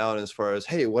mapping that out as far as,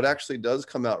 hey, what actually does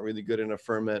come out really good in a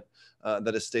ferment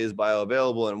that it stays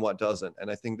bioavailable and what doesn't.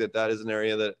 And I think that is an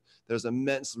area that there's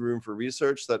immense room for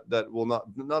research that will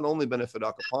not only benefit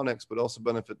aquaponics, but also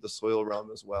benefit the soil realm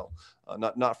as well.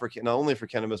 Not only for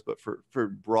cannabis, but for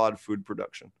broad food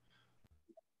production.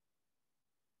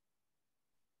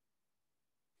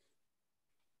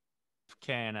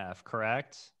 KNF,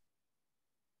 correct?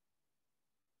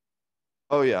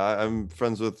 Oh yeah, I'm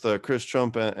friends with Chris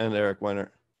Trump and Eric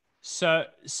Weinert.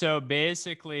 So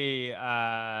basically,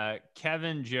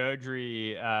 Kevin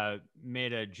Jodrey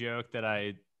made a joke that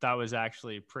I thought was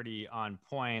actually pretty on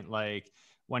point. Like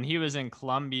when he was in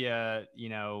Colombia, you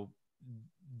know,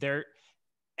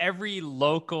 every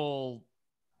local,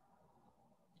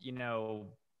 you know,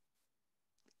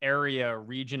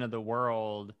 region of the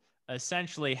world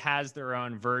essentially has their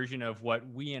own version of what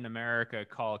we in America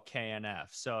call KNF.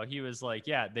 So he was like,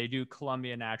 yeah, they do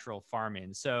Colombia natural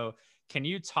farming. So can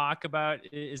you talk about,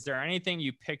 is there anything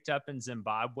you picked up in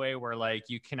Zimbabwe where like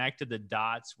you connected the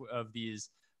dots of these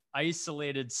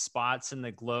isolated spots in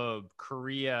the globe,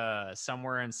 Korea,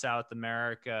 somewhere in South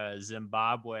America,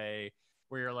 Zimbabwe,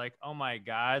 where you're like, oh my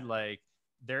God, like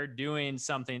they're doing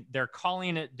something, they're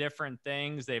calling it different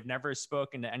things. They've never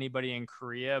spoken to anybody in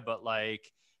Korea, but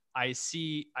like, I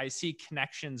see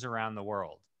connections around the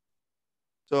world.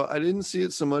 So I didn't see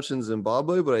it so much in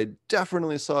Zimbabwe, but I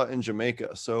definitely saw it in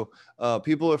Jamaica. So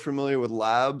people are familiar with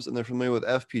labs and they're familiar with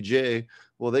FPJ.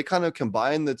 Well, they kind of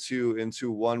combine the two into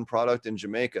one product in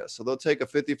Jamaica. So they'll take a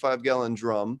 55-gallon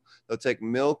drum, they'll take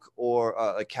milk or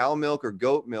a cow milk or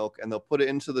goat milk, and they'll put it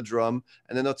into the drum.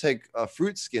 And then they'll take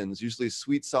fruit skins, usually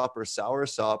sweet sop or sour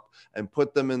sop, and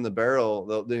put them in the barrel.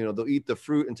 They'll eat the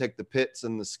fruit and take the pits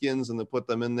and the skins and they'll put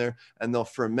them in there, and they'll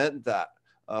ferment that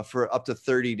for up to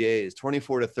 30 days,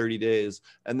 24 to 30 days.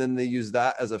 And then they use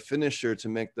that as a finisher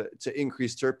to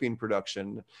increase terpene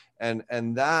production.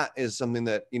 And that is something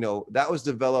that, you know, that was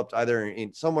developed either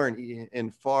somewhere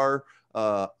in far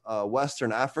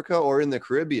Western Africa or in the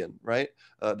Caribbean, right?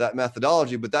 That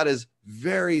methodology, but that is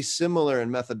very similar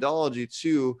in methodology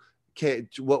to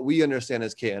what we understand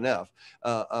as KNF.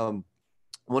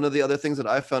 One of the other things that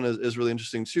I found is really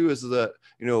interesting too is that,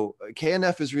 you know,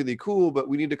 KNF is really cool, but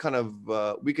we need to kind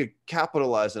of, we could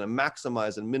capitalize and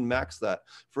maximize and min-max that.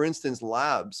 For instance,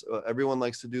 labs, everyone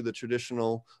likes to do the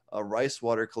traditional rice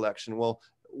water collection. Well,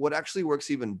 what actually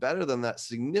works even better than that,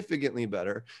 significantly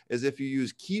better, is if you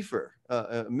use kefir,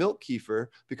 milk kefir,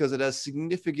 because it has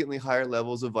significantly higher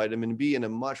levels of vitamin B and a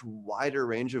much wider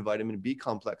range of vitamin B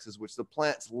complexes, which the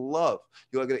plants love.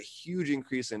 You'll get a huge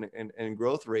increase in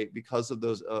growth rate because of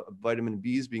those vitamin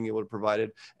Bs being able to provide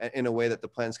it in a way that the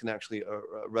plants can actually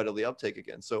readily uptake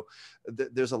again. So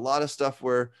there's a lot of stuff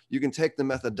where you can take the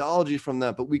methodology from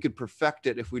that, but we could perfect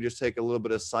it if we just take a little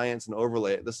bit of science and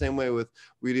overlay it. The same way with,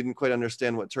 we didn't quite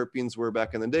understand what terpenes were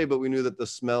back in the day, but we knew that the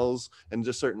smells and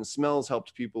just certain smells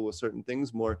helped people with certain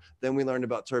things more. Then we learned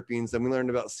about terpenes, then we learned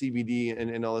about CBD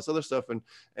and all this other stuff.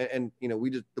 And you know, we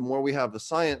just, the more we have the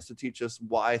science to teach us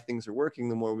why things are working,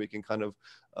 the more we can kind of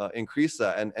increase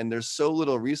that. And there's so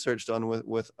little research done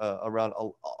with around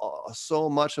so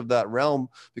much of that realm,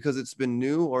 because it's been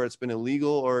new, or it's been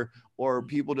illegal, or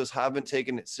people just haven't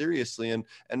taken it seriously. And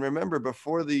remember,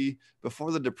 before the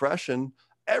Depression,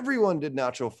 everyone did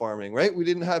natural farming, right? We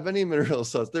didn't have any mineral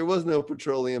salts. There was no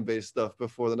petroleum-based stuff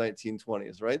before the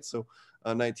 1920s, right? So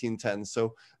 1910s.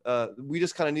 So we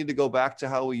just kind of need to go back to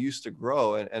how we used to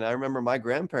grow. And I remember my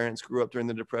grandparents grew up during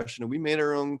the Depression, and we made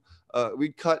our own,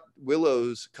 we'd cut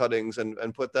willows cuttings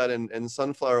and put that in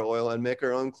sunflower oil and make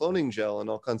our own cloning gel and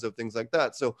all kinds of things like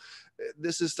that. So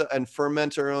this is and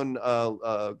ferment our own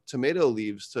tomato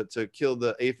leaves to kill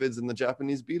the aphids and the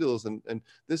Japanese beetles. And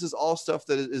this is all stuff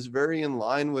that is very in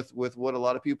line with what a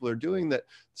lot of people are doing, that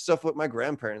stuff what my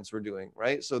grandparents were doing,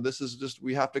 right? So this is just,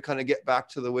 we have to kind of get back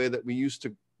to the way that we used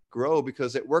to grow,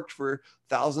 because it worked for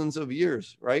thousands of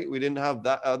years, right? We didn't have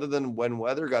that, other than when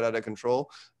weather got out of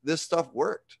control, this stuff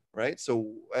worked, right?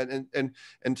 So and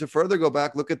to further go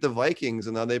back, look at the Vikings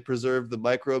and how they preserved the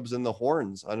microbes in the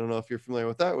horns. I don't know if you're familiar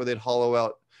with that, where they'd hollow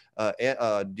out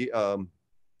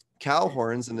cow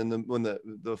horns, and then when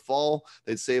the fall,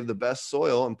 they'd save the best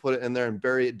soil and put it in there and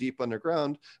bury it deep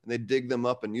underground, and they'd dig them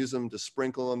up and use them to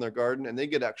sprinkle on their garden, and they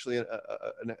get actually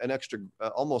an extra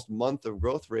almost month of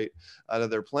growth rate out of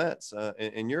their plants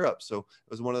in Europe. So it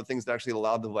was one of the things that actually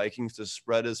allowed the Vikings to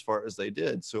spread as far as they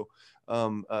did. So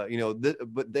you know,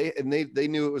 but they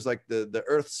knew it was like the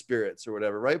earth spirits or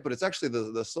whatever, right? But it's actually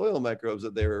the soil microbes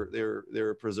that they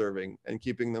were preserving and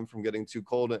keeping them from getting too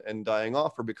cold and dying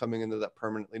off or becoming into that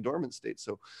permanently dormant state.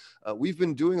 So we've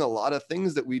been doing a lot of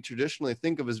things that we traditionally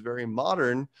think of as very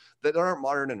modern that aren't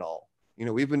modern at all. You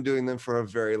know, we've been doing them for a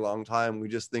very long time. We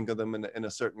just think of them in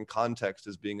a certain context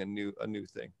as being a new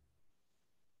thing.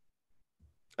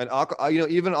 And you know,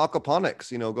 even aquaponics,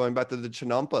 you know, going back to the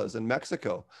chinampas in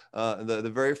Mexico,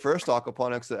 the very first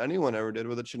aquaponics that anyone ever did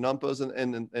were the chinampas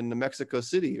in the Mexico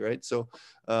City, right? So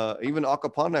even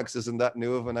aquaponics isn't that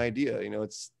new of an idea. You know,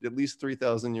 it's at least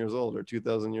 3,000 years old or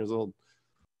 2,000 years old.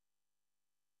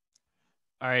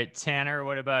 All right, Tanner,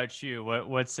 what about you?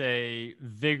 What's a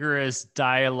vigorous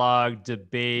dialogue,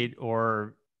 debate,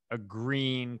 or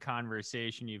agreeing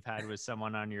conversation you've had with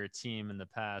someone on your team in the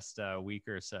past week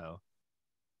or so?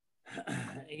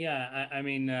 Yeah, I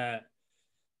mean,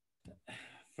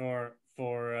 for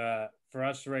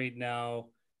us right now,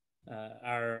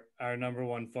 our number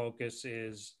one focus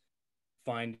is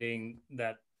finding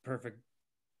that perfect,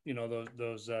 you know,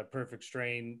 those perfect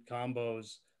strain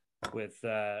combos with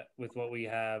what we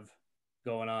have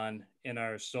going on in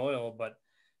our soil. But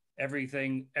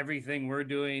everything we're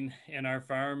doing in our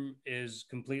farm is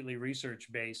completely research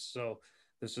based. So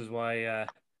this is why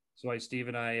Steve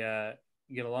and I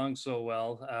get along so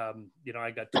well. You know,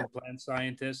 I got two plant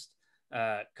scientists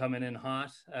coming in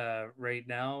hot right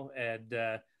now, and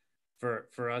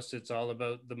for us, it's all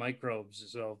about the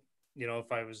microbes. So, you know,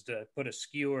 if I was to put a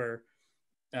skewer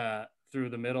through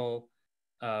the middle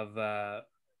of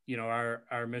you know,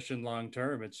 our mission long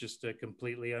term, it's just to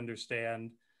completely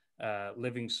understand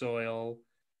living soil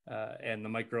and the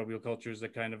microbial cultures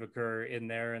that kind of occur in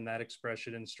there, and that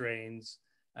expression in strains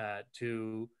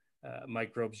to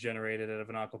microbes generated out of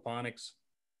an aquaponics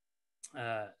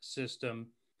system,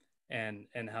 and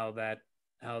how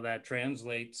that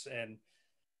translates, and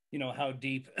you know, how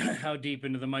deep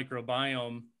into the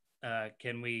microbiome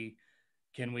can we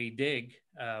dig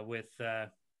with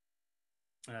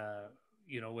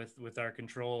you know, with our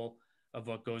control of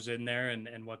what goes in there,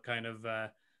 and what kind of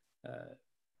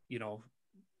you know,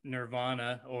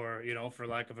 nirvana, or, you know, for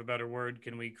lack of a better word,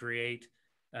 can we create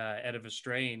out of a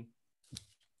strain,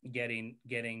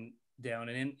 getting down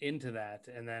and into that.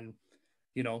 And then,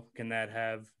 you know, can that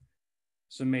have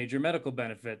some major medical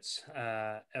benefits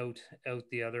out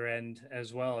the other end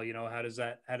as well? You know, how does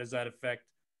that affect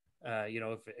you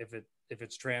know, if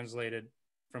it's translated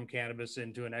from cannabis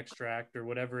into an extract or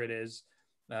whatever it is?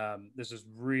 This is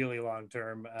really long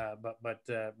term, but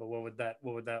what would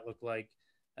that look like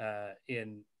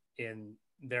in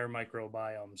their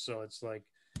microbiome. So it's like,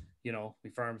 you know, we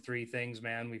farm three things,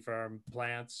 man. We farm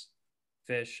plants,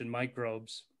 fish, and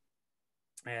microbes.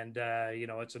 And, you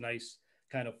know, it's a nice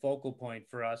kind of focal point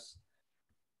for us.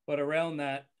 But around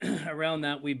that, around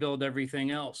that, we build everything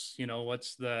else. You know, what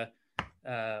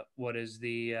is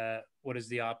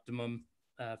the optimum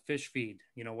fish feed?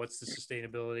 You know, what's the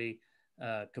sustainability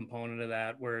component of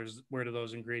that? Where do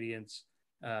those ingredients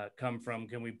come from?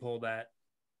 Can we pull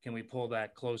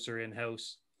that closer in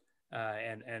house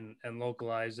and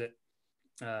localize it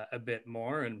a bit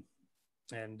more and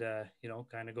you know,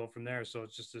 kind of go from there. So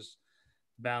it's just this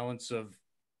balance of,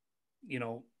 you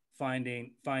know,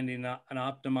 finding an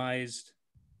optimized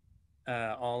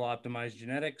all optimized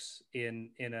genetics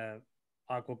in a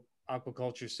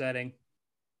aquaculture setting,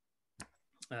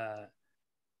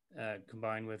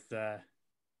 combined with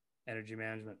energy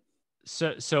management.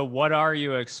 So what are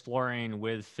you exploring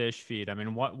with fish feed? I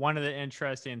mean, one of the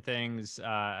interesting things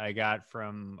I got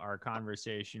from our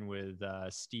conversation with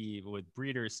Steve, with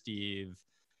breeder Steve,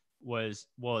 was,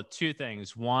 well, two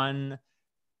things. One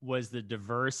was the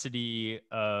diversity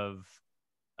of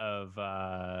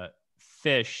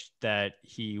fish that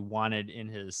he wanted in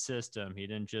his system. He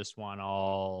didn't just want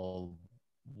all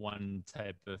one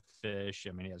type of fish.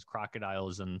 I mean, he has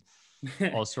crocodiles and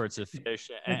all sorts of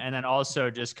fish, and then also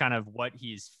just kind of what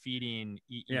he's feeding,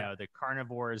 you know, the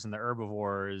carnivores and the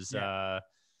herbivores.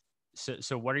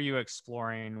 So what are you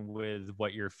exploring with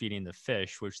what you're feeding the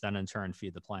fish, which then in turn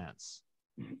feed the plants?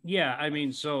 Yeah, I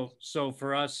mean, so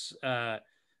for us,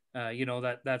 you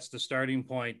know, that's the starting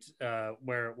point.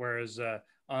 Whereas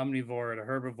omnivore and a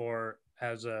herbivore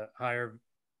has a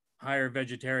higher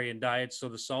vegetarian diet, so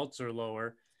the salts are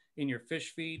lower in your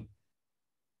fish feed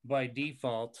by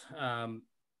default.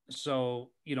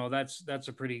 So you know, that's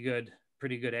a pretty good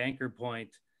anchor point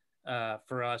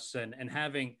for us, and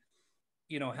having,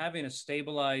 you know, having a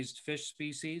stabilized fish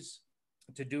species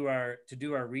to do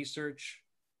our research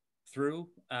through.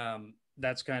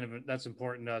 That's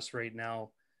important to us right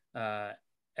now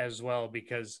as well,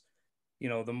 because, you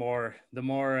know, the more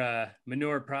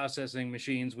manure processing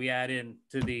machines we add in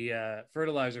to the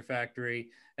fertilizer factory,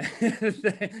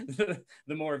 the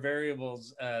more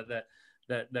variables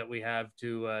that we have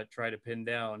to try to pin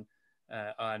down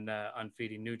on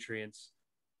feeding nutrients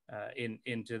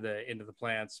into the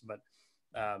plants. But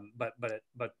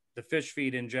the fish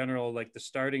feed in general, like the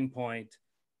starting point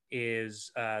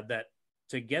is that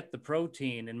to get the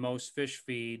protein in most fish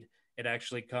feed, it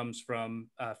actually comes from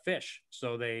fish.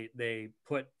 So they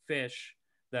put fish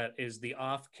that is the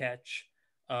off catch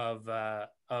of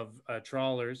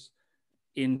trawlers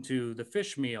into the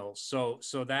fish meals.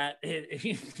 So that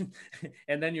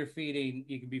and then you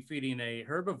can be feeding a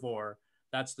herbivore.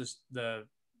 That's the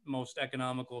most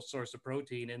economical source of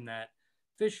protein in that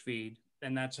fish feed,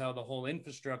 and that's how the whole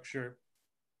infrastructure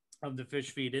of the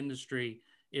fish feed industry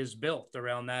is built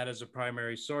around that as a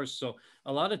primary source. So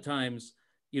a lot of times,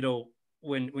 you know,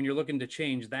 when you're looking to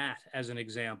change that as an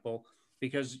example,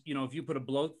 because, you know, if you put a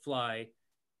bloat fly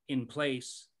in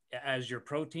place as your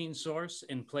protein source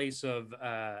in place of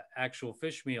actual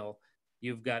fish meal,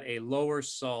 you've got a lower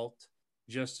salt,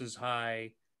 just as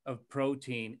high of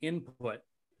protein input,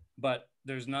 but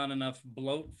there's not enough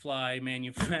bloat fly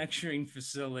manufacturing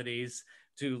facilities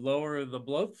to lower the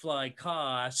bloat fly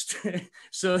cost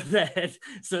so that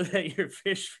your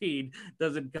fish feed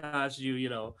doesn't cost you, you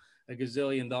know, a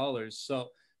gazillion dollars. So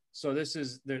this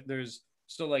is there's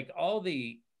so like all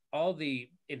the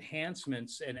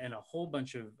enhancements and a whole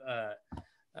bunch of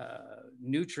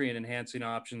nutrient enhancing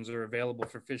options are available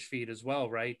for fish feed as well,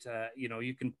 right? You know,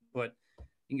 you can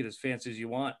get as fancy as you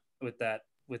want with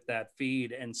that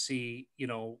feed and see, you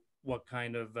know, what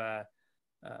kind of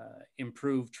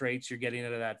improved traits you're getting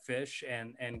out of that fish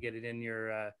and get it in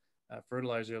your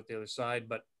fertilizer out the other side.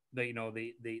 But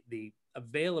the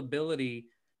availability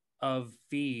of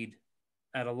feed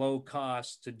at a low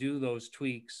cost to do those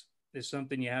tweaks is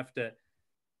something you have to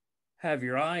have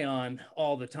your eye on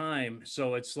all the time.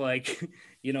 So it's like,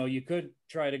 you know, you could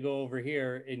try to go over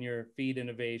here in your feed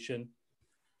innovation,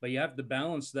 but you have to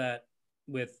balance that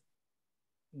with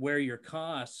where your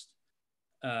cost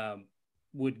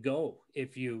would go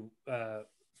if you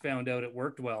found out it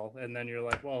worked well, and then you're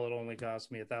like, well, it only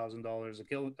cost me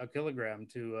 $1,000 a kilogram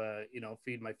to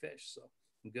feed my fish, so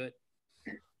I'm good.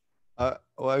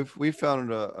 I've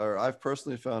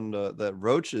personally found that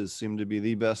roaches seem to be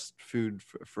the best food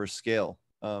for scale.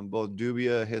 Both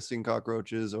dubia hissing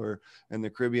cockroaches, or in the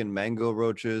Caribbean mango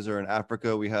roaches, or in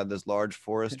Africa we had this large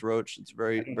forest roach. It's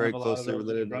very closely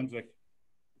related.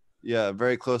 Yeah,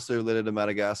 very closely related to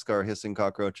Madagascar, hissing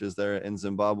cockroaches there in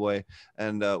Zimbabwe.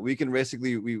 And we can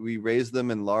basically, we raise them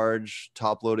in large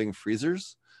top-loading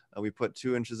freezers. We put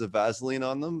 2 inches of Vaseline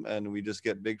on them, and we just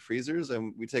get big freezers,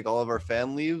 and we take all of our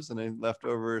fan leaves and then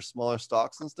leftover smaller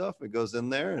stalks and stuff. It goes in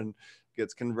there and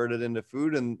gets converted into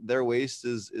food, and their waste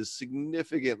is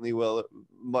significantly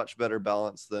much better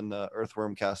balanced than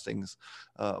earthworm castings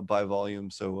by volume.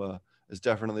 So it's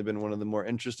definitely been one of the more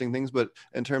interesting things. But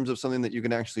in terms of something that you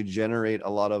can actually generate a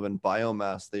lot of in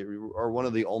biomass, they are one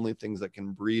of the only things that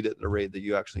can breed at the rate that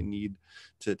you actually need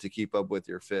to keep up with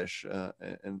your fish.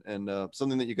 And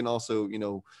something that you can also, you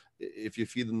know, if you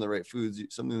feed them the right foods,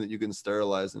 something that you can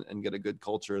sterilize and get a good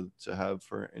culture to have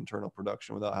for internal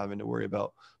production without having to worry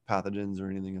about pathogens or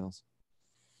anything else.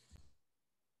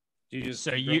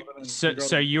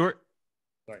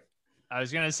 I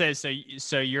was gonna say,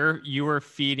 so you were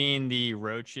feeding the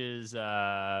roaches.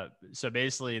 So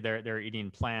basically, they're eating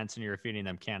plants, and you're feeding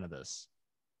them cannabis.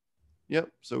 Yep.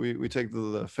 So we take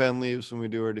the fan leaves when we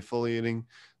do our defoliating.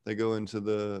 They go into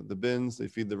the bins. They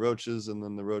feed the roaches, and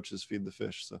then the roaches feed the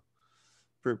fish. So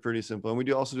pretty simple. And we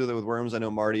do also do that with worms. I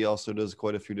know Marty also does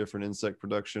quite a few different insect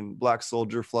production. Black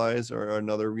soldier flies are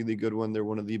another really good one. They're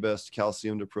one of the best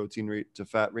calcium to protein rate to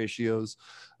fat ratios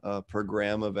per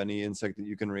gram of any insect that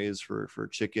you can raise for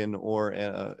chicken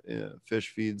or fish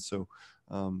feeds. So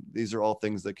these are all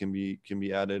things that can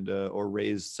be added or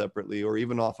raised separately, or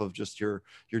even off of just your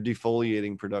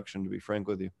defoliating production, to be frank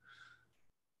with you.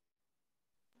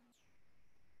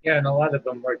 Yeah, and a lot of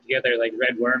them work together. Like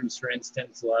red worms, for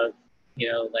instance, love, you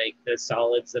know, like the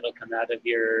solids that'll come out of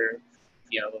your,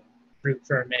 you know, fruit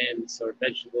ferments or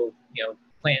vegetable, you know,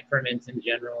 plant ferments in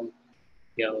general,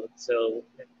 you know. So,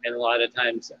 and a lot of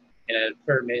times in a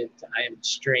ferment, I am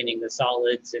straining the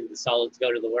solids, and the solids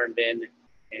go to the worm bin,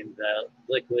 and the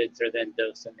liquids are then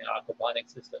dosed in the aquaponic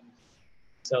system.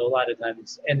 So a lot of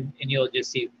times, and you'll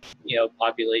just see, you know,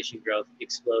 population growth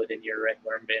explode in your red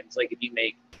worm bins. Like if you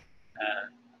make,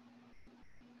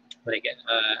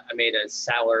 I made a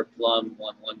sour plum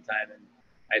one time, and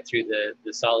I threw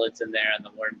the solids in there on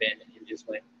the worm bin, and it just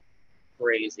went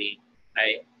crazy.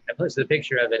 I posted a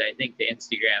picture of it, I think, to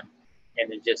Instagram,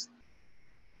 and it just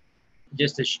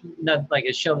like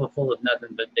a shovel full of nothing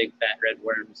but big fat red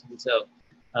worms. And so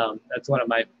that's one of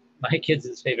my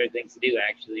kids' favorite things to do,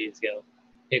 actually, is go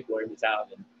pick worms out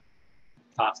and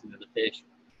toss them to the fish.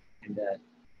 And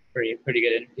pretty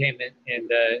good entertainment,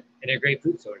 and a great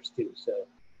food source too. So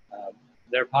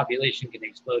their population can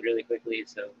explode really quickly.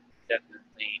 So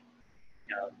definitely,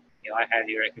 you know, I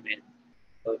highly recommend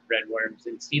both red worms,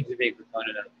 and Steve's a big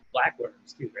proponent of black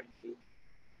worms too, right, Steve?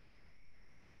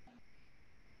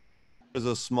 There's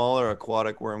a smaller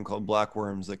aquatic worm called black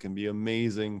worms that can be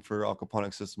amazing for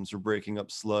aquaponic systems for breaking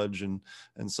up sludge and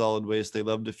solid waste. They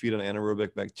love to feed on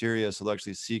anaerobic bacteria, so they'll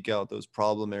actually seek out those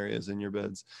problem areas in your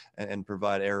beds and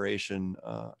provide aeration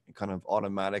kind of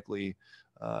automatically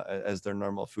as their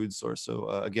normal food source. So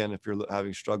again, if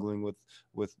you're struggling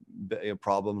with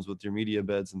problems with your media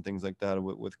beds and things like that,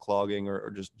 with clogging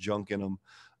or just junk in them,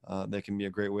 they can be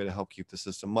a great way to help keep the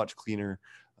system much cleaner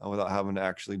without having to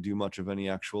actually do much of any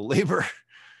actual labor,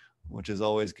 which is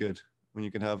always good when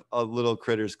you can have little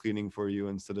critters cleaning for you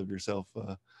instead of yourself.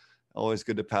 Always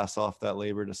good to pass off that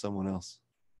labor to someone else.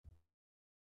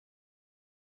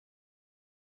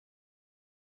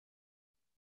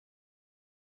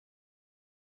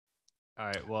 All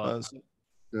right. Well,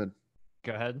 good.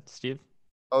 Go ahead, Steve.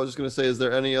 I was just going to say, is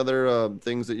there any other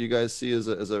things that you guys see as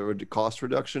a cost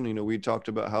reduction? You know, we talked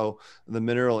about how the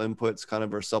mineral inputs kind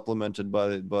of are supplemented by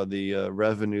the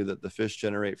revenue that the fish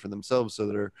generate for themselves. So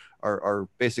that are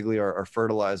basically our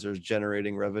fertilizers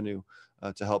generating revenue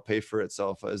to help pay for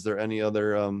itself. Is there any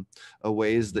other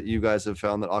ways that you guys have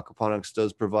found that aquaponics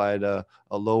does provide a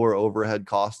lower overhead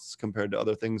costs compared to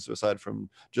other things, aside from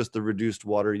just the reduced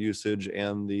water usage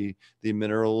and the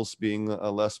minerals being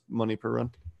less money per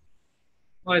run?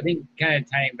 Well, I think kind of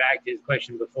tying back to his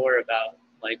question before about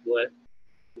like what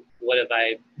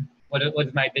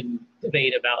has my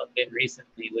debate about been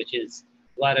recently, which is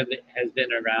a lot of it has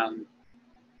been around,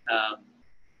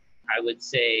 I would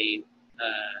say,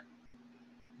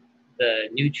 the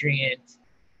nutrient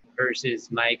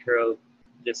versus microbe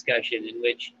discussion, in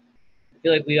which I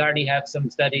feel like we already have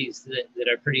some studies that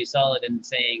are pretty solid in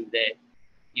saying that,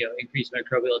 you know, increased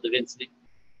microbial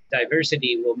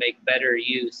diversity will make better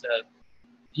use of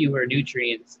fewer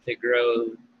nutrients to grow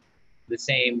the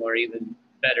same or even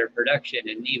better production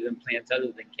in even plants other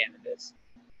than cannabis.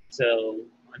 So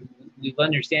we've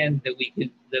understand that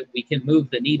we can move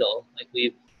the needle, like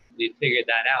we've figured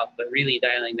that out, but really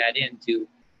dialing that into,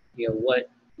 you know,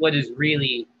 what is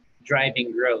really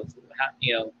driving growth. How,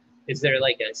 you know, is there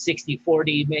like a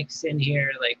 60-40 mix in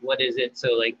here? Like, what is it?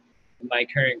 So like in my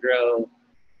current grow,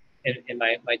 in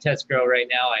my test grow right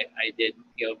now, I did,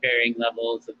 you know, varying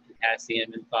levels of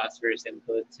potassium and phosphorus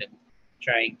inputs and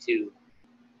trying to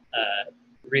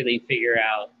really figure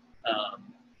out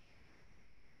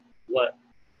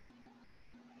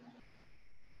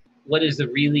what is the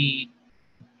really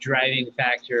driving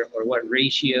factor, or what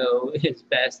ratio is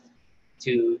best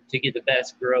to get the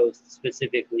best growth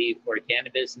specifically for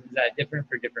cannabis. And is that different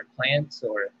for different plants,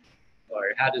 or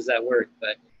how does that work?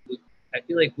 But I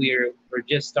feel like we're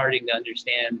just starting to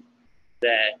understand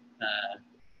that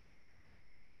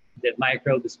that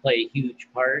microbes play a huge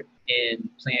part in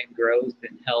plant growth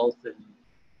and health and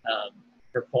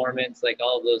performance, like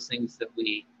all of those things that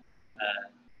we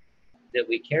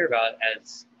care about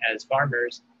as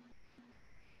farmers.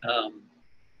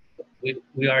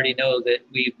 We already know that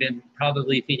we've been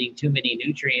probably feeding too many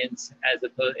nutrients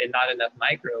and not enough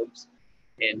microbes,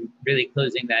 and really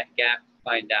closing that gap to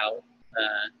find out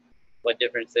what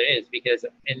difference there is. Because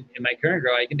in my current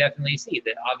grow, I can definitely see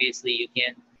that obviously you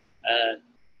can't,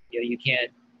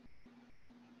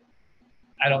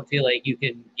 I don't feel like you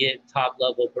can get top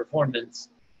level performance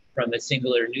from a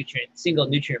single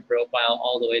nutrient profile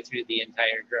all the way through the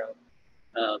entire grow.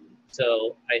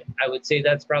 So I would say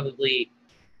that's probably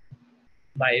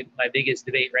my biggest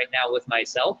debate right now with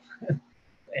myself.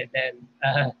 And then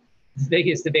the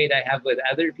biggest debate I have with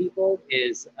other people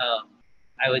is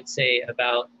I would say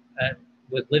about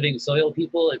with living soil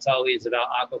people, it's always about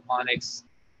aquaponics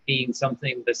being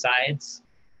something besides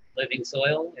living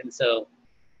soil. And so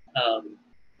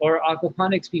or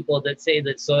aquaponics people that say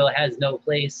that soil has no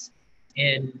place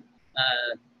in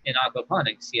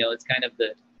aquaponics. You know, it's kind of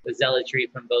the zealotry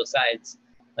from both sides.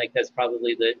 Like, that's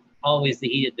probably always the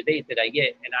heated debate that I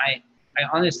get. And I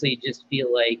honestly just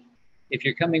feel like if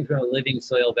you're coming from a living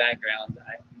soil background,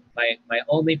 my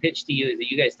only pitch to you is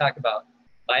that you guys talk about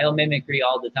biomimicry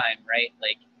all the time, right?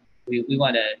 Like, we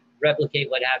want to replicate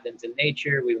what happens in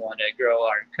nature. We want to grow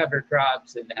our cover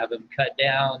crops and have them cut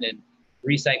down and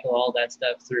recycle all that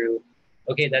stuff through.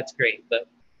 Okay, that's great. But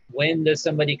when does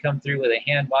somebody come through with a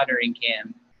hand watering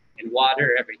can and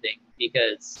water everything?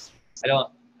 Because I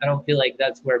don't feel like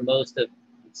that's where most of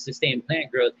sustained plant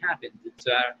growth happens. It's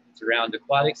around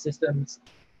aquatic systems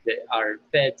that are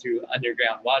fed through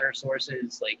underground water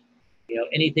sources. Like, you know,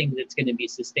 anything that's going to be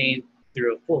sustained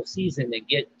through a full season and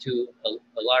get to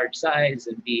a large size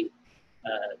and be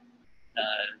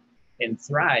and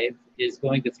thrive is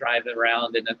going to thrive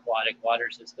around an aquatic water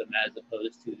system, as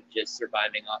opposed to just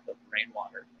surviving off of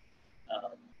rainwater.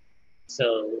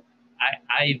 So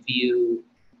I view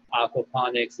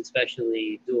aquaponics,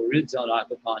 especially dual root zone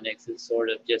aquaponics, as sort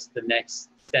of just the next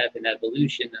step in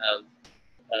evolution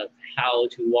of how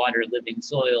to water living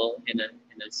soil in a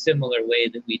similar way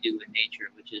that we do in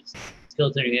nature, which is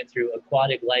filtering it through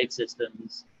aquatic life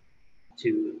systems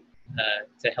to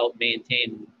help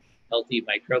maintain healthy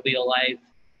microbial life,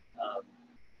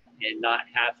 and not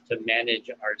have to manage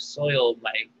our soil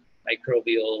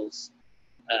microbials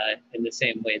in the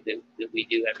same way that we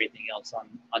do everything else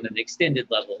on an extended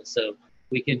level. So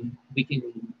we can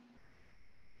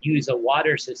use a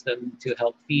water system to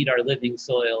help feed our living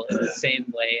soil in the same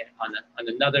way on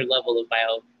another level of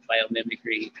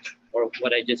biomimicry, or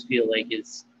what I just feel like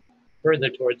is further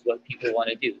towards what people want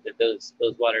to do, that those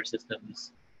water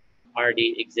systems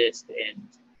already exist in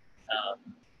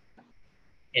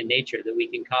nature, that we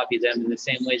can copy them in the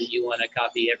same way that you want to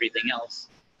copy everything else.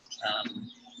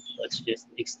 Let's just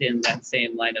extend that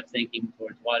same line of thinking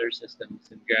towards water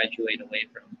systems and graduate away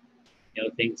from, you know,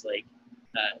 things like,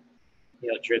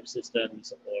 you know, drip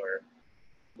systems or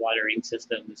watering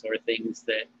systems, or things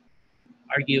that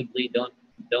arguably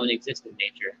don't exist in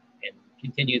nature, and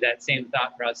continue that same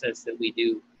thought process that we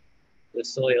do with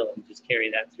soil and just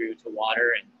carry that through to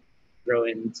water and grow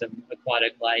in some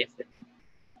aquatic life. And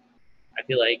I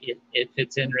feel like it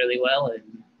fits in really well,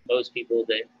 and most people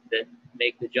that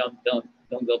make the jump don't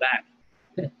go back.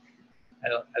 I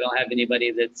don't have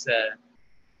anybody that's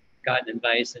gotten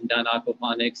advice and done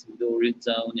aquaponics and dual root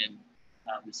zone and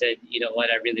said, you know what,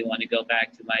 I really want to go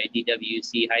back to my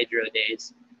DWC hydro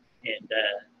days and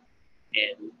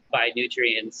buy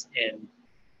nutrients, and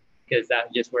because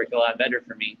that just worked a lot better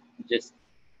for me. It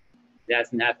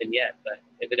hasn't happened yet, but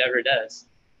if it ever does,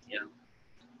 you know,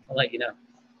 I'll let you know.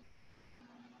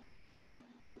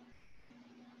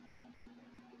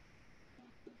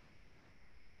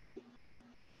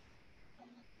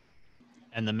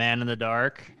 And the man in the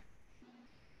dark.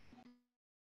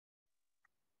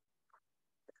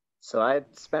 So I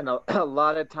spent a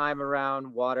lot of time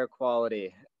around water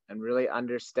quality and really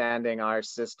understanding our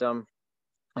system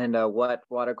and what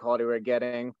water quality we're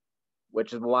getting,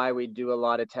 which is why we do a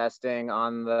lot of testing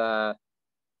on the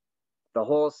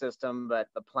whole system, but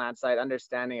the plant side,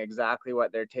 understanding exactly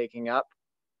what they're taking up,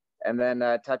 and then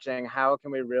touching how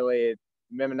can we really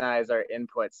minimize our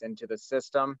inputs into the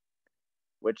system,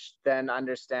 which then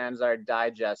understands our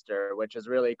digester, which is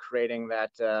really creating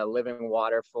that living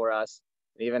water for us.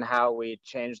 Even how we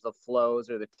change the flows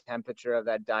or the temperature of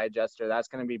that digester, that's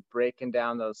going to be breaking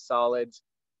down those solids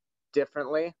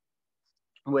differently,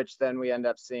 which then we end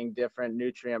up seeing different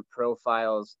nutrient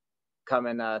profiles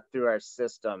coming through our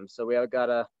system. So we have got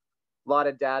a lot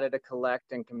of data to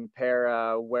collect and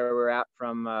compare where we're at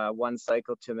from one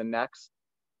cycle to the next.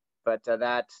 But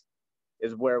that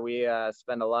is where we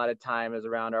spend a lot of time, is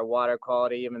around our water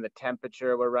quality, even the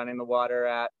temperature we're running the water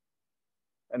at,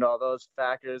 and all those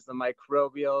factors. The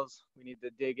microbials we need to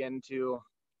dig into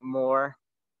more,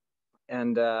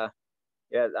 and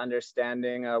yeah,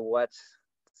 understanding what's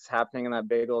happening in that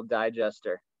big old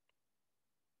digester.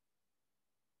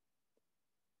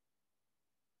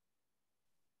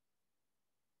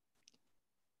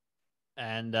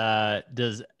 And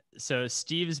so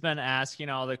Steve's been asking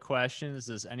all the questions.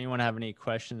 Does anyone have any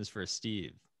questions for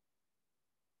Steve?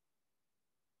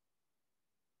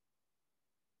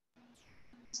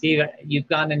 Steve, you've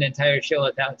gone an entire show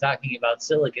without talking about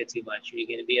silica too much. Are you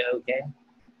going to be okay?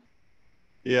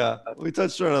 Yeah, we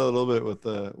touched on it a little bit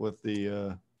with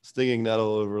the stinging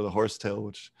nettle over the horsetail,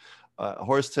 which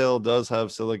horsetail does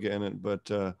have silica in it, but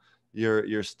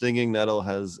your stinging nettle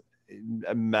has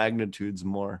magnitudes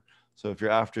more. So if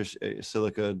you're after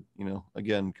silica, you know,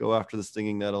 again, go after the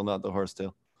stinging nettle, not the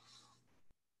horsetail.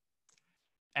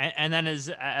 And then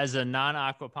as a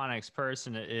non-aquaponics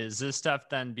person, is this stuff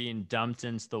then being dumped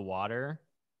into the water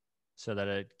so that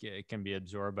it can be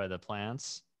absorbed by the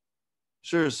plants?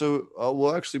 Sure. So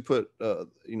we'll actually put,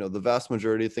 you know, the vast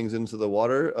majority of things into the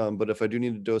water. But if I do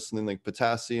need to dose something like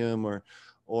potassium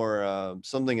or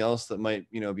something else that might,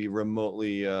 you know, be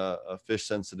remotely fish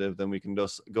sensitive, then we can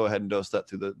go ahead and dose that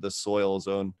through the soil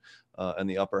zone and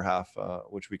the upper half,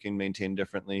 which we can maintain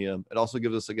differently. It also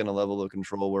gives us, again, a level of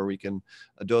control where we can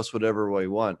dose whatever we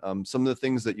want. Some of the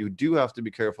things that you do have to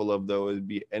be careful of, though, would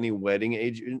be any wetting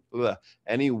agents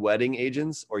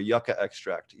or yucca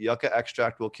extract. Yucca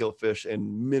extract will kill fish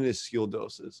in minuscule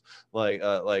doses, like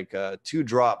 2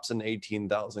 drops in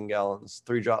 18,000 gallons,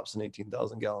 3 drops in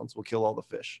 18,000 gallons will kill all the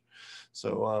fish.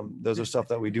 So those are stuff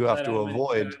that we do have to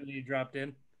avoid. You dropped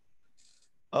in.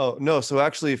 Oh, no. So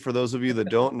actually, for those of you that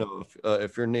don't know,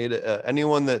 if you're native,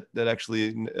 anyone that actually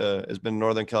has been in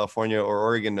Northern California or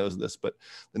Oregon knows this, but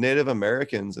the Native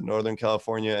Americans in Northern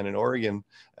California and in Oregon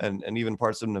and even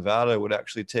parts of Nevada would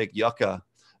actually take yucca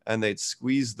and they'd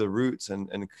squeeze the roots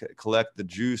and collect the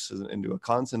juice into a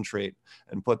concentrate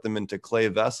and put them into clay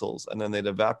vessels. And then they'd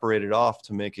evaporate it off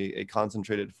to make a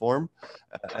concentrated form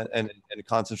and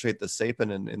concentrate the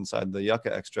sapin inside the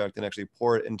yucca extract and actually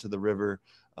pour it into the river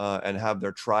and have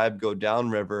their tribe go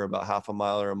downriver about half a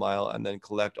mile or a mile and then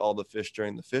collect all the fish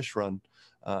during the fish run.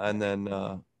 And then,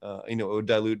 you know, it would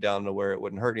dilute down to where it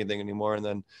wouldn't hurt anything anymore. And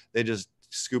then they just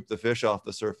scoop the fish off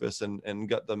the surface and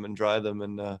gut them and dry them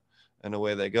and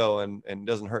away they go. And it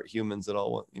doesn't hurt humans at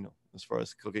all, you know, as far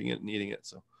as cooking it and eating it.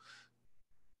 So,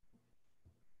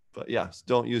 but yes,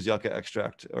 don't use yucca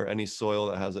extract or any soil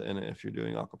that has it in it if you're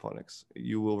doing aquaponics.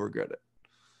 You will regret it.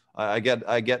 I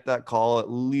get that call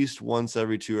at least once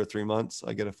every 2 or 3 months.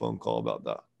 I get a phone call about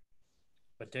that.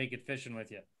 But take it fishing with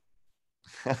you.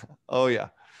 Oh yeah.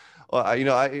 Well, you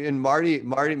know, and Marty,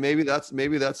 maybe that's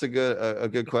a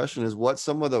good question. Is what's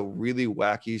some of the really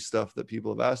wacky stuff that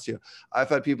people have asked you? I've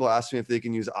had people ask me if they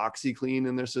can use OxyClean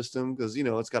in their system because, you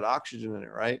know, it's got oxygen in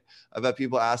it, right? I've had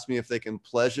people ask me if they can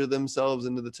pleasure themselves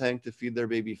into the tank to feed their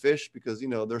baby fish because, you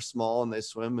know, they're small and they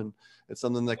swim and it's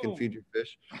something that can feed your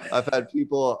fish. I've had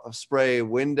people spray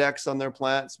Windex on their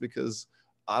plants because,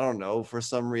 I don't know, for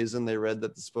some reason they read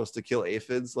that it's supposed to kill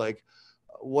aphids. Like,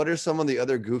 what are some of the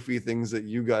other goofy things that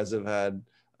you guys have had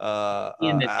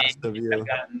asked of you? I've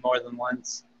gotten more than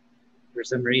once for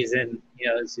some reason. You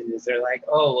know, as soon as they're like,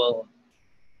 "Oh, well,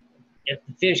 if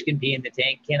the fish can pee in the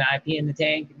tank, can I pee in the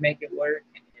tank and make it work?"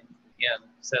 And you know,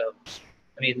 so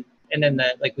I mean, and then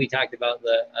like we talked about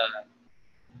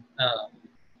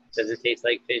does it taste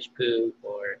like fish poop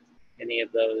or any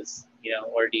of those? You know,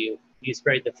 or do you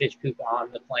spray the fish poop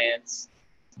on the plants?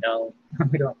 No,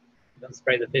 we don't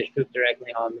spray the fish poop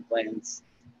directly on the plants.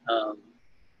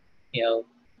 You know,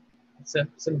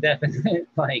 some definite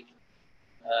like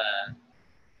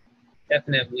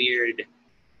definite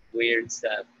weird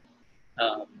stuff.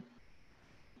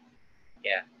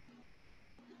 Yeah,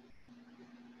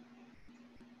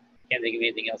 can't think of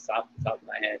anything else off the top of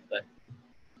my head, but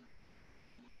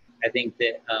I think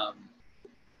that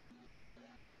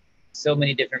so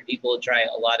many different people try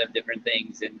a lot of different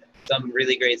things, and some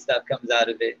really great stuff comes out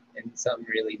of it, and some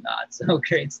really not so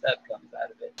great stuff comes out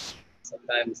of it.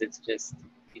 Sometimes it's just,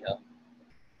 you know,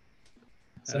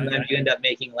 sometimes you end up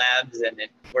making labs and it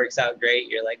works out great.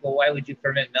 You're like, well, why would you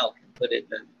ferment milk and put it in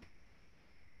the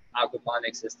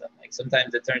aquaponics system? Like,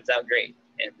 sometimes it turns out great,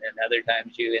 and then other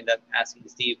times you end up asking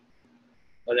Steve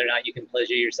whether or not you can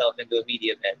pleasure yourself into a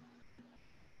media bed,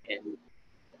 and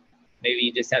maybe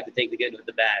you just have to take the good with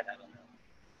the bad. I don't know.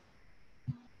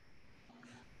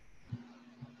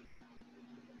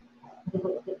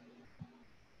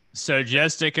 So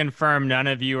just to confirm, none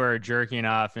of you are jerking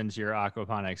off into your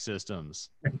aquaponics systems.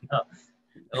 No.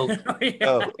 Oh, yeah.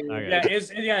 Oh, okay. Is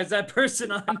that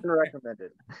person on?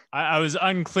 Recommended. I was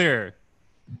unclear.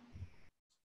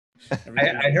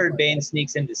 I heard Bain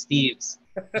sneaks into Steve's,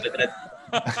 but that's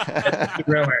a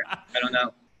rumor. I don't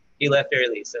know. He left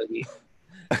early, so he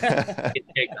gets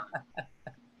picked on.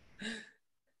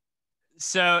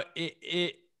 So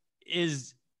it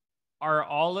is. Are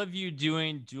all of you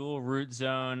doing dual root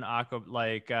zone aqua,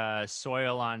 like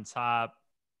soil on top?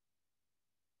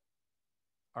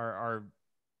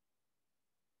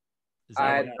 Is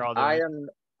that what you're all doing?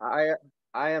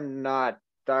 I am not.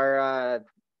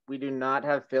 We do not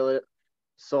have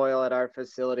soil at our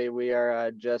facility. We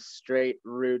are just straight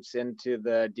roots into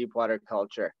the deep water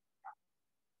culture.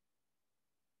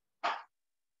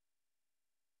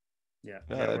 Yeah,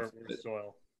 Yeah, we're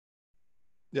soil.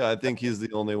 Yeah, I think he's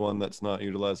the only one that's not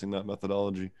utilizing that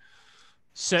methodology.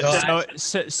 So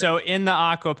in the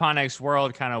aquaponics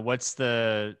world, kind of what's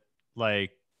the,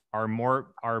 like, are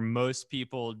most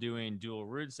people doing dual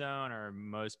root zone, or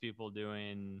most people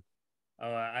doing?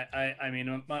 Oh, I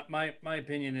mean, my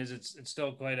opinion is it's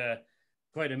still quite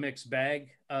a mixed bag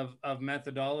of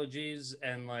methodologies,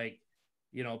 and, like,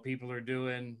 you know, people are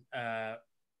doing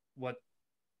what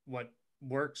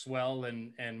works well,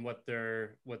 and what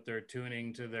they're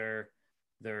tuning to their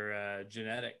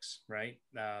genetics, right?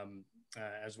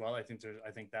 As well, I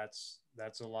think that's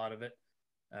a lot of it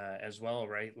as well,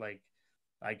 right? Like,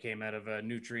 I came out of a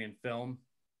nutrient film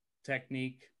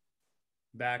technique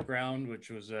background, which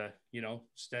was a, you know,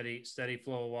 steady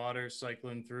flow of water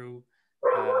cycling through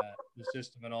the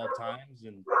system at all times,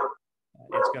 and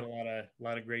it's got a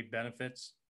lot of great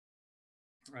benefits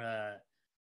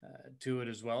to it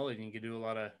as well. And you can do a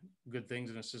lot of good things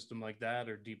in a system like that,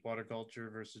 or deep water culture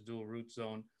versus dual root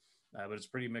zone. But it's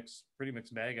pretty mixed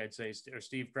bag, I'd say. Or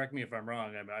Steve, correct me if I'm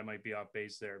wrong. I might be off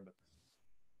base there, but.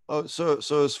 Oh, so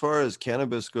as far as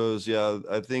cannabis goes, yeah,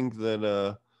 I think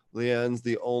that Leanne's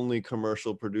the only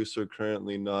commercial producer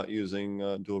currently not using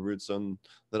dual root zone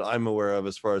that I'm aware of,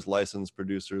 as far as licensed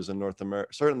producers in North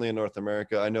America. Certainly in North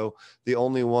America, I know the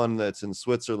only one that's in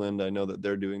Switzerland. I know that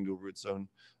they're doing dual root zone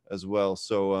as well.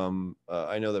 So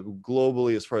I know that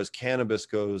globally, as far as cannabis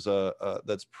goes,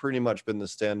 that's pretty much been the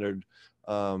standard.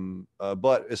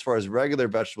 But as far as regular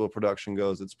vegetable production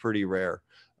goes, it's pretty rare.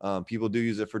 People do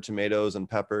use it for tomatoes and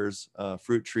peppers.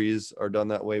 Fruit trees are done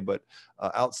that way, but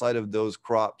outside of those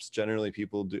crops, generally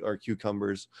people do, or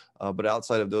cucumbers. But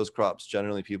outside of those crops,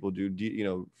 generally people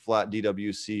do, flat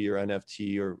DWC or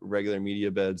NFT or regular media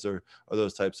beds or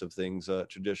those types of things.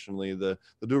 Traditionally, the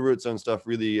dual root zone stuff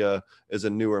really is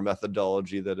a newer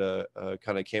methodology that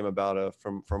kind of came about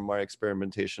from my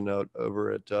experimentation out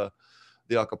over at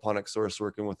the aquaponics source,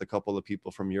 working with a couple of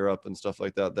people from Europe and stuff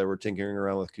like that were tinkering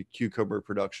around with cucumber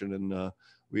production, and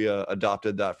we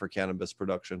adopted that for cannabis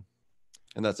production,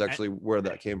 and that's actually where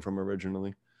that came from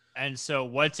originally. And so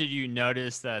what did you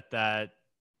notice that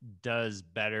does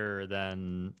better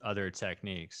than other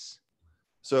techniques?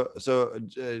 So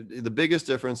the biggest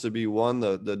difference would be, one,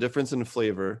 the difference in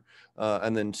flavor,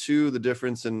 and then two, the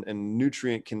difference in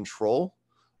nutrient control.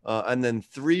 And then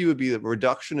three would be the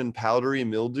reduction in powdery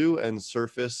mildew and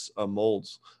surface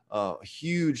molds.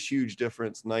 Huge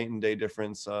difference, night and day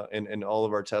difference in all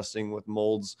of our testing with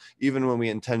molds. Even when we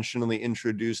intentionally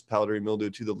introduced powdery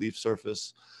mildew to the leaf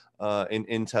surface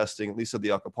in testing, at least at the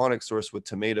aquaponics source with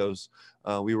tomatoes,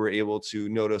 we were able to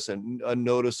notice a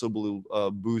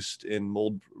noticeable boost in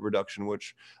mold reduction,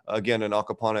 which again, in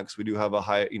aquaponics, we do have a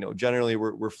high, generally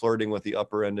we're flirting with the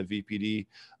upper end of VPD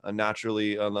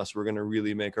naturally, unless we're going to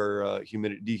really make our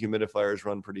dehumidifiers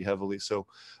run pretty heavily. So,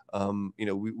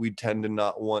 we tend to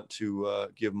not want to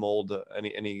give mold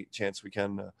any chance we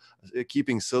can.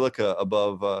 Keeping silica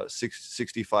above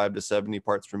 65 to 70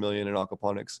 parts per million in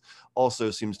aquaponics also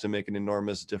seems to make an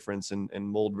enormous difference in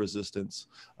mold resistance.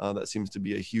 That seems to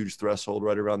be a huge threshold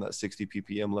right around that 60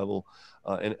 ppm level.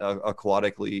 And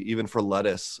aquatically, even for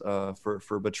lettuce,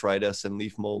 for botrytis and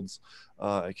leaf molds,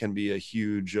 it can be a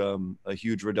huge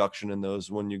reduction in those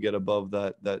when you get above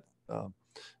that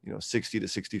 60 to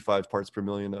 65 parts per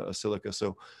million of silica.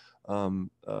 So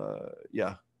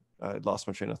yeah, I lost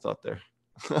my train of thought there.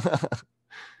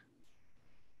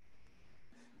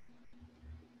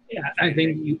 Yeah, I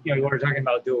think you were talking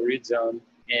about dual root zone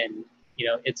and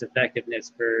its effectiveness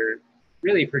for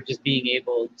just being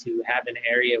able to have an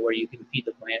area where you can feed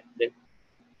the plant that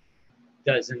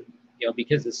doesn't,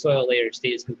 because the soil layer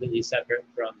stays completely separate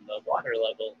from the water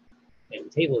level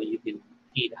and table, you can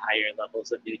feed higher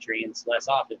levels of nutrients less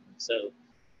often. So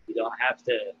you don't have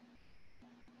to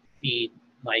feed,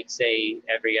 like, say,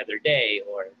 every other day,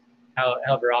 or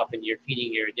however often you're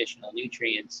feeding your additional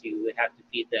nutrients. You would have to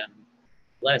feed them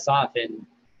less often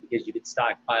because you could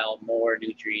stockpile more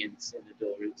nutrients in the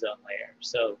dual root zone layer.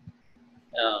 So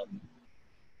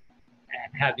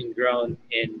having grown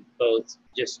in both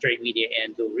just straight media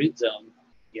and dual root zone,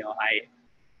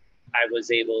 I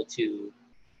was able to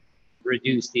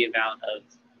reduce the amount of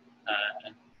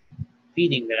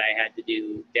feeding that I had to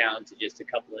do down to just a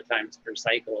couple of times per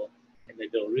cycle in the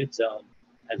dual root zone,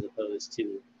 as opposed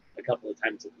to a couple of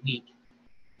times a week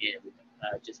in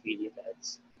just media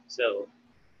beds. So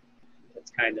that's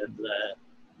kind of the,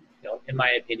 in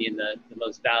my opinion, the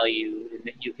most value in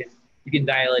that you can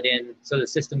dial it in so the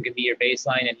system can be your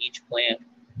baseline, and each plant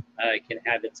can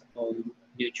have its own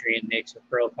nutrient mix or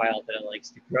profile that it likes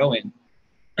to grow in.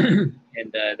 And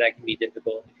that can be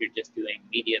difficult if you're just doing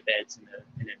media beds in an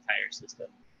entire system.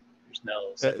 There's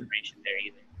no separation there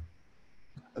either.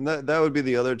 And that would be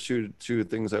the other two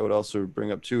things I would also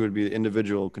bring up too, would be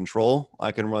individual control.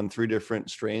 I can run 3 different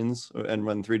strains and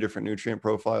run 3 different nutrient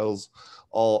profiles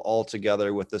all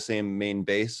together with the same main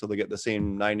base. So they get the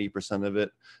same 90% of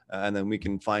it. And then we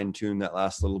can fine tune that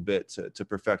last little bit to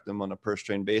perfect them on a per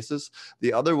strain basis.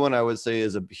 The other one I would say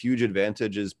is a huge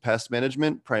advantage is pest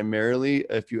management, primarily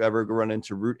if you ever run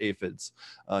into root aphids.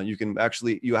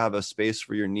 You have a space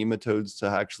for your nematodes to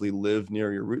actually live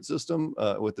near your root system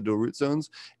with the dual root zones.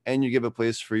 And you give a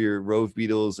place for your rove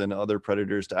beetles and other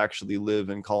predators to actually live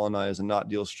and colonize and not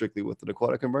deal strictly with an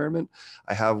aquatic environment.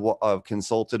 I have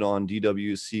consulted on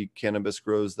DWC cannabis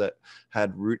grows that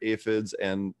had root aphids,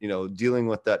 and dealing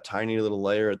with that tiny little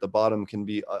layer at the bottom can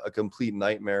be a complete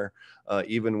nightmare,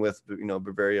 even with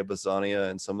Bavaria bassania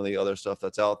and some of the other stuff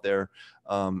that's out there.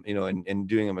 And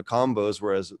doing them in combos,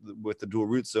 whereas with the dual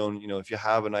root zone, if you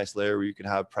have a nice layer where you can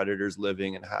have predators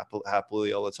living and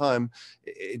happily all the time,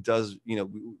 it does,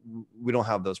 we don't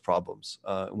have those problems.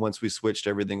 Once we switched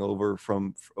everything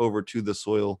over to the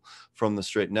soil from the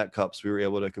straight net cups, we were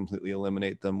able to completely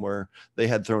eliminate them, where they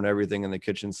had thrown everything in the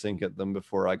kitchen sink at them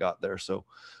before I got there. So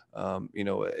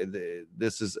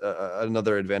this is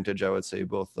another advantage, I would say,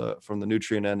 both from the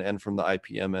nutrient end and from the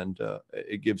IPM end.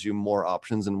 It gives you more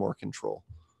options and more control.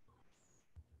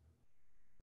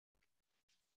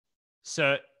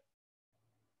 So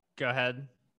go ahead.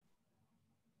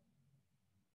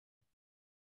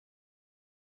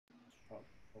 One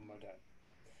more time.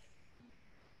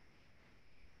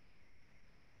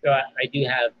 So I do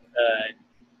have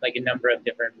like a number of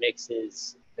different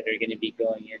mixes that are going to be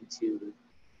going into,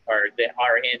 or that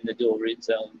are in the dual root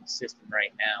zone system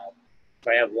right now.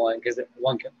 So I have one, because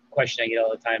one question I get all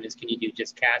the time is, can you do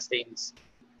just castings?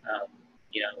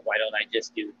 Why don't I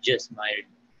just do just my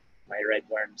red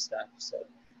worm stuff?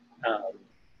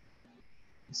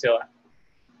 So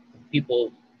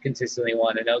people consistently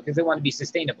want to know, because they want to be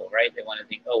sustainable, right? They want to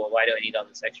think, oh, well, why do I need all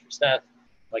this extra stuff?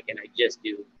 Why can't I just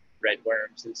do red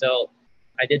worms? And so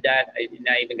I did that. I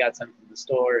even got some from the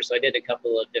store. So I did a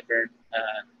couple of different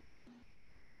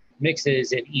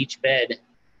mixes in each bed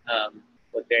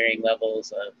with varying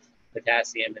levels of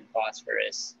potassium and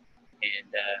phosphorus.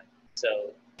 And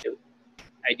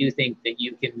I do think that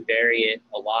you can vary it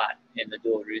a lot in the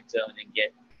dual root zone and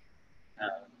get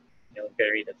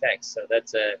varied effects. So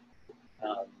that's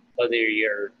whether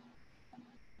you're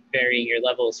varying your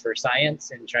levels for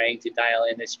science and trying to dial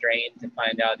in a strain to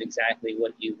find out exactly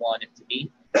what you want it to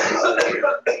be. So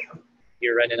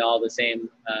you're running all the same,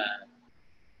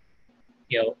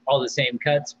 all the same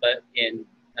cuts, but in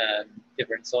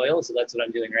different soils. So that's what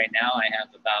I'm doing right now. I have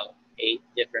about 8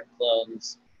 different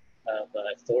clones of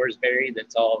Thorsberry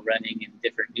that's all running in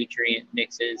different nutrient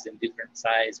mixes and different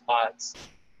size pots,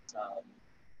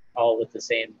 all with the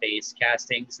same base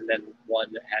castings, and then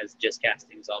one that has just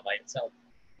castings all by itself.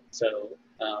 So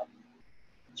I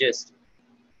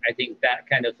think that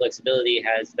kind of flexibility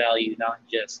has value not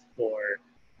just for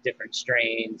different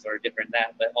strains or different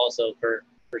that, but also for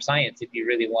science, if you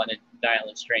really want to dial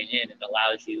a strain in, it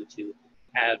allows you to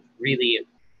have really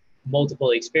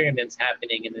multiple experiments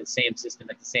happening in the same system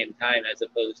at the same time, as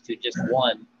opposed to just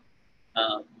one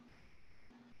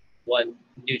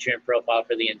nutrient profile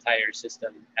for the entire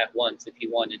system at once. If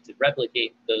you wanted to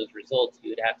replicate those results, you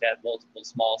would have to have multiple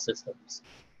small systems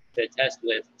to test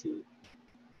with to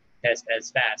test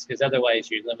as fast, because otherwise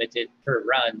you're limited per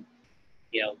run.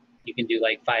 You know, you can do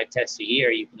like 5 tests a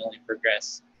year, you can only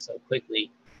progress so quickly,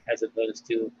 as opposed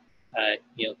to,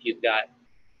 you know, if you've got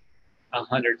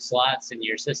 100 slots in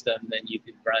your system, then you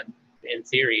could run, in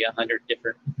theory, 100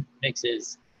 different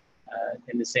mixes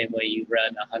in the same way you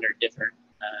run 100 different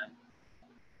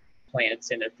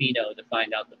plants in a pheno to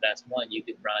find out the best one. You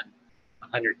could run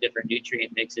 100 different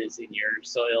nutrient mixes in your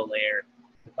soil layer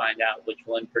to find out which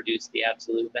one produced the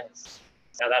absolute best.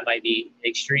 Now that might be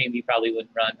extreme. You probably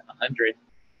wouldn't run 100,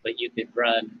 but you could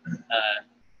run,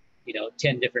 you know,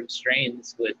 10 different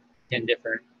strains with 10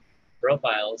 different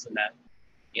profiles, and that,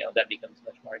 you know, that becomes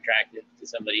much more attractive to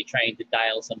somebody trying to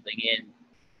dial something in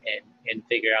and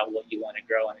figure out what you want to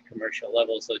grow on a commercial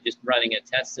level. So just running a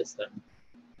test system,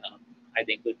 I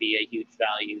think would be a huge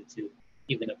value to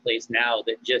even a place now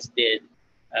that just did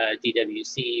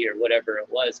DWC or whatever it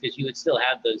was, because you would still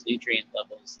have those nutrient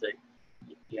levels that,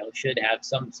 you know, should have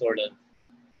some sort of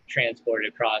transport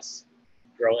across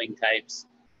growing types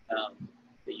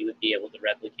that you would be able to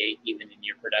replicate even in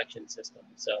your production system.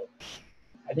 So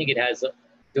I think it has,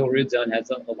 dual root zone has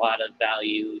a lot of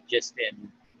value just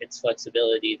in its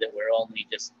flexibility that we're only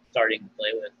just starting to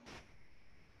play with.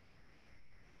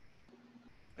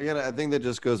 Again, I think that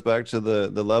just goes back to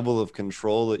the level of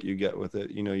control that you get with it.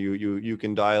 You know, you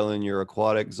can dial in your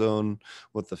aquatic zone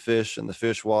with the fish and the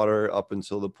fish water up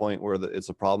until the point where it's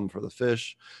a problem for the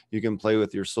fish. You can play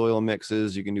with your soil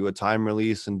mixes. You can do a time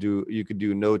release and you could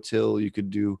do no-till. You could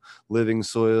do living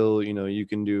soil. You know, you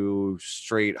can do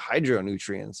straight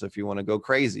hydronutrients if you want to go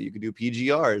crazy. You could do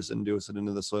PGRs and do it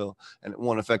into the soil, and it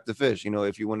won't affect the fish. You know,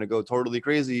 if you want to go totally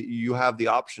crazy, you have the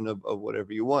option of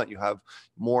whatever you want. You have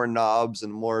more knobs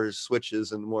and more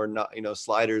switches and more, you know,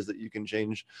 sliders that you can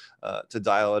change to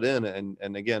dial it in,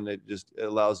 and again, it just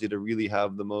allows you to really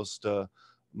have the most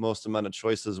amount of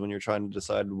choices when you're trying to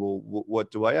decide, well,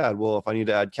 what do I add? Well, if I need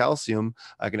to add calcium,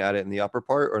 I can add it in the upper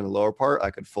part or in the lower part.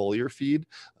 I could foliar feed.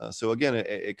 So again,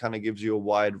 it kind of gives you a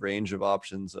wide range of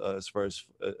options as far as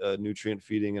nutrient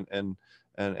feeding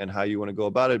and how you want to go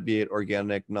about it, be it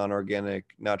organic, non-organic,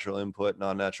 natural input,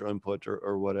 non-natural input,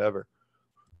 or whatever.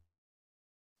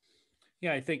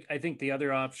 Yeah, I think the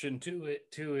other option too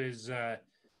is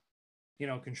you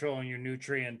know, controlling your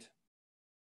nutrient,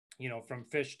 you know, from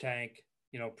fish tank,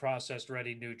 you know, processed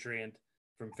ready nutrient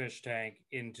from fish tank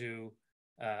into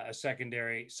a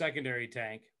secondary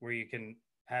tank where you can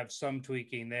have some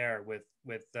tweaking there with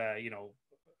you know,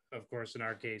 of course in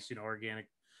our case, you know, organic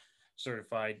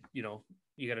certified, you know,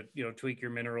 you got to, you know, tweak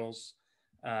your minerals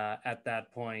at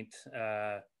that point.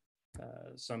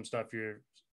 Some stuff you're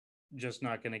just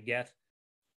not going to get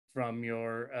from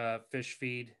your fish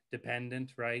feed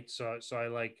dependent, right? So I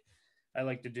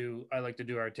like to do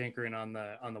our tinkering on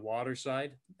the water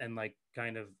side and like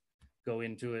kind of go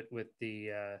into it with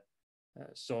the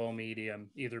soil medium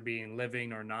either being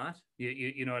living or not.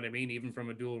 You know what I mean? Even from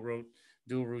a dual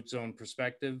root zone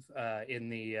perspective, in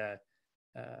the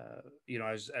you know,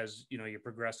 as you know, you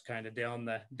progress kind of down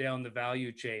the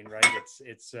value chain, right?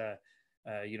 It's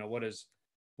you know,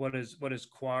 what does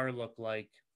coir look like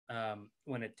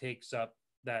when it takes up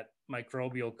that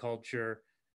microbial culture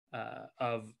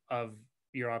of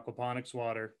your aquaponics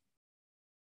water,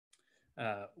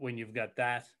 when you've got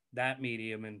that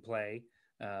medium in play,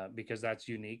 because that's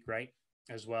unique, right,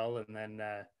 as well, and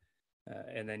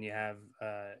then you have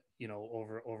you know,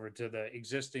 over to the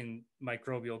existing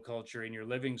microbial culture in your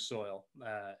living soil,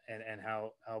 and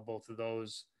how both of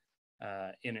those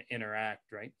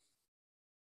interact, right?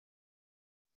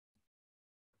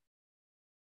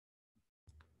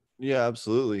 Yeah,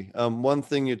 absolutely. One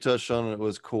thing you touched on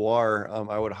was coir.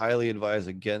 I would highly advise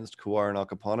against coir in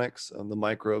aquaponics. The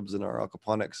microbes in our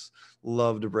aquaponics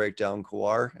love to break down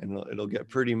coir, and it'll get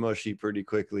pretty mushy pretty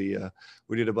quickly.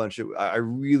 We did a bunch of. I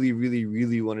really, really,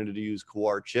 really wanted to use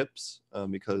coir chips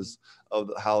because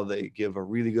of how they give a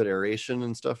really good aeration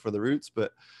and stuff for the roots,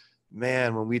 but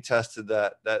man, when we tested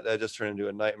that just turned into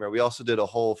a nightmare. We also did a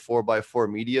whole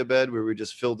 4x4 media bed where we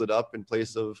just filled it up in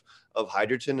place of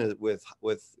hydrogen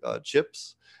with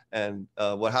chips. And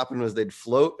what happened was they'd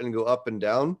float and go up and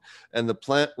down, and the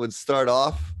plant would start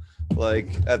off like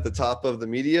at the top of the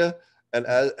media. And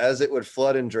as it would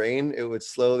flood and drain, it would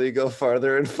slowly go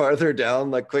farther and farther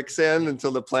down like quicksand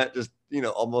until the plant just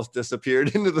almost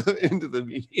disappeared into the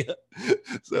media.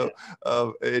 So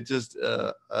it just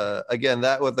again,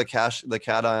 that with the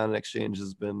cation exchange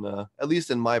has been at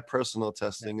least in my personal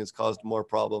testing has caused more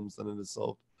problems than it has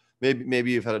solved.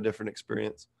 Maybe you've had a different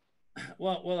experience.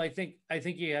 Well, I think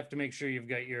you have to make sure you've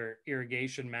got your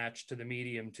irrigation matched to the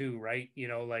medium too, right?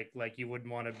 Like you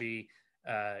wouldn't want to be,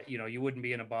 you wouldn't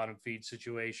be in a bottom feed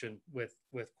situation with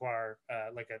coir,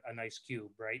 like a nice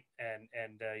cube, right? And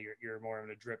you're more in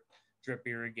a drip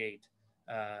irrigate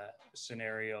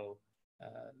scenario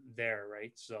there,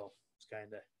 right? So it's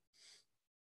kind of,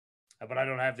 but I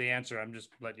don't have the answer. I'm just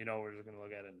letting you know we're just going to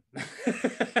look at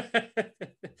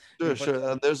it.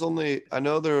 Sure. I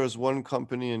know there was one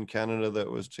company in Canada that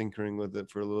was tinkering with it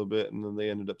for a little bit, and then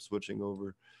they ended up switching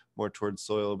over more towards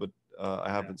soil, but I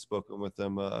haven't spoken with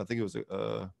them. I think it was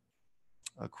a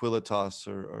Quilitas,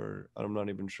 or I'm not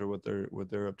even sure what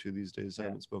they're up to these days. I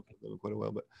haven't spoken to them in quite a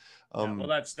while, but well,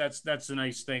 that's the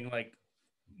nice thing, like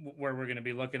where we're going to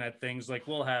be looking at things like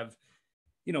we'll have,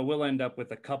 we'll end up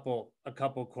with a couple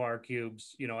coir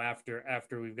cubes,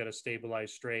 after we've got a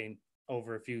stabilized strain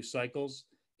over a few cycles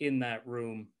in that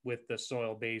room with the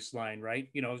soil baseline, right?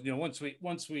 Once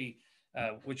we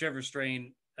whichever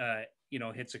strain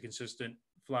hits a consistent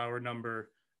flower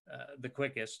number the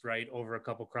quickest, right, over a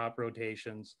couple crop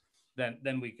rotations,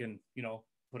 then we can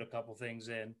put a couple things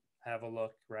in, have a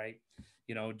look, right,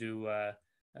 do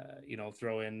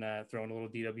throw in a little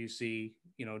DWC,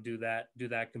 do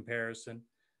that comparison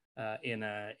in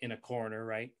a corner,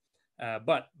 right?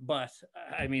 But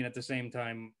I mean, at the same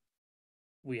time,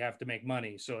 we have to make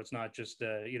money, so it's not just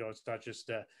but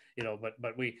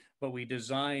we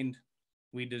designed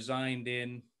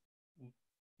in,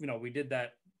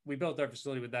 we built our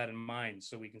facility with that in mind,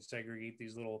 so we can segregate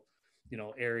these little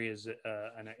areas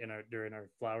during our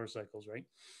flower cycles, right?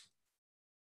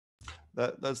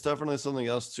 That's definitely something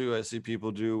else too. I see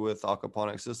people do with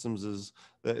aquaponic systems is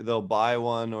they'll buy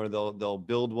one or they'll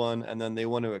build one, and then they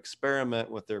want to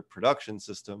experiment with their production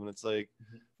system, and it's like,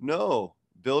 no,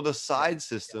 build a side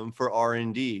system for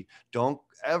R&D. Don't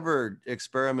ever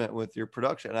experiment with your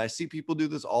production. And I see people do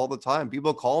this all the time.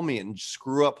 People call me and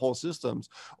screw up whole systems,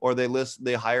 or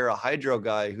they hire a hydro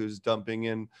guy who's dumping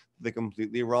in the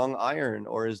completely wrong iron,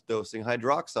 or is dosing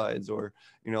hydroxides, or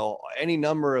any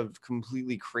number of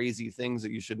completely crazy things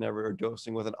that you should never, or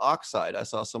dosing with an oxide. I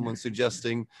saw someone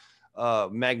suggesting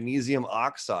magnesium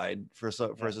oxide for a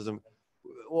system.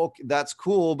 Well, that's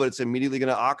cool, but it's immediately going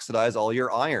to oxidize all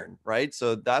your iron, right?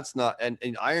 So that's not, and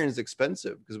iron is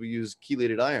expensive because we use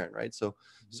chelated iron, right? So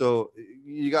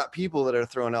you got people that are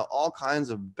throwing out all kinds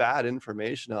of bad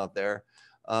information out there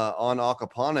on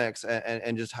aquaponics,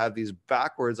 and just have these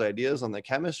backwards ideas on the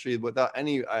chemistry without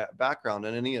any background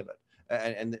in any of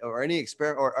it, or any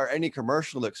experiment or any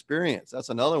commercial experience. That's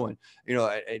another one,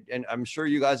 and I'm sure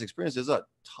you guys experience. There's a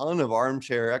ton of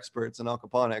armchair experts in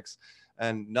aquaponics,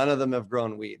 and none of them have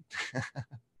grown weed,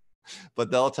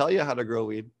 but they'll tell you how to grow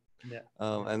weed. Yeah.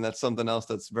 And that's something else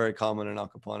that's very common in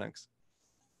aquaponics.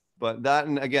 But that,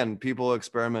 and again, people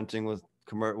experimenting with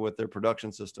their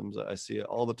production systems, I see it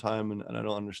all the time, and I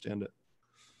don't understand it.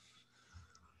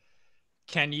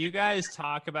 Can you guys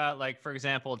talk about, like, for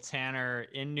example, Tanner,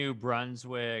 in New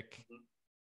Brunswick,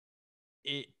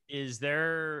 is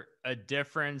there a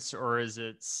difference, or is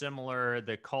it similar,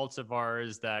 the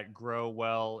cultivars that grow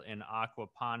well in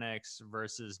aquaponics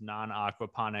versus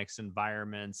non-aquaponics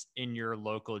environments in your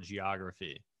local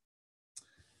geography?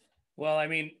 Well, I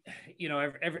mean,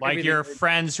 like your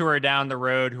friends who are down the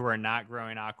road who are not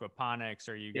growing aquaponics,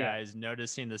 are you guys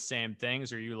noticing the same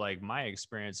things? Or are you like, my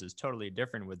experience is totally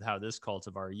different with how this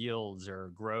cultivar yields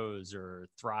or grows or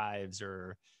thrives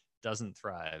or doesn't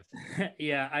thrive?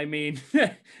 Yeah, I mean,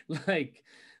 like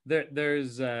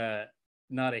there's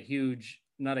not a huge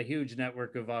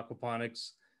network of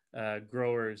aquaponics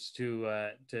growers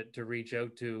to reach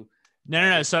out to.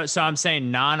 No. So I'm saying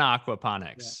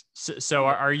non-aquaponics. Yeah. So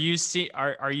are you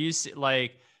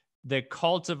like the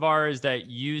cultivars that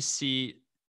you see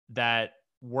that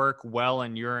work well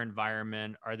in your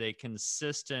environment? Are they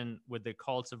consistent with the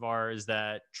cultivars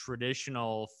that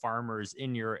traditional farmers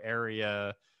in your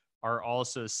area are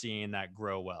also seeing that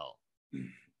grow well?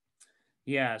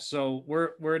 Yeah. So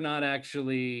we're not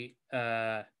actually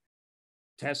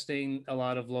testing a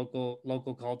lot of local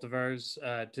cultivars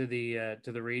to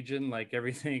the region. Like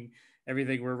everything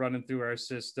we're running through our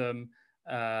system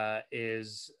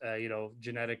is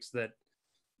genetics that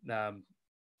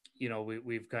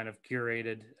we've kind of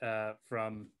curated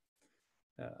from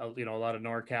a lot of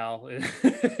NorCal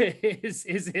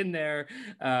is in there.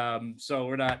 So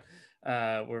we're not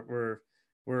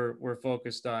we're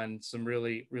focused on some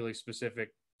really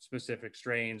specific specific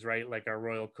strains, right? Like our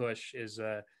Royal Kush is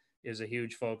a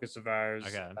huge focus of ours.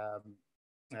 Okay.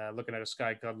 Looking at a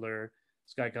Sky Cuddler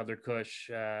Kush,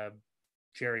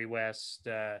 Cherry West,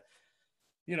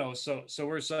 you know, so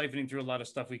we're siphoning through a lot of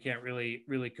stuff we can't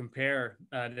really compare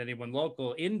to anyone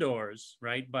local indoors,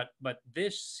 right? But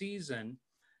this season,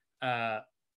 our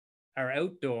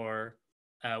outdoor,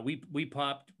 we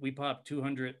popped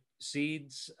 200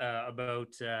 seeds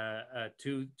about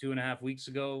 2.5 weeks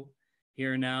ago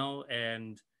here now,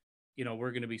 and you know,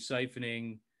 we're going to be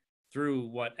siphoning through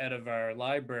what out of our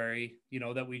library, you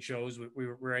know, that we chose.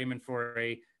 We're aiming for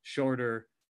a shorter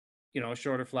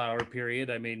flower period.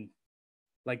 I mean,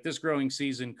 like this growing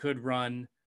season could run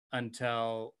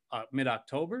until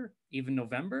mid-October, even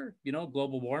November. You know,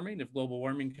 global warming. If global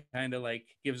warming kind of like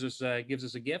gives us a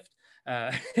gift,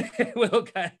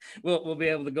 we'll be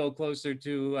able to go closer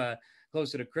to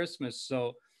Christmas.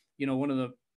 So, you know, one of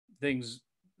the things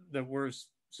that we're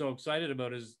so excited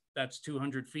about is that's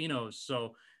 200 phenos.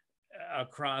 So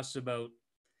across about,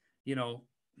 you know,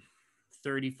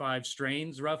 35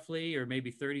 strains roughly, or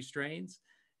maybe 30 strains,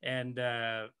 and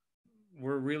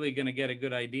we're really going to get a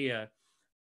good idea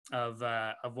of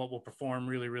what will perform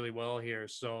really well here.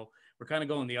 So we're kind of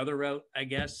going the other route, I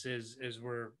guess, is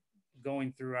we're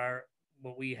going through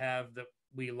what we have that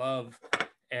we love,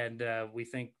 and we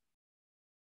think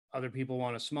other people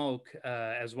want to smoke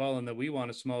as well, and that we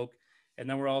want to smoke. And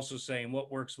then we're also saying what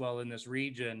works well in this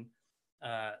region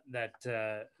that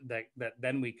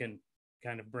then we can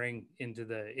kind of bring into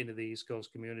the East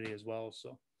Coast community as well.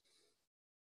 So.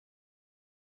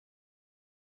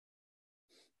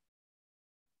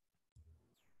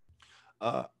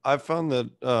 I've found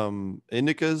that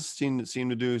indicas seem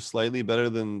to do slightly better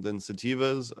than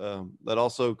sativas. That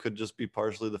also could just be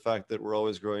partially the fact that we're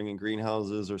always growing in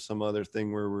greenhouses or some other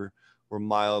thing where we're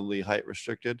mildly height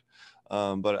restricted.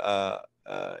 But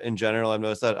in general, I've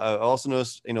noticed that. I've also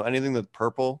noticed, you know, anything that's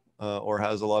purple or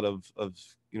has a lot of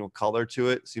you know, color to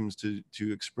it seems to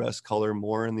express color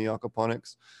more in the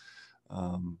aquaponics.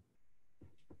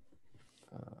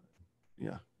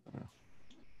 Yeah. I don't know.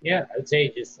 Yeah, I would say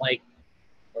just like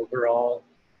overall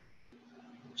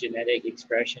genetic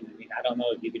expression. I mean, I don't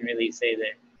know if you can really say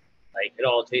that like it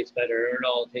all tastes better or it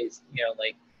all tastes, you know,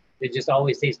 like it just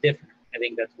always tastes different. I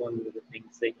think that's one of the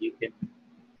things that you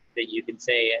can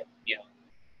say, you know,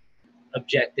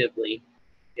 objectively,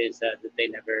 is that they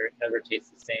never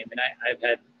taste the same. And I've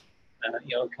had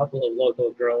you know, a couple of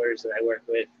local growers that I work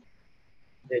with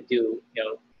that do, you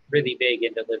know, really big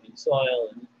into living soil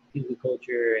and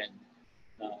humiculture and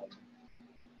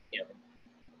you know,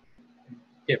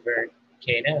 different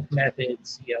KNF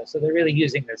methods, you know, so they're really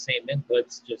using the same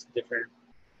inputs, just different,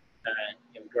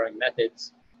 you know, growing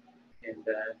methods. And,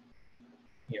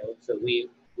 you know, so we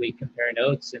compare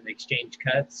notes and exchange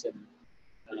cuts, and,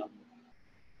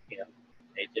 you know,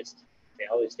 they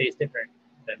always taste different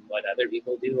than what other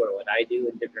people do or what I do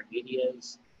in different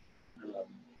medias.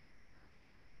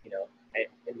 You know,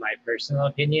 in my personal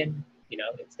opinion, you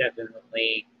know, it's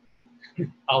definitely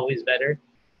always better.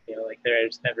 You know, like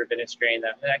there's never been a strain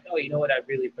that I'm like, oh, you know what, I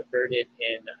really preferred it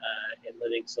in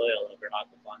living soil over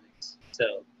aquaponics.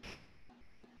 So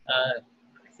I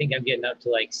think I'm getting up to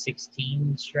like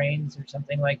 16 strains or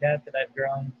something like that I've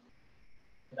grown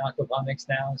in aquaponics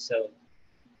now. So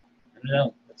I don't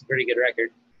know, that's a pretty good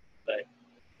record. But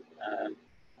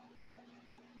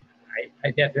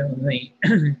I definitely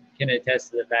can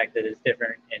attest to the fact that it's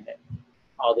different, and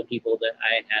all the people that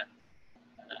I have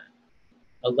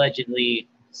allegedly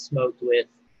smoked with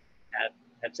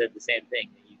have said the same thing,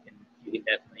 that you can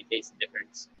definitely taste the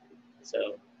difference.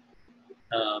 So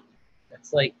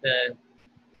that's like the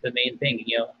main thing.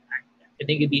 You know, I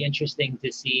think it'd be interesting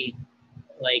to see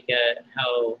like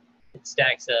how it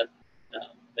stacks up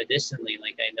medicinally.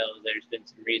 Like I know there's been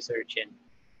some research in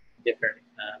different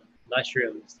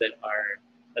mushrooms that are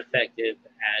effective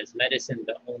as medicine,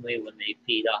 but only when they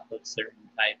feed off of certain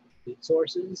type of food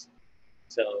sources.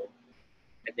 So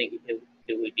I think it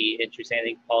would be interesting. I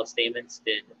think Paul Stamets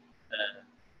did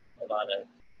a lot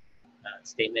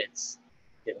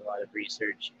of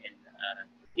research in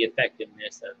the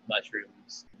effectiveness of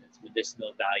mushrooms and its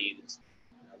medicinal values,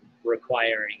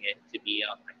 requiring it to be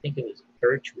I think it was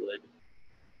birchwood.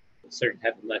 A certain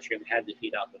type of mushroom had to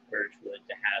feed off of birchwood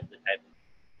to have the type of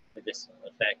medicinal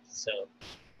effect. So,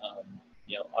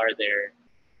 you know, are there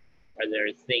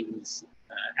things,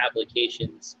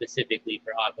 applications specifically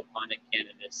for aquaponic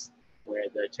cannabis where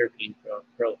the terpene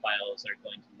profiles are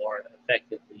going to more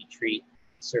effectively treat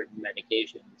certain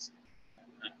medications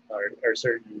or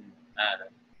certain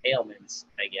ailments,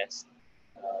 I guess?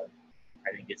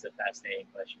 I think it's a fascinating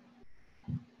question.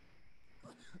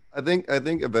 I think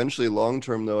eventually long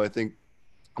term though, I think,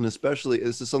 and especially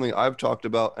this is something I've talked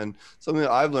about and something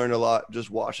that I've learned a lot just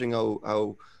watching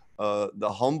how the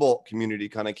Humboldt community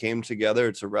kind of came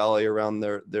together to rally around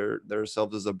their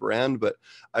selves as a brand. But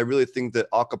I really think that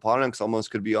aquaponics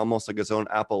almost could be almost like its own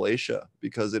Appalachia,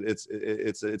 because it's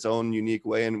its own unique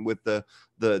way, and with the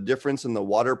difference in the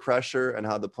water pressure and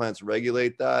how the plants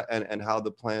regulate that, and how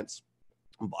the plants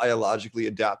biologically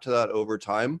adapt to that over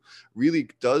time, really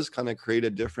does kind of create a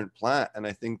different plant. And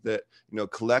I think that,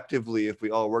 collectively, if we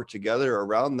all work together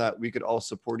around that, we could all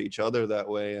support each other that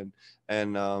way,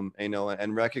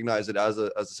 and recognize it as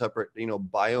a separate,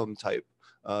 biome type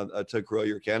to grow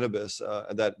your cannabis,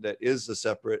 that is a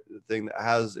separate thing that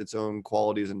has its own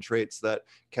qualities and traits that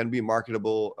can be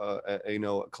marketable,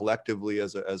 collectively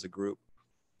as a group,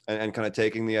 and kind of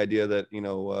taking the idea that,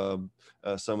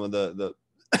 some of the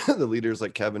the leaders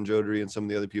like Kevin Jodry and some of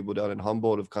the other people down in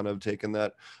Humboldt have kind of taken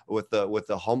that with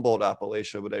the Humboldt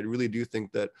Appalachia. But I really do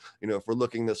think that, if we're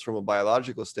looking this from a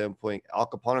biological standpoint,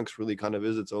 aquaponics really kind of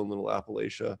is its own little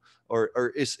Appalachia, or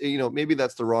is, maybe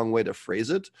that's the wrong way to phrase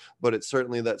it, but it's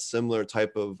certainly that similar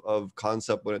type of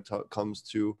concept when it comes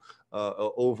to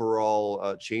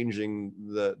overall changing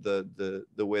the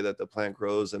way that the plant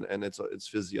grows and its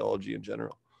physiology in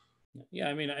general. Yeah,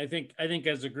 I mean, I think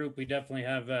as a group, we definitely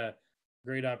have a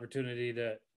great opportunity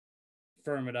to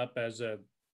firm it up as a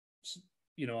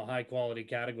high quality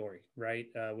category, right?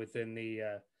 Within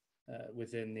the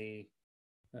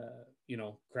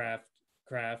craft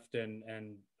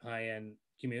and high end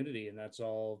community, and that's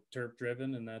all terp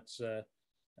driven, and that's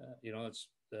it's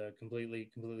completely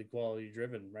quality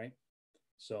driven, right?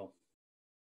 So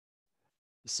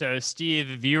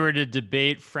Steve, if you were to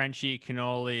debate Frenchie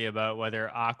Cannoli about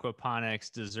whether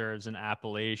aquaponics deserves an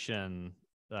appellation,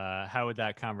 how would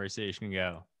that conversation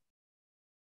go?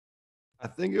 I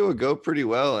think it would go pretty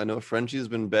well. I know Frenchie's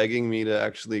been begging me to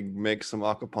actually make some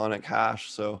aquaponic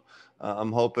hash, so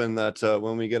I'm hoping that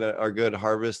when we get our good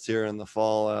harvest here in the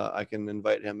fall, I can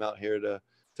invite him out here to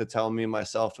tell me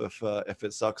myself if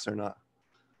it sucks or not.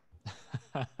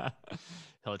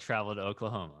 He'll travel to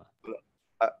Oklahoma.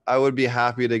 I would be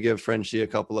happy to give Frenchie a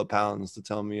couple of pounds to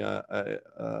tell me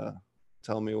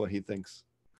what he thinks.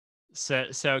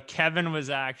 So Kevin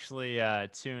was actually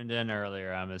tuned in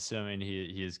earlier. I'm assuming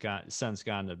he's since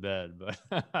gone to bed, but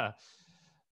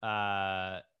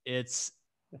it's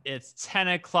 10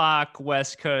 o'clock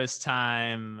West Coast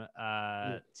time.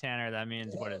 Tanner, that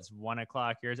means what? It's 1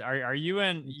 o'clock yours. Are you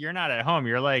in? You're not at home.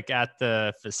 You're like at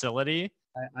the facility.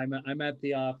 I'm at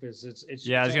the office. It's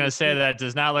I was gonna say that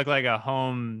does not look like a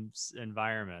home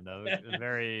environment. That looks a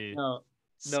very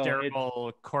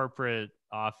sterile corporate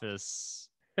office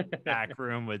back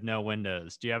room with no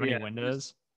windows. Do you have any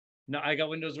windows? No, I got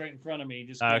windows right in front of me.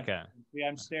 Just okay. Yeah,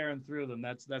 I'm staring through them.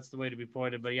 That's the way to be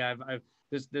pointed. But yeah,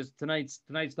 this tonight's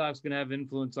talk's gonna have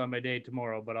influence on my day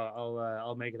tomorrow. But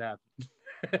I'll make it happen.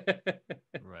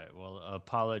 Right. Well,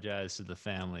 apologize to the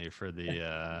family for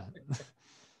the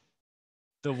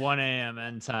the 1 a.m.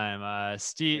 end time.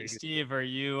 Steve, are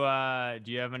you?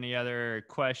 Do you have any other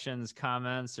questions,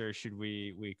 comments, or should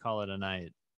we call it a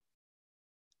night?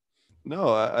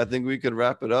 No, I think we could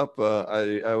wrap it up.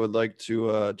 I would like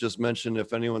to just mention,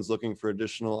 if anyone's looking for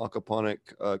additional aquaponic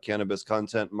cannabis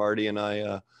content, Marty and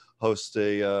I host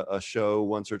a show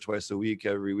once or twice a week,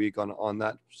 every week on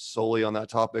that, solely on that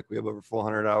topic. We have over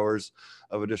 400 hours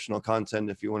of additional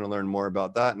content if you want to learn more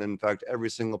about that. And in fact,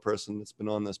 every single person that's been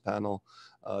on this panel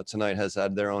tonight has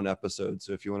had their own episode.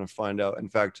 So if you want to find out, in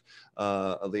fact,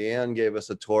 Leanne gave us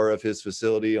a tour of his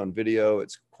facility on video.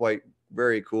 It's quite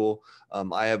very cool.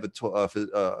 I have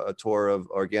a tour of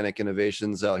Organic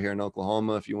Innovations out here in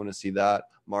Oklahoma. If you want to see that,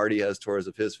 Marty has tours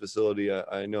of his facility.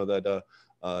 I know that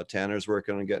Tanner's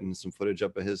working on getting some footage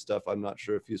up of his stuff. I'm not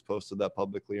sure if he's posted that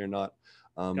publicly or not.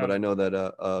 But I know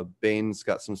that Bain's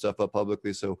got some stuff up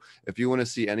publicly. So if you want to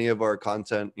see any of our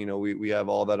content, we have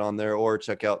all that on there, or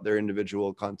check out their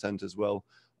individual content as well.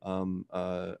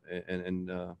 There's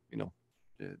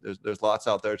lots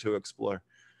out there to explore.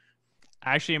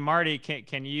 Actually, Marty,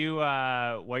 can you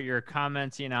what you're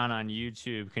commenting on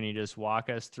YouTube? Can you just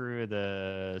walk us through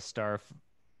the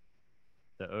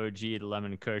OG, the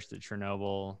Lemon Kush, the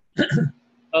Chernobyl?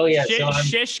 Oh yeah,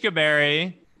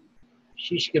 Shishkaberry.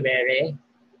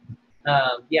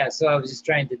 Yeah, so I was just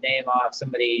trying to name off.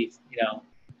 Somebody,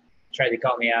 tried to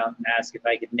call me out and ask if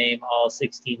I could name all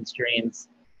 16 strains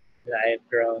that I have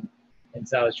grown, and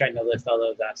so I was trying to list all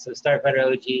those off. So Starfighter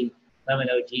OG, Lemon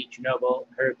OG, Chernobyl,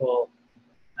 Hercule,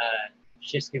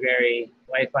 Shishkaberry,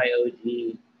 Wi-Fi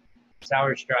OG,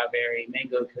 Sour Strawberry,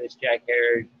 Mango Kush,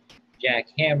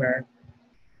 Jackhammer,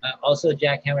 also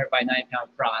Jackhammer by 9 Pound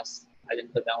Frost. I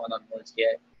didn't put that one on the list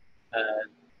yet.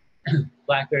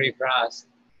 Blackberry Frost,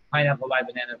 Pineapple by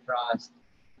Banana Frost,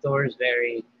 Thor's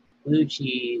Berry, Blue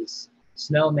Cheese,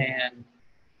 Snowman.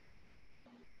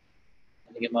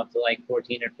 I think I'm up to like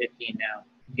 14 or 15 now.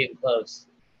 I'm getting close.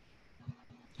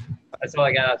 That's all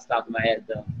I got off the top of my head,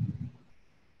 though.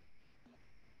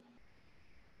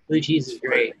 Blue Cheese is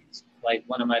great. It's like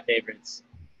one of my favorites,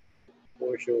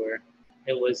 for sure.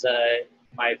 It was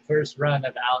my first run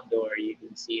of outdoor. You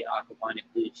can see aquaponic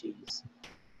blue cheese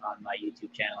on my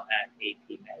YouTube channel at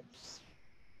APMeds.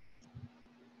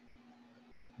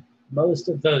 Most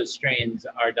of those strains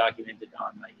are documented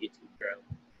on my YouTube grow,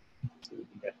 so you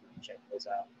can definitely check those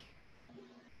out.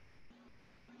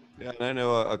 Yeah, and I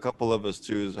know a couple of us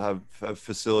too have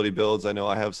facility builds. I know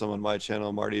I have some on my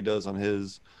channel. Marty does on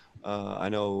his. I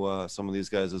know some of these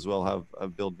guys as well have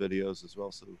build videos as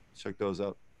well, so check those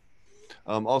out.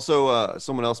 Also,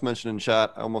 someone else mentioned in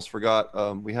chat, I almost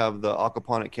forgot, we have the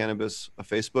Aquaponic Cannabis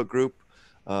Facebook group.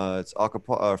 It's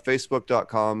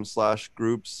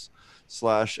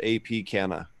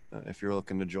facebook.com/groups/APCanna. If you're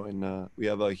looking to join, we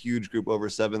have a huge group, over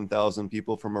 7,000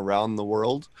 people from around the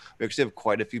world. We actually have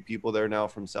quite a few people there now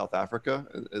from South Africa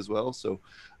as well. So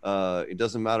it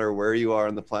doesn't matter where you are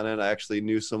on the planet. I actually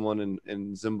knew someone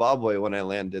in Zimbabwe when I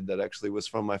landed that actually was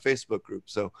from my Facebook group.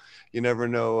 So you never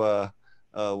know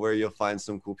where you'll find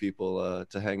some cool people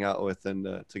to hang out with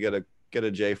and to get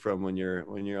a J from when you're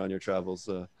on your travels.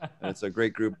 And it's a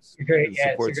great group. Great, it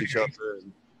supports each other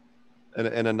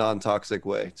in a non-toxic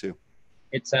way too.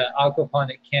 It's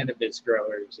aquaponic cannabis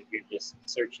growers if you're just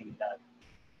searching it up.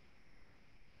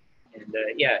 And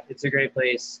yeah, it's a great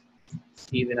place.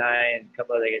 Steve and I and a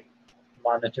couple other guys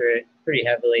monitor it pretty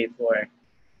heavily for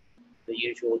the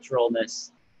usual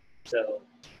trollness. So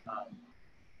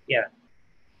yeah,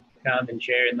 come and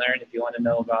share and learn if you want to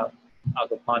know about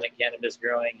aquaponic cannabis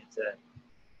growing. It's a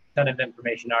ton of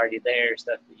information already there,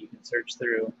 stuff that you can search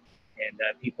through, and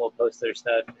people post their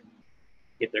stuff and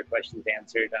get their questions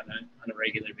answered on a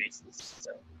regular basis.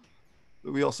 So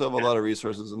we also have a lot of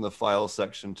resources in the file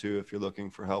section too, if you're looking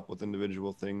for help with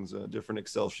individual things, different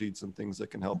Excel sheets and things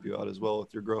that can help you out as well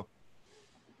with your grow.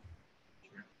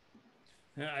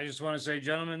 Yeah, I just want to say,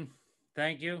 gentlemen,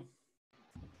 thank you.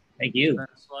 Thank you.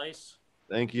 Slice.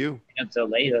 Thank you. I'm so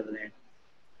late over there.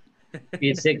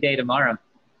 Be a sick day tomorrow.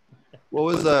 What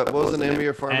was the name of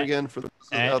your farm again for the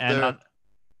out there?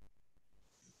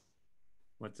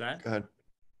 What's that? Go ahead.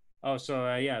 Oh,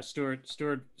 so yeah, Stewart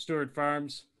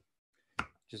Farms.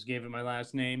 Just gave it my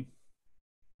last name.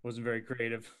 Wasn't very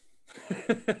creative.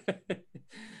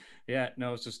 Yeah,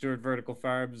 no, so Stewart Vertical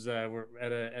Farms. We're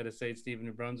at a St. Stephen,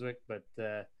 New Brunswick, but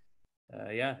yeah,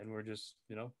 and we're just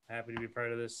happy to be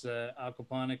part of this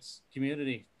aquaponics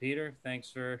community. Peter,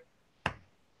 thanks for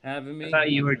having me. I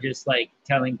thought you were just like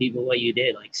telling people what you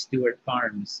did, like Stewart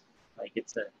Farms, like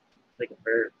it's a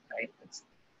verb, right? That's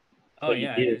oh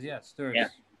yeah, it is, yeah, Stewart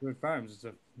Farms.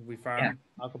 We farm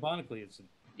aquaponically. It's a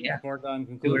foregone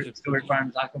conclusion. Stewart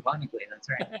Farms aquaponically. That's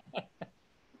right.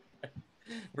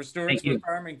 We're stewards for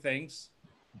farming things.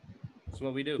 That's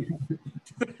what we do.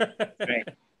 Right.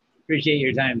 Appreciate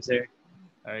your time, sir.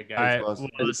 All right, guys. All right.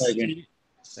 Well,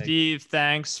 Steve,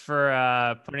 thanks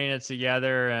for putting it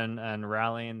together and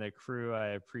rallying the crew. I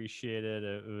appreciate it.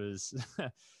 It was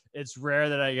it's rare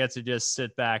that I get to just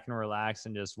sit back and relax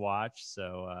and just watch.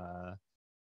 So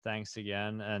thanks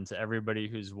again. And to everybody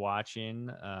who's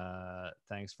watching,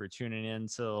 thanks for tuning in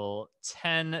till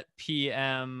 10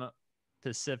 p.m.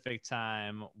 Pacific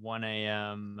time, 1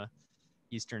 a.m.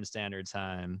 Eastern Standard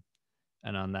Time.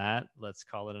 And on that, let's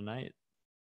call it a night.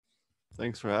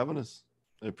 Thanks for having us.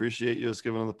 I appreciate you just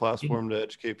giving us the platform to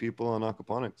educate people on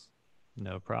aquaponics.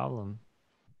 No problem.